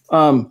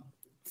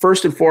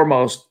 First and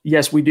foremost,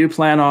 yes, we do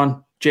plan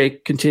on,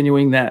 Jake,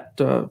 continuing that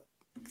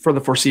for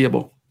the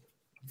foreseeable.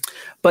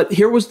 But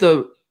here was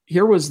the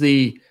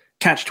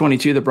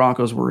catch-22 the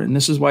Broncos were in.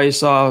 This is why you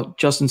saw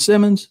Justin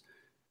Simmons,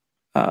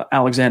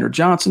 Alexander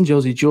Johnson,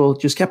 Josie Jewell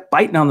just kept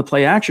biting on the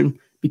play action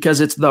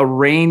because it's the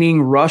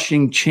reigning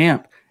rushing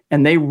champ,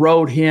 and they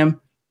rode him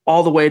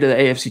all the way to the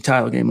AFC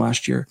title game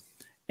last year.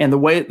 And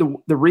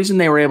the reason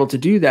they were able to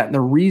do that, and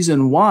the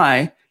reason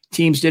why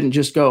teams didn't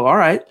just go, all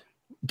right,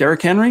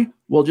 Derrick Henry,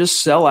 we'll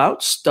just sell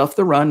out, stuff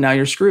the run, now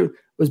you're screwed,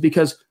 was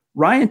because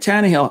Ryan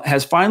Tannehill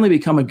has finally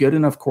become a good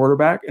enough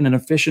quarterback and an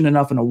efficient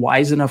enough and a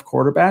wise enough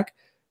quarterback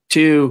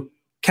to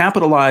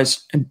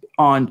capitalize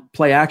on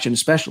play action,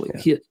 especially.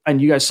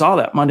 And you guys saw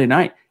that Monday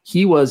night.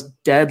 He was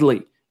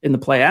deadly in the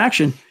play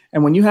action.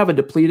 And when you have a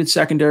depleted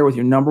secondary with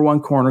your number one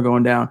corner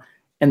going down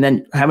and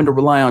then having to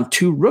rely on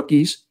 2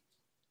 rookies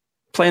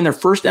playing their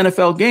first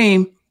NFL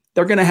game,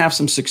 they're going to have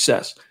some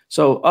success.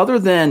 So other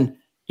than,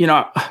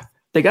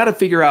 they got to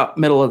figure out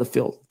middle of the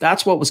field.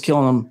 That's what was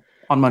killing them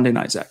on Monday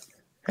night, Zach.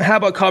 How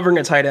about covering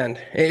a tight end,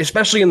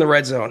 especially in the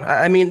red zone?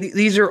 I mean,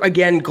 these are,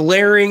 again,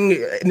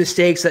 glaring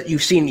mistakes that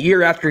you've seen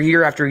year after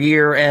year after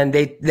year, and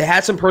they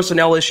had some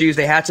personnel issues.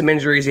 They had some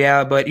injuries,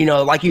 but,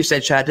 like you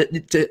said, Chad,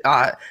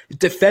 to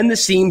defend the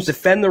seams,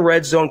 defend the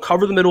red zone,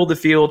 cover the middle of the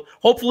field.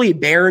 Hopefully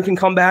Barron can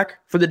come back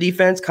for the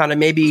defense, kind of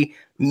maybe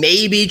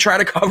try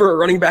to cover a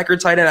running back or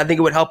tight end. I think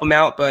it would help him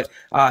out, but,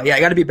 I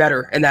got to be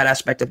better in that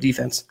aspect of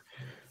defense.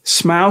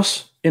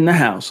 Smouse in the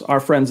house. Our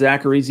friend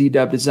Zachary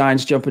Z-Dub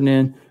Designs jumping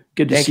in.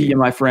 Good to see you,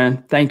 my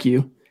friend. Thank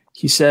you.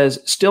 He says,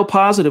 still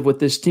positive with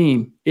this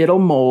team. It'll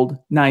mold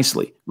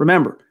nicely.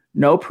 Remember,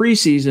 no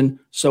preseason,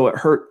 so it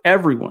hurt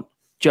everyone.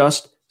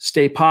 Just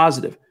stay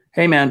positive.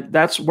 Hey, man,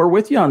 we're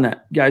with you on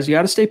that. Guys, you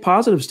got to stay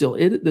positive still.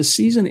 The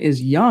season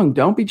is young.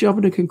 Don't be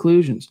jumping to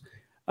conclusions.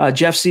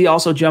 Jeff C.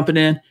 also jumping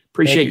in.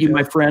 Appreciate you,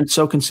 my friend.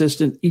 So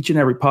consistent each and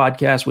every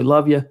podcast. We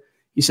love you.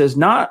 He says,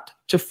 not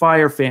to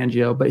fire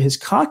Fangio, but his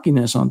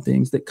cockiness on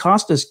things that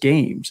cost us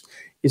games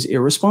is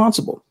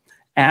irresponsible.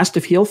 Asked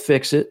if he'll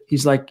fix it.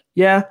 He's like,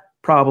 yeah,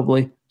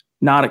 probably.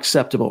 Not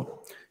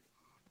acceptable.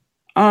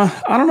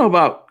 I don't know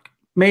about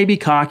maybe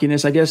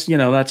cockiness. I guess,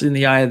 that's in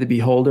the eye of the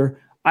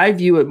beholder. I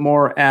view it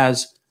more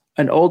as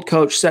an old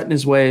coach set in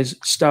his ways,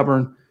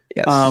 stubborn.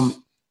 Yes.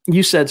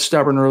 You said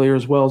stubborn earlier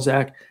as well,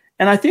 Zach.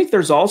 And I think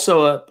there's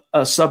also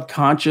a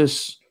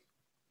subconscious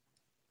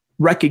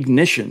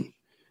recognition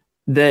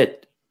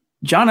that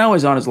John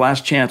Elway's on his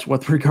last chance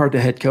with regard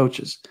to head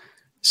coaches.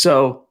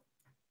 So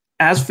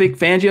as Vic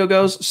Fangio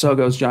goes, so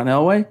goes John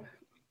Elway.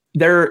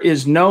 There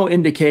is no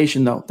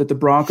indication, though, that the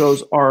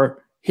Broncos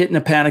are hitting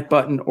a panic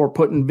button or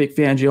putting Vic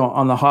Fangio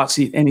on the hot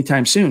seat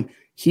anytime soon.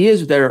 He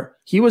was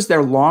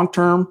their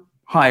long-term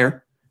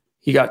hire.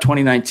 He got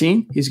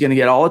 2019. He's going to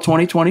get all of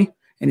 2020,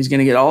 and he's going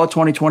to get all of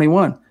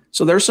 2021.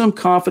 So there's some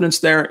confidence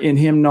there in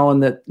him knowing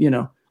that,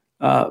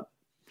 the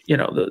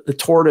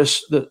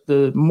tortoise,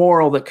 the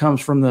moral that comes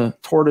from the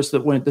tortoise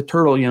that went, the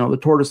turtle, the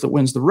tortoise that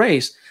wins the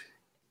race.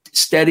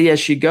 Steady as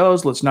she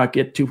goes. Let's not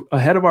get too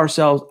ahead of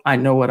ourselves. I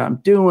know what I'm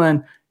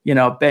doing.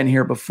 Been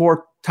here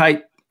before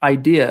type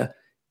idea.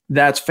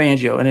 That's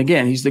Fangio. And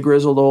again, he's the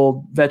grizzled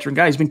old veteran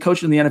guy. He's been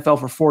coaching in the NFL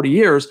for 40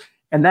 years.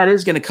 And that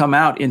is going to come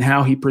out in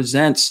how he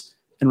presents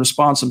and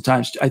responds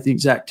sometimes, I think,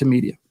 Zach, to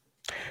media.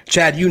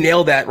 Chad, you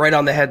nailed that right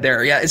on the head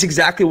there. Yeah, it's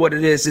exactly what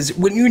it is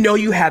when you know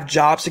you have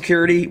job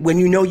security, when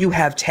you know you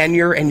have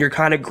tenure and you're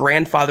kind of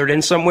grandfathered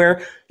in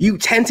somewhere, you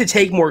tend to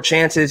take more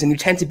chances and you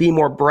tend to be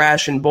more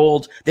brash and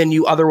bold than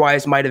you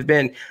otherwise might have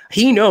been.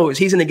 He knows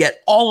he's going to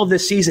get all of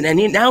this season,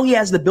 and now he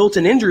has the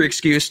built-in injury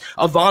excuse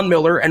of Von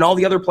Miller and all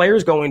the other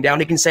players going down.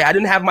 He can say, I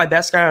didn't have my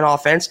best guy on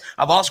offense.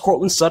 I lost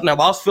Cortland Sutton. I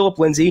lost Phillip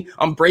Lindsay.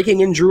 I'm breaking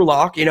in Drew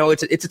Lock.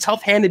 It's a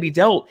tough hand to be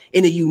dealt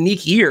in a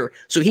unique year.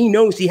 So he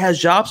knows he has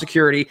job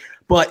security.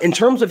 But in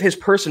terms of his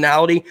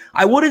personality,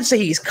 I wouldn't say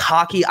he's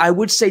cocky. I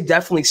would say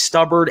definitely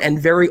stubborn and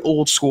very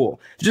old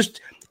school.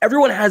 Just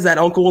everyone has that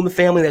uncle in the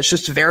family that's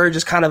just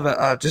kind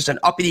of just an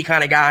uppity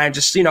kind of guy. And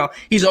just,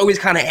 he's always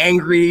kind of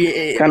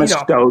angry. Kind of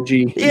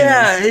stodgy.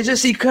 Yeah.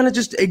 He kind of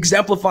just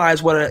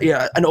exemplifies what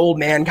an old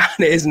man kind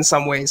of is in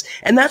some ways.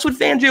 And that's what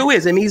Fangio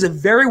is. I mean, he's a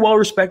very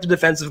well-respected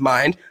defensive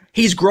mind.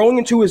 He's growing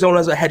into his own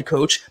as a head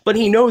coach, but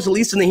he knows, at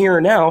least in the here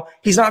and now,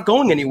 he's not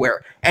going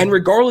anywhere. And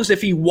regardless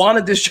if he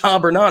wanted this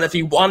job or not, if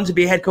he wanted to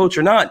be a head coach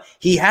or not,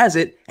 he has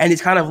it, and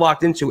he's kind of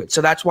locked into it. So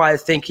that's why I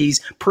think he's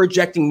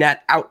projecting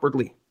that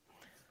outwardly.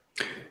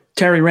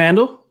 Terry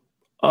Randall,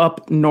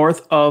 up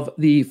north of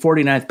the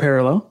 49th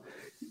parallel,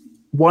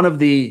 one of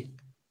the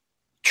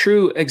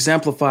true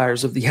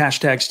exemplifiers of the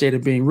hashtag state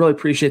of being. Really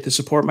appreciate the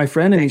support, my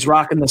friend. And he's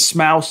rocking the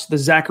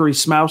Zachary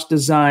Smouse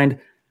designed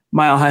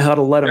Mile High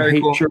Huddle Let 'Em Very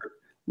Hate cool. shirt.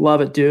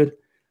 Love it, dude.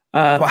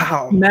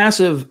 Wow.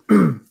 Massive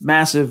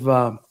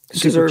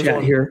super chat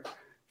one. here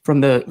from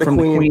the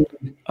queen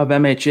of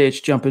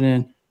MHH jumping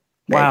in.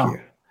 Wow. Thank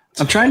you.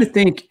 I'm trying to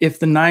think if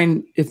the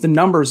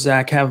numbers,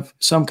 Zach, have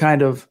some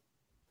kind of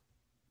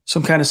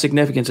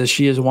significance, as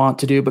she is wont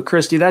to do. But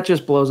Christy, that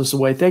just blows us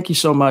away. Thank you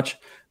so much,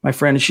 my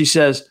friend. And she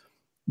says,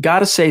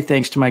 gotta say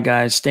thanks to my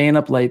guys, staying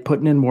up late,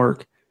 putting in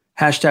work.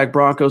 Hashtag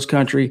Broncos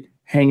country,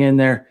 hang in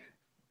there.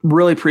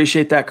 Really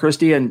appreciate that,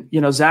 Christy. And,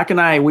 Zach and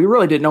I, we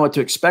really didn't know what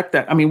to expect.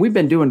 That. I mean, we've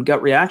been doing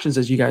gut reactions,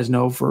 as you guys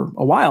know, for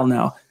a while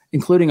now,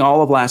 including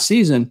all of last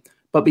season.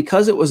 But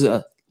because it was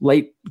a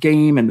late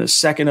game and the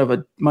second of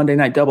a Monday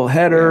night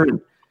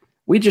doubleheader,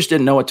 we just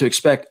didn't know what to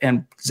expect.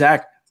 And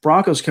Zach,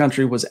 Broncos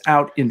country was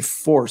out in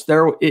force.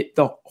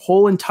 The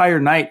whole entire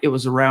night, it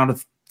was around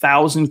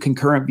 1,000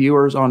 concurrent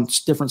viewers on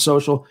different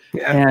social,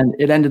 and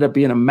it ended up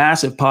being a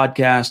massive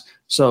podcast.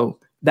 So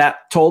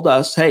that told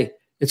us, hey,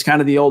 it's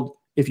kind of the old,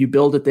 if you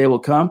build it, they will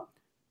come.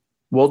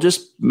 We'll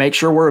just make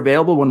sure we're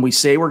available when we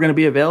say we're going to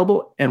be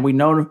available, and we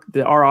know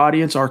that our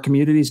audience, our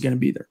community is going to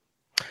be there.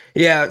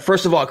 Yeah,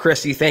 first of all,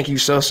 Christy, thank you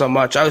so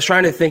much. I was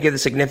trying to think of the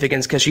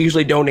significance because she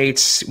usually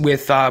donates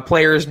with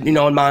players,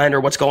 in mind or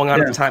what's going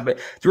on at the time. But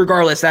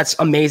regardless, that's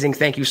amazing.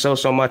 Thank you so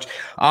much.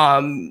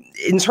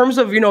 In terms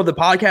of, the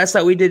podcast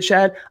that we did,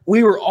 Chad,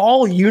 we were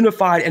all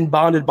unified and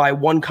bonded by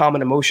one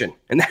common emotion,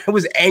 and that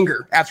was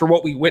anger after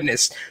what we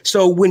witnessed.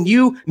 So when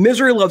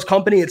misery loves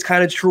company, it's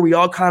kind of true. We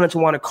all kind of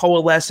want to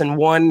coalesce in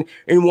one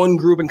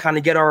group and kind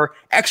of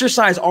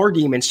exercise our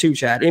demons too,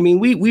 Chad. I mean,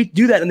 we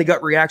do that in the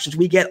gut reactions.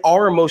 We get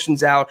our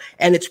emotions out.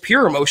 And it's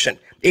pure emotion.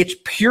 It's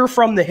pure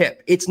from the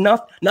hip. It's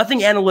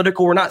nothing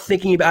analytical. We're not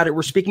thinking about it.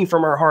 We're speaking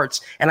from our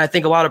hearts. And I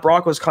think a lot of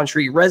Broncos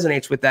country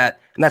resonates with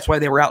that. And that's why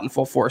they were out in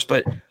full force.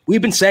 But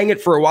we've been saying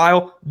it for a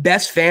while.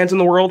 Best fans in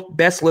the world,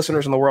 best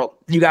listeners in the world.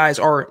 You guys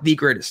are the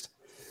greatest.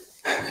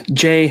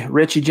 Jay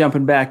Ritchie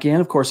jumping back in.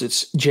 Of course,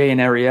 it's Jay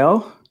and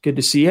Ariel. Good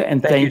to see you.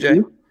 And thank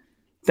you.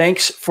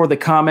 Thanks for the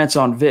comments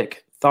on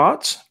Vic.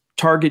 Thoughts?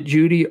 Target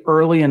Judy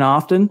early and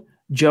often.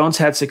 Jones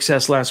had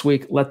success last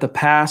week. Let the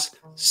pass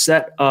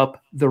set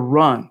up the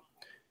run.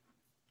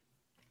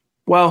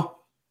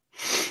 Well,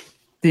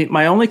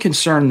 my only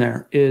concern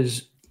there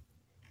is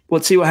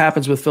let's see what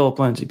happens with Phillip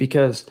Lindsay,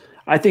 because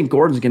I think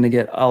Gordon's going to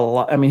get a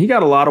lot. I mean, he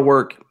got a lot of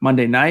work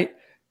Monday night.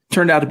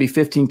 Turned out to be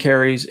 15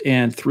 carries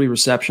and 3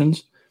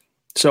 receptions.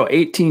 So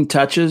 18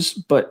 touches,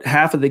 but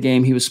half of the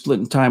game he was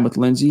splitting time with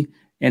Lindsay.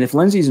 And if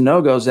Lindsay's a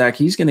no-go, Zach,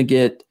 he's going to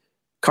get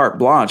carte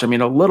blanche. I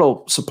mean, a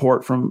little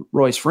support from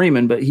Royce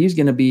Freeman, but he's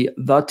going to be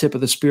the tip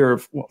of the spear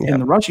in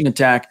the rushing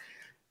attack.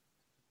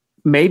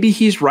 Maybe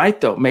he's right,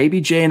 though.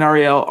 Maybe Jay and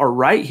Ariel are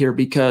right here,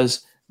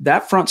 because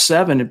that front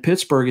seven in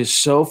Pittsburgh is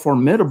so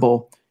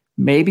formidable.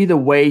 Maybe the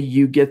way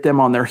you get them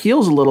on their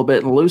heels a little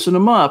bit and loosen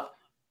them up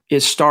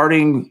is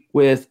starting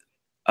with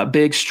a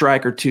big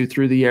strike or two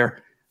through the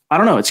air. I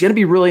don't know. It's going to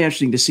be really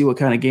interesting to see what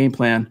kind of game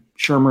plan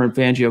Shurmur and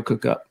Fangio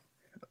cook up.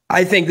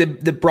 I think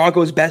the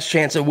Broncos' best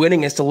chance of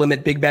winning is to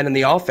limit Big Ben in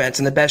the offense,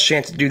 and the best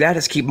chance to do that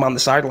is keep him on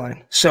the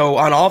sideline. So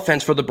on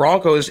offense for the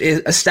Broncos,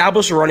 is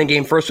establish a running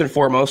game first and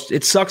foremost.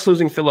 It sucks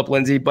losing Phillip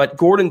Lindsay, but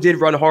Gordon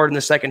did run hard in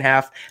the second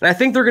half, and I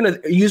think they're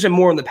going to use him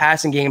more in the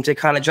passing game to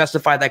kind of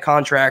justify that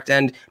contract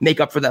and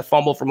make up for that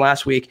fumble from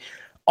last week.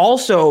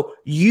 Also,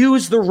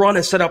 use the run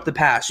to set up the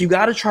pass. You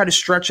got to try to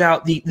stretch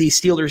out the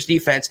Steelers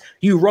defense.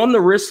 You run the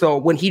risk, though,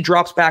 when he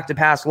drops back to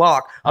pass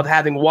Lock, of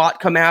having Watt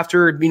come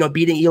after,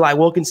 beating Eli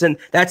Wilkinson.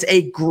 That's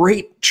a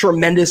great,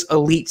 tremendous,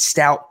 elite,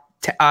 stout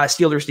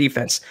Steelers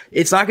defense.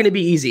 It's not going to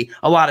be easy.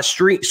 A lot of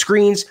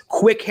screens,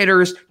 quick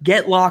hitters,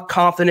 get Lock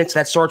confidence.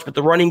 That starts with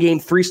the running game,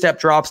 3-step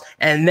drops,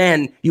 and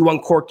then you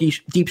uncork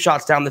deep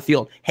shots down the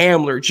field.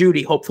 Hamler,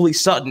 Judy, hopefully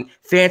Sutton,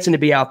 Fanson to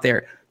be out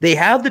there. They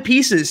have the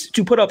pieces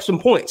to put up some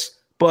points,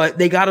 but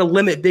they got to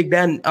limit Big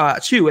Ben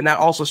too, and that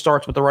also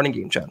starts with the running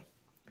game, Chad.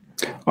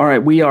 All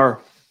right, we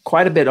are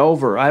quite a bit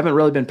over. I haven't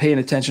really been paying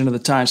attention to the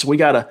time, so we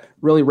got to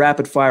really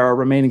rapid fire our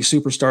remaining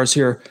superstars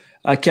here.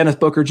 Kenneth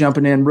Booker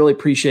jumping in. Really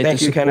appreciate the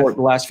support Kenneth.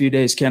 the last few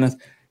days, Kenneth.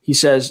 He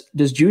says,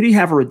 does Jeudy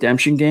have a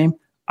redemption game?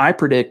 I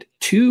predict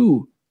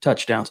 2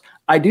 touchdowns.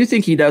 I do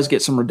think he does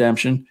get some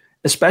redemption,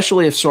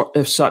 especially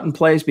if Sutton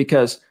plays,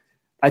 because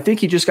I think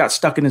he just got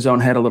stuck in his own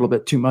head a little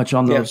bit too much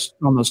on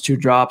those 2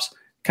 drops,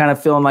 kind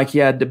of feeling like he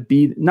had to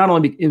be, not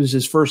only it was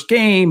his first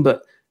game,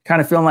 but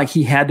kind of feeling like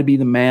he had to be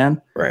the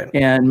man, right,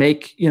 and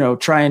make,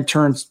 try and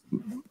turn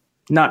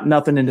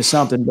nothing into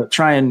something, but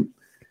try and,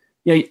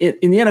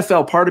 in the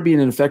NFL, part of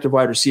being an effective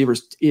wide receiver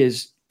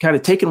is kind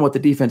of taking what the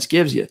defense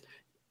gives you.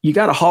 You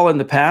got to haul in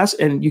the pass,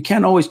 and you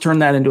can't always turn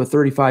that into a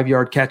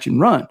 35-yard catch and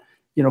run.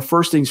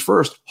 First things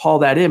first, haul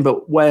that in.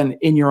 But when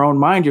in your own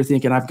mind, you're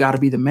thinking, I've got to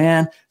be the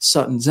man,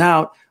 Sutton's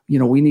out,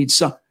 we need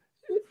some,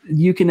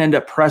 you can end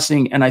up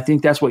pressing. And I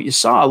think that's what you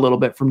saw a little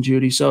bit from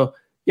Jeudy. So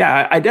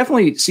yeah, I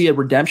definitely see a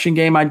redemption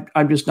game.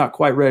 I'm just not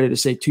quite ready to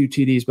say 2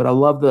 TDs, but I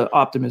love the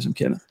optimism,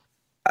 Kenneth.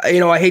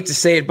 I hate to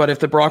say it, but if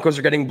the Broncos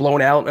are getting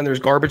blown out and there's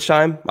garbage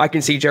time, I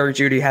can see Jerry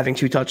Jeudy having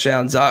 2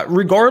 touchdowns.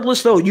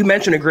 Regardless, though, you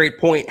mentioned a great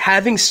point.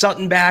 Having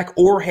Sutton back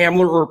or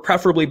Hamler, or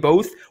preferably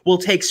both, will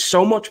take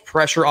so much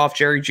pressure off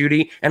Jerry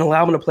Jeudy and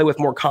allow him to play with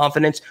more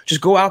confidence.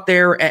 Just go out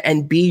there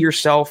and be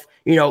yourself.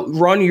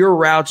 Run your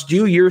routes,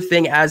 do your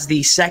thing as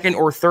the second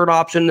or third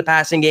option in the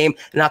passing game,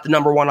 and not the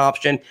number 1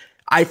 option.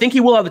 I think he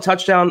will have a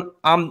touchdown.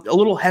 I'm a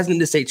little hesitant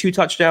to say 2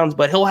 touchdowns,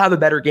 but he'll have a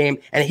better game,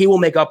 and he will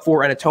make up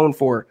for and atone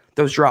for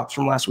those drops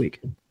from last week.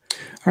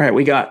 All right,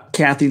 we got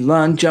Kathy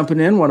Lund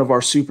jumping in, one of our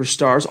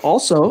superstars,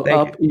 also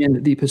up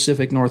in the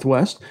Pacific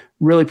Northwest.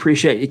 Really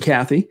appreciate you,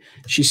 Kathy.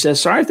 She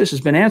says, sorry if this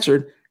has been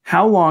answered.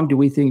 How long do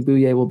we think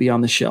Bouye will be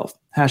on the shelf?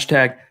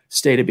 #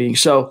 state of being.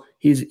 So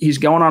he's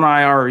going on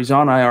IR, or he's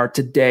on IR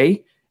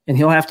today, and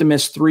he'll have to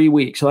miss 3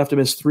 weeks. He'll have to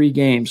miss 3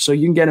 games. So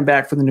you can get him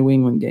back for the New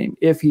England game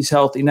if he's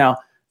healthy. Now,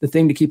 the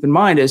thing to keep in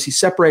mind is he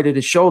separated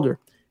his shoulder.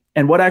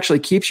 And what actually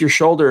keeps your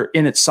shoulder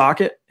in its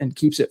socket and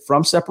keeps it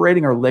from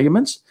separating are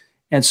ligaments.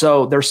 And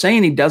so they're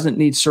saying he doesn't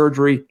need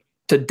surgery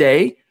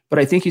today, but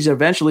I think he's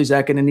eventually,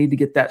 Zach, going to need to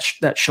get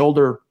that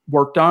shoulder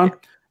worked on.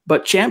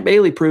 But Champ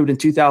Bailey proved in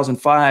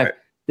 2005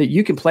 that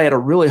you can play at a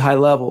really high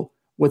level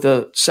with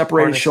a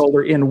separated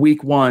shoulder in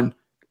week 1,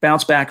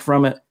 bounce back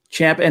from it.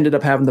 Champ ended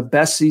up having the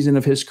best season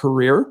of his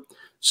career.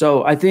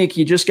 So I think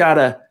you just got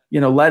to,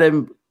 let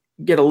him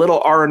get a little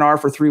R&R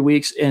for 3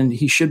 weeks, and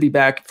he should be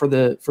back for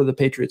the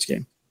Patriots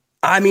game.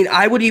 I mean,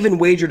 I would even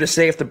wager to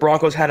say if the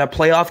Broncos had a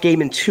playoff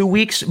game in 2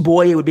 weeks,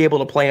 Bouye would be able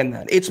to play in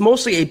that. It's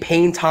mostly a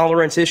pain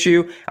tolerance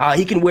issue.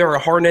 He can wear a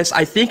harness.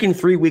 I think in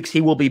 3 weeks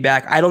he will be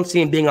back. I don't see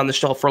him being on the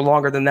shelf for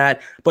longer than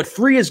that, but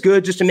 3 is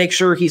good just to make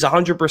sure he's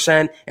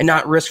 100% and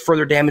not risk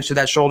further damage to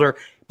that shoulder.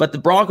 But the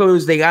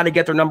Broncos, they got to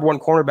get their number 1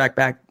 cornerback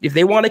back. If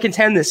they want to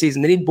contend this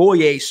season, they need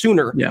Bouye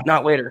sooner,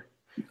 not later.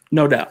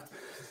 No doubt.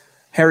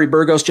 Harry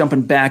Burgos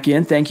jumping back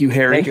in. Thank you,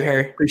 Harry. Thank you,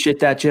 Harry. Appreciate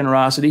that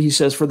generosity. He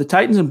says, for the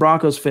Titans and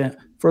Broncos fans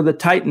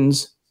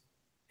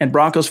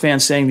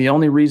saying the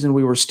only reason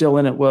we were still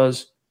in it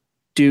was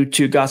due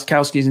to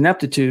Gostkowski's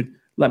ineptitude,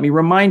 let me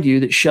remind you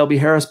that Shelby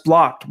Harris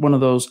blocked one of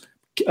those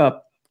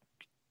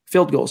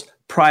field goals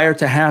prior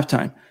to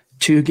halftime,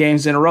 2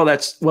 games in a row.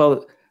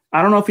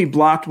 I don't know if he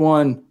blocked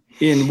one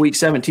in week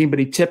 17, but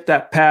he tipped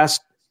that pass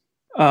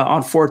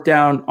on 4th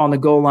down on the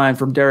goal line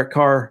from Derek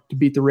Carr to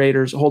beat the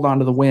Raiders, hold on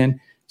to the win.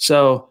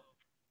 So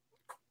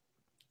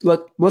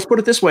let's put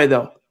it this way,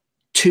 though.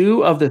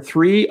 2 of the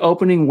 3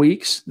 opening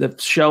weeks that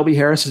Shelby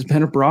Harris has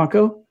been a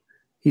Bronco,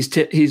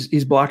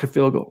 he's blocked a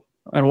field goal.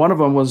 And one of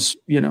them was,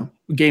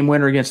 game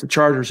winner against the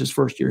Chargers his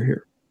first year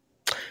here.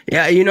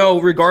 Yeah,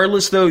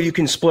 regardless, though, you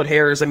can split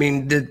hairs. I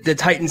mean, the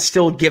Titans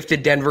still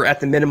gifted Denver at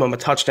the minimum a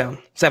touchdown,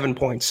 7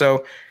 points.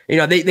 So,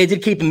 they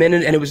did keep him in,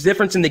 and it was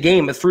difference in the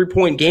game. A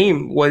 3-point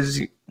game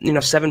was,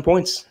 7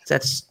 points.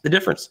 That's the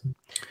difference.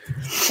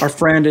 Our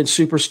friend and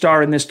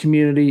superstar in this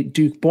community,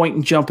 Duke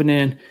Boynton, jumping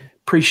in.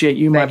 Appreciate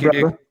you, my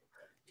brother. Duke.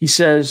 He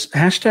says, #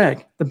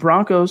 the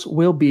Broncos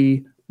will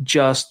be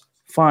just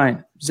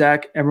fine.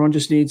 Zach, everyone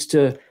just needs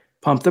to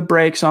pump the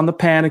brakes on the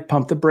panic,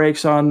 pump the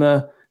brakes on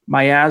the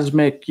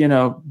miasmic,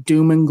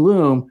 doom and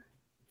gloom.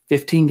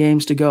 15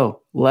 games to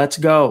go. Let's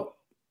go.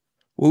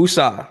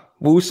 Woosah.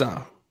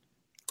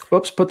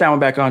 Oops, put that one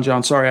back on,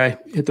 John. Sorry, I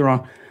hit the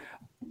wrong.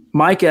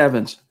 Mike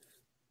Evans,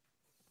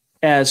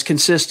 as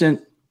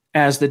consistent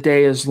as the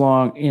day is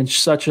long, and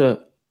such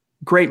a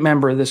great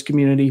member of this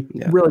community.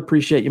 Yeah. Really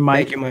appreciate you,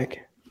 Mike. Thank you,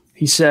 Mike.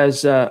 He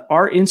says,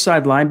 our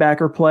inside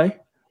linebacker play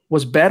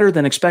was better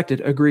than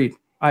expected. Agreed.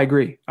 I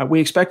agree.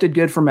 We expected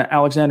good from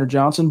Alexander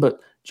Johnson, but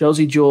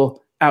Josey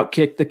Jewell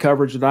outkicked the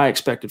coverage that I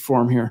expected for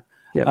him here.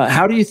 Yep.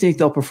 How do you think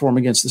they'll perform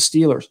against the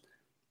Steelers?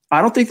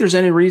 I don't think there's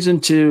any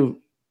reason to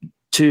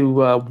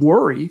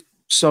worry,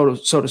 so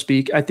to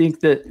speak. I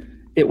think that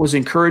it was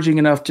encouraging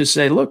enough to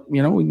say, look, we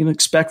can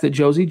expect that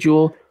Josey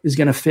Jewell is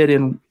going to fit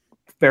in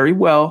very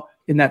well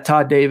in that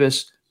Todd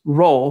Davis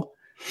role.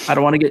 I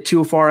don't want to get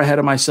too far ahead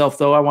of myself,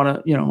 though. I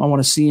want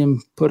to see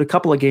him put a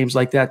couple of games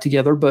like that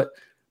together. But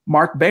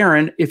Mark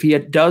Barron, if he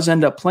does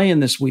end up playing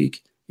this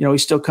week,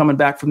 he's still coming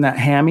back from that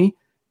hammy.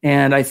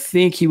 And I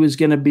think he was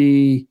going to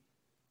be,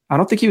 I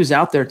don't think he was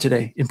out there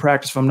today in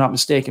practice, if I'm not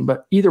mistaken.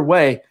 But either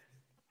way,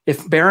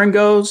 if Barron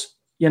goes,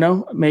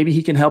 maybe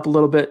he can help a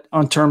little bit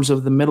on terms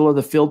of the middle of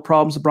the field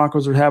problems the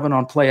Broncos are having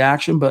on play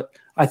action. But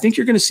I think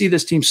you're going to see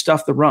this team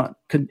stuff the run.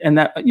 And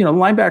that,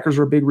 linebackers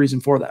are a big reason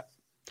for that.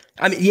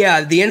 I mean,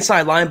 yeah, the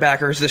inside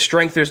linebackers, the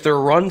strength is their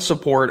run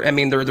support. I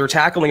mean, their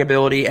tackling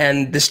ability,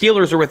 and the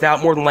Steelers are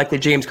without more than likely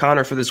James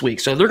Conner for this week.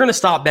 So they're going to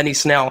stop Benny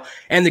Snell.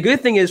 And the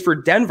good thing is for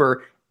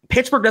Denver,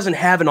 Pittsburgh doesn't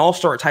have an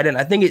all-star tight end.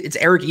 I think it's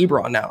Eric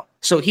Ebron now.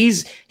 So he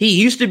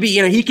used to be,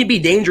 he can be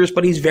dangerous,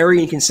 but he's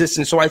very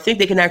inconsistent. So I think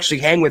they can actually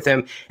hang with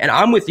him. And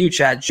I'm with you,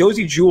 Chad.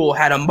 Josie Jewell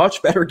had a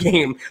much better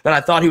game than I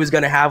thought he was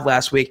going to have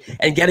last week.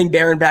 And getting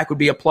Barron back would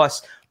be a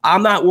plus.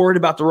 I'm not worried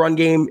about the run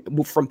game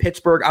from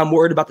Pittsburgh. I'm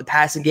worried about the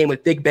passing game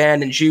with Big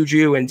Ben and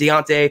Juju and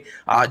Deontay.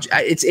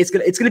 It's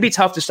going to be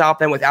tough to stop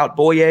them without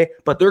Boye,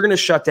 but they're going to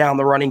shut down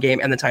the running game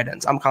and the tight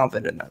ends. I'm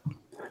confident in that.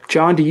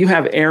 John, do you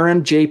have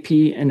Aaron,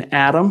 JP, and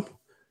Adam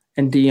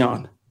and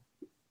Dion?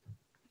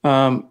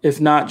 If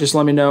not, just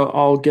let me know.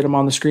 I'll get them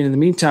on the screen in the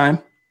meantime.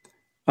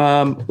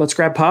 Let's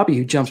grab Poppy,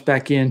 who jumps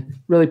back in.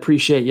 Really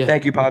appreciate you.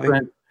 Thank you, Poppy.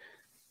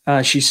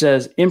 She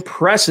says,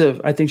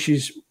 impressive. I think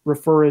she's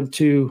referring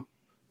to,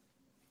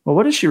 well,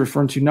 what is she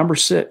referring to? Number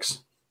 6.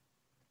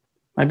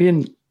 Might be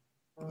in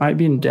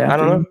depth. I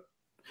don't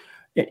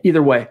know.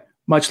 Either way,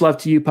 much love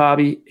to you,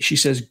 Poppy. She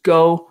says,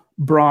 go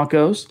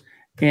Broncos.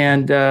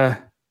 And,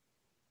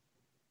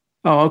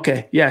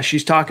 okay. Yeah,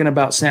 she's talking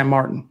about Sam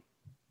Martin.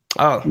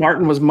 Oh,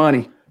 Martin was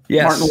money.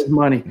 Yes. Martin was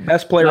money.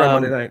 Best player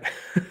on Monday night.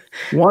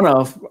 One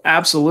of,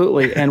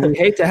 absolutely. And we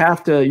hate to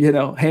have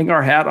to, hang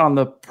our hat on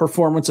the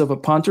performance of a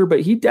punter, but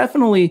he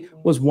definitely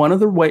was one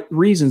of the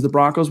reasons the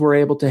Broncos were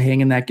able to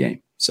hang in that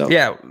game. So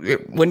yeah,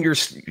 when you're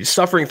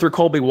suffering through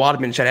Colby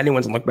Wadman, Chad,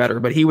 anyone's look better,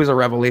 but he was a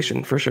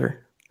revelation for sure.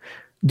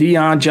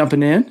 Dion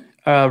jumping in.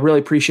 Really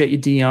appreciate you,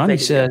 Dion. He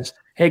says,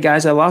 hey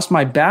guys, I lost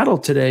my battle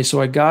today, so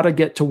I got to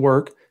get to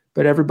work,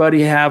 but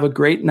everybody have a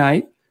great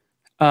night.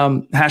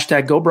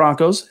 Hashtag go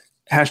Broncos.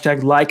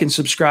 Hashtag like and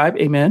subscribe.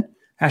 Amen.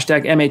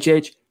 Hashtag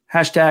MHH.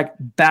 Hashtag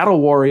battle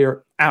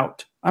warrior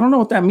out. I don't know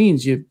what that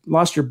means. You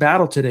lost your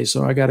battle today,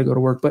 so I got to go to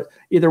work. But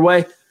either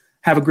way,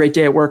 have a great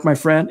day at work, my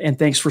friend. And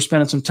thanks for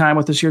spending some time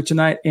with us here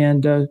tonight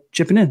and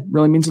chipping in.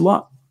 Really means a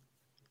lot.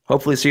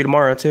 Hopefully see you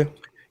tomorrow too.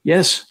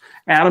 Yes.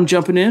 Adam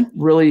jumping in.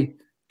 Really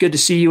good to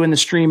see you in the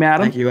stream,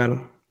 Adam. Thank you,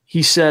 Adam.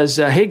 He says,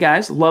 hey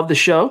guys, love the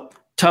show.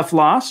 Tough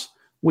loss.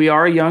 We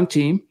are a young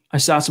team. I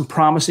saw some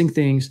promising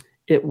things.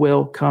 It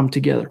will come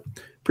together.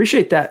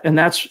 Appreciate that. And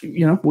that's,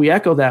 we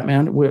echo that,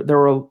 man.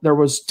 There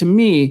was, to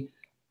me,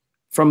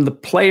 from the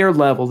player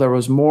level, there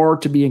was more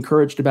to be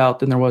encouraged about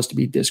than there was to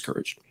be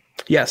discouraged.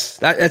 Yes,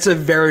 that's a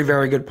very,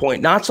 very good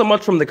point. Not so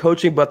much from the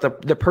coaching, but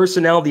the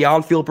personnel, the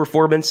on-field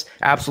performance.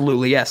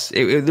 Absolutely, yes.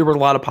 There were a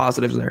lot of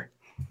positives there.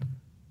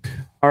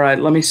 All right,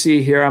 let me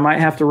see here. I might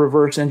have to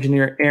reverse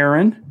engineer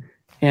Aaron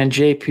and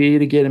JP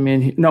to get him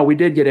in. No, we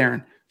did get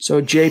Aaron.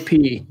 So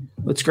JP,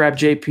 let's grab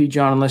JP,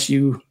 John,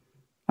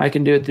 I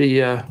can do it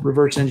the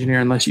reverse engineer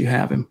unless you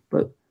have him.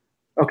 But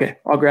okay,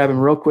 I'll grab him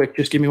real quick.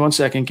 Just give me 1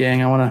 second,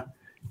 gang. I want to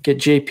get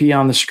JP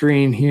on the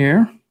screen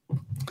here.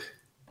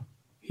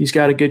 He's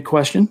got a good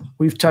question.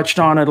 We've touched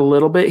on it a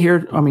little bit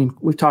here. I mean,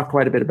 we've talked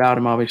quite a bit about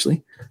him,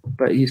 obviously,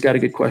 but he's got a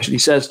good question. He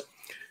says,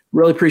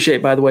 really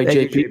appreciate, by the way,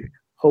 Thank JP. you.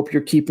 Hope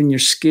you're keeping your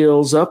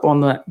skills up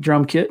on that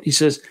drum kit. He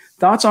says,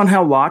 thoughts on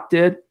how Locke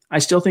did? I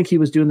still think he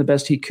was doing the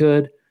best he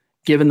could,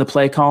 given the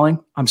play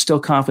calling. I'm still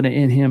confident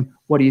in him.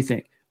 What do you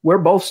think? We're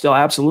both still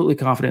absolutely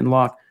confident in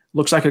Locke.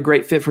 Looks like a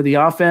great fit for the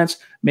offense,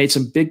 made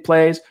some big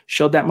plays,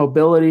 showed that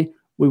mobility.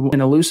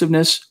 And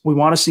elusiveness. We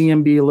want to see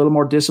him be a little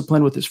more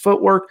disciplined with his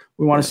footwork.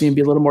 We want to see him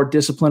be a little more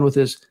disciplined with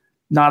his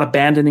not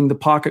abandoning the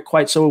pocket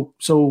quite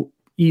so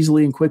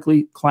easily and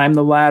quickly. Climb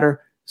the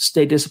ladder,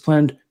 stay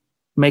disciplined,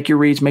 make your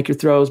reads, make your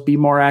throws, be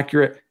more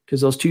accurate.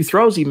 Because those 2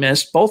 throws he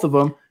missed, both of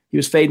them, he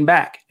was fading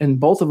back, and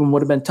both of them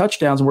would have been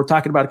touchdowns. And we're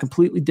talking about a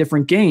completely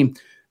different game.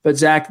 But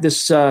Zach,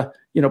 this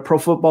Pro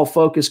Football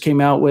Focus came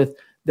out with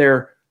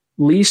their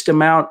least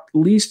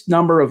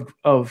number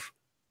of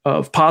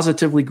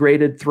positively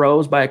graded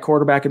throws by a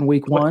quarterback in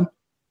week 1.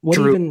 What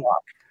even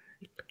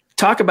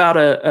talk about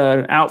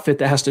an outfit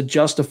that has to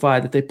justify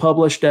that they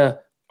published an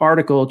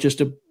article just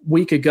a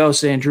week ago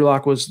saying Drew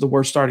Lock was the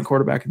worst starting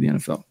quarterback in the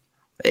NFL.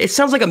 It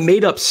sounds like a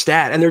made-up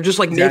stat, and they're just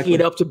making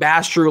it up to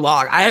bash Drew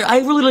Lock.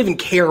 I really don't even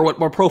care what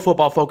Pro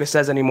Football Focus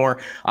says anymore.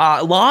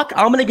 Lock,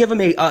 I'm going to give him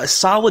a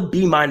solid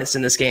B-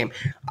 in this game.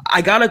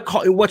 I got to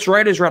call what's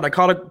right is right. I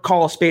got to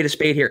call a spade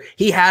here.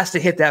 He has to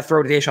hit that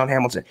throw to Deshaun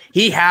Hamilton.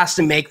 He has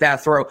to make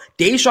that throw.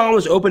 Deshaun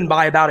was open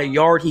by about a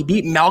yard. He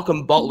beat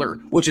Malcolm Butler,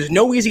 which is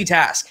no easy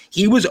task.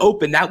 He was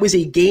open. That was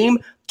a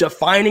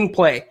game-defining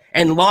play.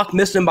 And Locke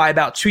missed him by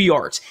about 2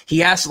 yards. He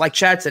has to, like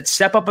Chad said,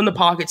 step up in the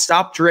pocket,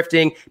 stop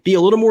drifting, be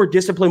a little more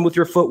disciplined with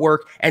your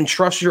footwork, and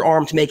trust your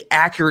arm to make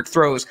accurate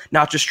throws,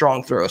 not just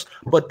strong throws.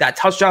 But that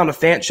touchdown to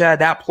Fant, Chad,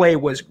 that play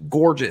was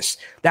gorgeous.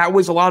 That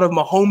was a lot of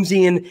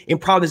Mahomesian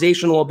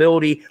improvisational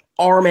ability,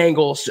 arm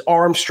angles,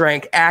 arm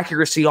strength,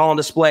 accuracy, all on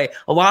display.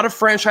 A lot of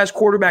franchise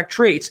quarterback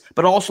traits,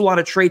 but also a lot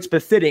of traits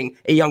befitting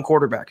a young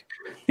quarterback.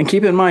 And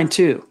keep in mind,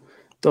 too,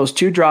 those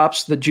 2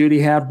 drops that Judy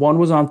had, one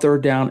was on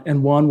 3rd down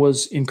and one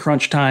was in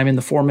crunch time in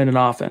the 4-minute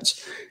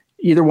offense.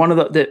 Either one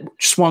of that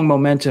swung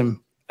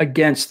momentum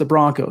against the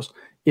Broncos.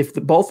 If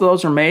both of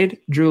those are made,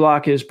 Drew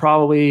Lock is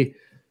probably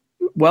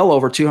well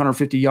over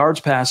 250 yards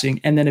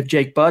passing. And then if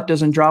Jake Butt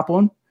doesn't drop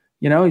one,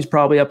 he's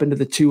probably up into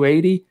the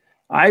 280.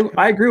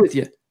 I agree with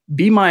you.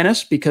 B-,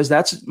 because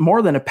that's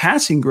more than a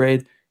passing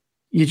grade.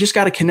 You just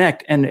got to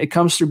connect, and it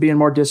comes through being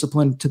more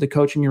disciplined to the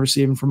coaching you're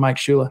receiving from Mike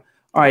Shula.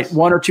 All right,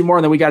 1 or 2 more,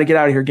 and then we got to get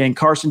out of here, gang.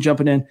 Carson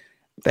jumping in.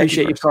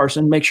 Appreciate you,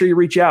 Carson. Make sure you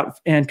reach out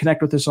and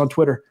connect with us on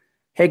Twitter.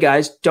 Hey,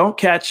 guys,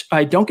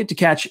 I don't get to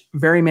catch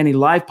very many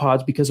live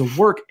pods because of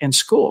work and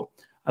school.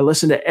 I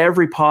listen to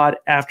every pod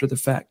after the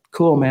fact.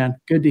 Cool, man.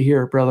 Good to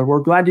hear, brother. We're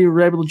glad you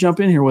were able to jump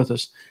in here with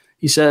us.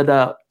 He said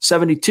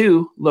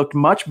 72 looked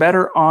much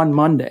better on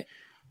Monday.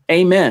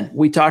 Amen.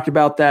 We talked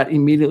about that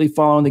immediately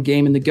following the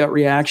game in the gut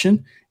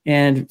reaction.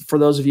 And for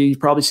those of you, you've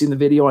probably seen the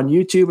video on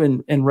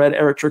YouTube and read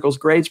Eric Trickle's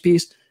grades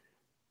piece.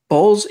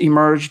 Bowles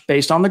emerged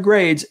based on the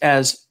grades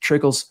as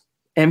Trickle's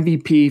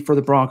MVP for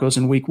the Broncos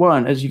in week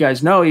 1. As you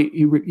guys know,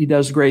 he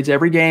does grades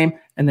every game,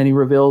 and then he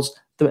reveals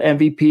the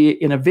MVP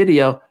in a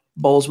video.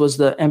 Bowles was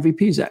the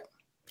MVP, Zach.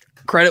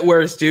 Credit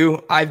where it's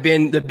due. I've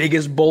been the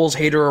biggest Bowles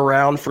hater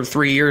around for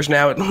 3 years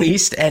now at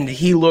least, and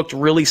he looked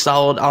really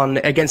solid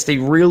against a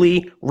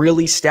really,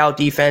 really stout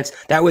defense.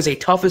 That was a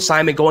tough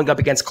assignment going up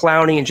against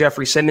Clowney and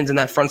Jeffrey Simmons in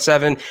that front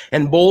 7,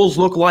 and Bowles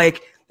looked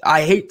like,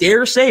 I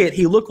dare say it,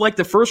 he looked like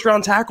the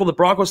first-round tackle the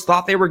Broncos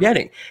thought they were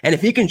getting. And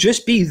if he can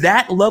just be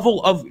that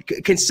level of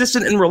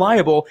consistent and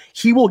reliable,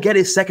 he will get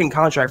his second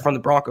contract from the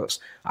Broncos.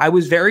 I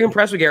was very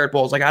impressed with Garrett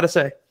Bowles, I got to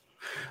say.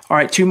 All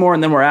right, 2 more,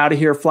 and then we're out of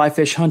here.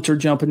 Flyfish Hunter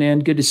jumping in.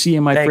 Good to see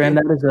you, my friend.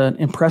 That is an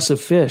impressive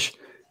fish.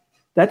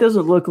 That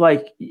doesn't look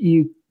like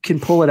you can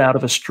pull it out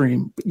of a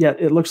stream.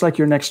 Yet it looks like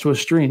you're next to a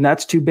stream.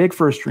 That's too big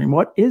for a stream.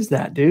 What is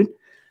that, dude?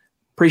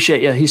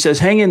 Appreciate you. He says,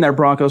 hang in there,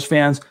 Broncos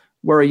fans.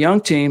 We're a young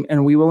team,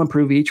 and we will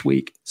improve each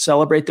week.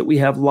 Celebrate that we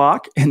have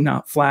Locke and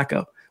not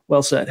Flacco.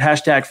 Well said.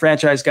 Hashtag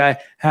franchise guy.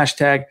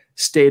 Hashtag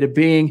state of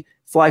being.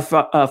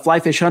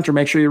 Flyfish Hunter,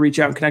 make sure you reach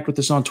out and connect with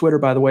us on Twitter,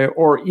 by the way.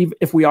 Or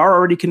if we are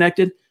already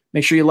connected,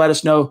 make sure you let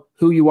us know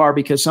who you are,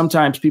 because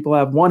sometimes people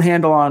have one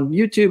handle on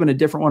YouTube and a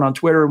different one on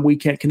Twitter, and we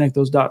can't connect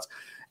those dots.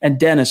 And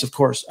Dennis, of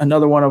course,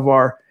 another one of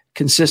our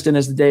consistent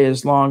as the day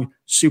is long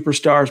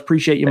superstars.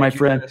 Appreciate you, my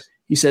friend. Dennis.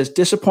 He says,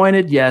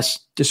 disappointed, yes.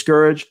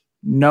 Discouraged,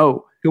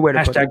 no. Good way to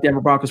put it. Hashtag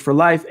Denver Broncos for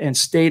life and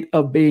state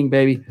of being,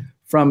 baby,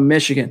 from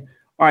Michigan.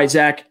 All right,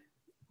 Zach,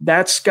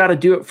 that's got to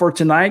do it for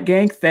tonight,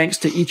 gang. Thanks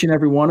to each and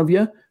every one of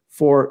you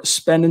for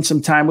spending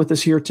some time with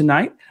us here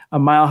tonight. A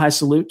mile-high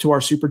salute to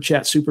our Super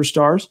Chat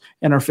superstars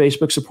and our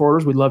Facebook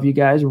supporters. We love you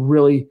guys.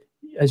 Really,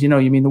 as you know,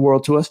 you mean the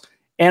world to us.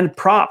 And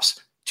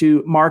props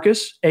to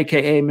Marcus,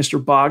 a.k.a.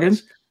 Mr.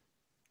 Boggins.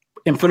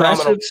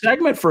 Impressive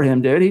segment for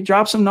him, dude. He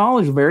dropped some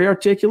knowledge. Very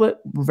articulate.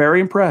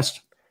 Very impressed.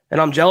 And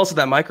I'm jealous of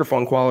that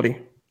microphone quality.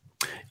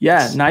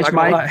 Yeah, it's nice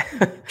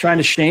mic. Trying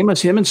to shame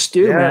us, him and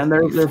Stu, man.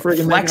 They're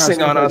freaking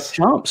flexing on us.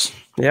 Chumps.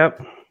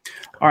 Yep.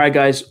 All right,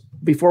 guys.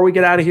 Before we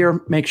get out of here,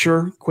 make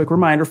sure, quick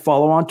reminder,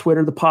 follow on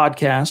Twitter the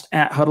podcast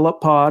at Huddle Up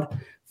Pod.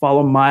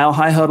 Follow Mile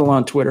High Huddle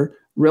on Twitter.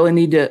 Really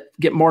need to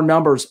get more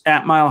numbers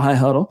at Mile High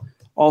Huddle.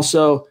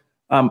 Also,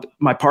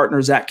 my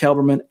partner, Zach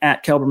Kelberman,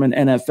 at Kelberman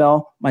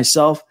NFL.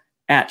 Myself,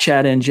 at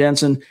Chad N.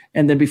 Jensen.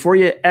 And then before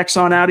you X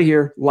on out of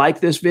here, like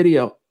this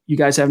video. You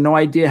guys have no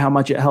idea how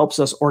much it helps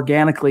us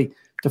organically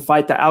to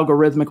fight the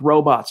algorithmic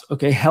robots.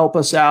 Okay, help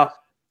us out.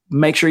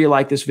 Make sure you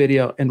like this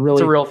video and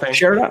really it's a real thing.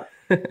 Share it up.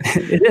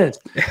 It is.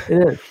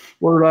 It is.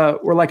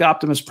 We're like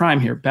Optimus Prime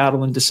here,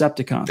 battling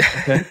Decepticons.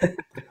 Okay.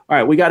 All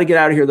right, we got to get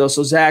out of here though.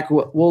 So Zach,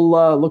 we'll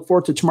look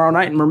forward to tomorrow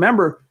night. And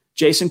remember,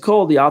 Jason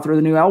Cole, the author of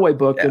the new Elway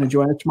book, going to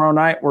join us tomorrow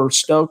night. We're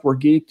stoked. We're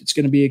geeked. It's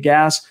going to be a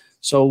gas.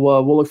 So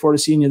we'll look forward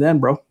to seeing you then,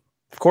 bro.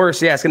 Of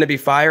course, yeah, it's going to be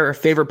fire. Our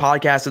favorite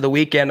podcast of the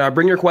weekend.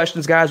 Bring your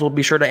questions, guys. We'll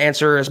be sure to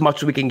answer as much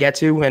as we can get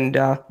to, and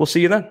we'll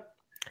see you then.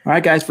 All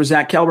right, guys. For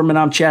Zach Kelberman,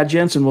 I'm Chad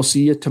Jensen. We'll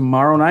see you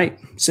tomorrow night,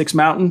 6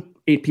 Mountain,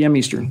 8 p.m.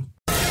 Eastern.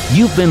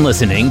 You've been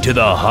listening to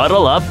the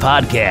Huddle Up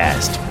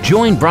Podcast.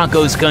 Join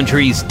Broncos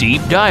Country's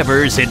deep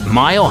divers at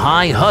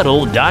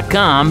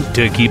milehighhuddle.com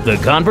to keep the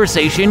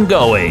conversation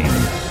going.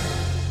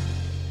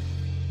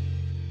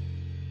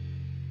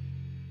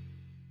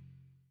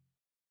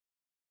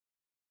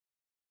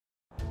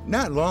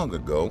 Not long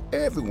ago,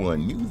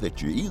 everyone knew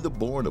that you're either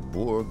born a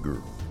boy or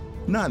girl.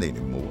 Not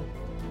anymore.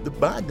 The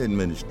Biden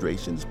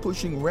administration is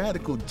pushing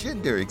radical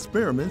gender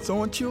experiments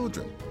on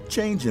children,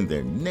 changing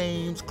their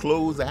names,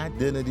 clothes,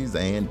 identities,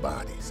 and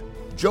bodies.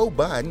 Joe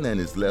Biden and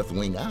his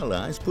left-wing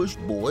allies push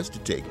boys to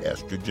take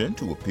estrogen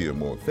to appear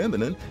more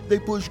feminine. They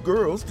push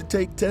girls to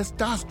take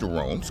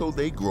testosterone so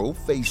they grow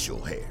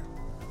facial hair.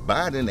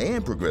 Biden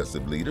and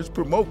progressive leaders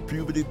promote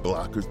puberty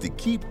blockers to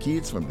keep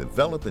kids from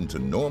developing to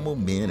normal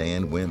men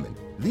and women.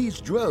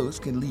 These drugs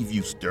can leave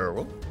you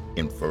sterile,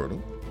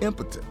 infertile,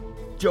 impotent.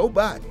 Joe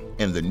Biden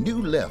and the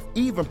new left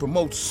even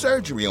promotes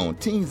surgery on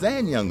teens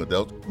and young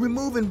adults,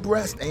 removing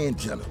breasts and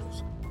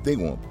genitals. They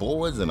want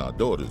boys in our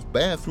daughters'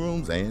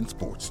 bathrooms and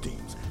sports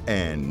teams.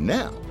 And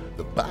now,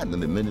 the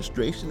Biden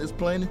administration is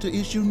planning to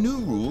issue new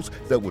rules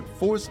that would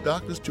force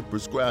doctors to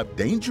prescribe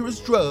dangerous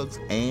drugs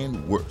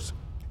and worse.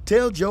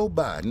 Tell Joe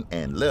Biden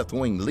and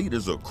left-wing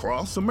leaders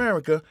across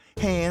America,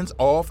 hands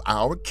off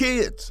our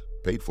kids.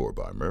 Paid for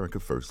by America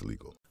First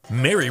Legal.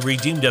 Mary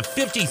redeemed a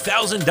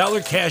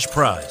 $50,000 cash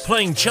prize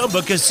playing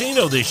Chumba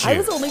Casino this year. I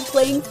was only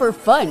playing for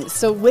fun,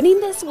 so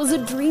winning this was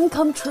a dream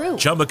come true.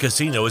 Chumba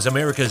Casino is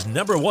America's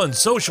 #1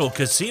 social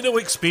casino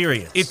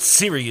experience. It's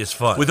serious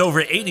fun. With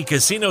over 80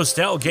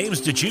 casino-style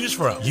games to choose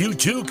from, you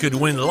too could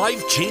win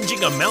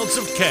life-changing amounts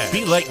of cash.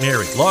 Be like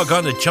Mary. Log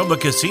on to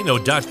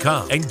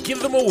ChumbaCasino.com and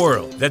give them a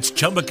whirl. That's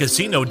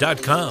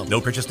ChumbaCasino.com.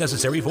 No purchase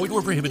necessary. Void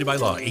or prohibited by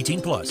law.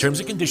 18+. Terms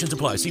and conditions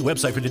apply. See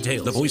website for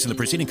details. The voice in the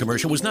preceding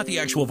commercial was not the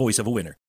actual voice of a winner.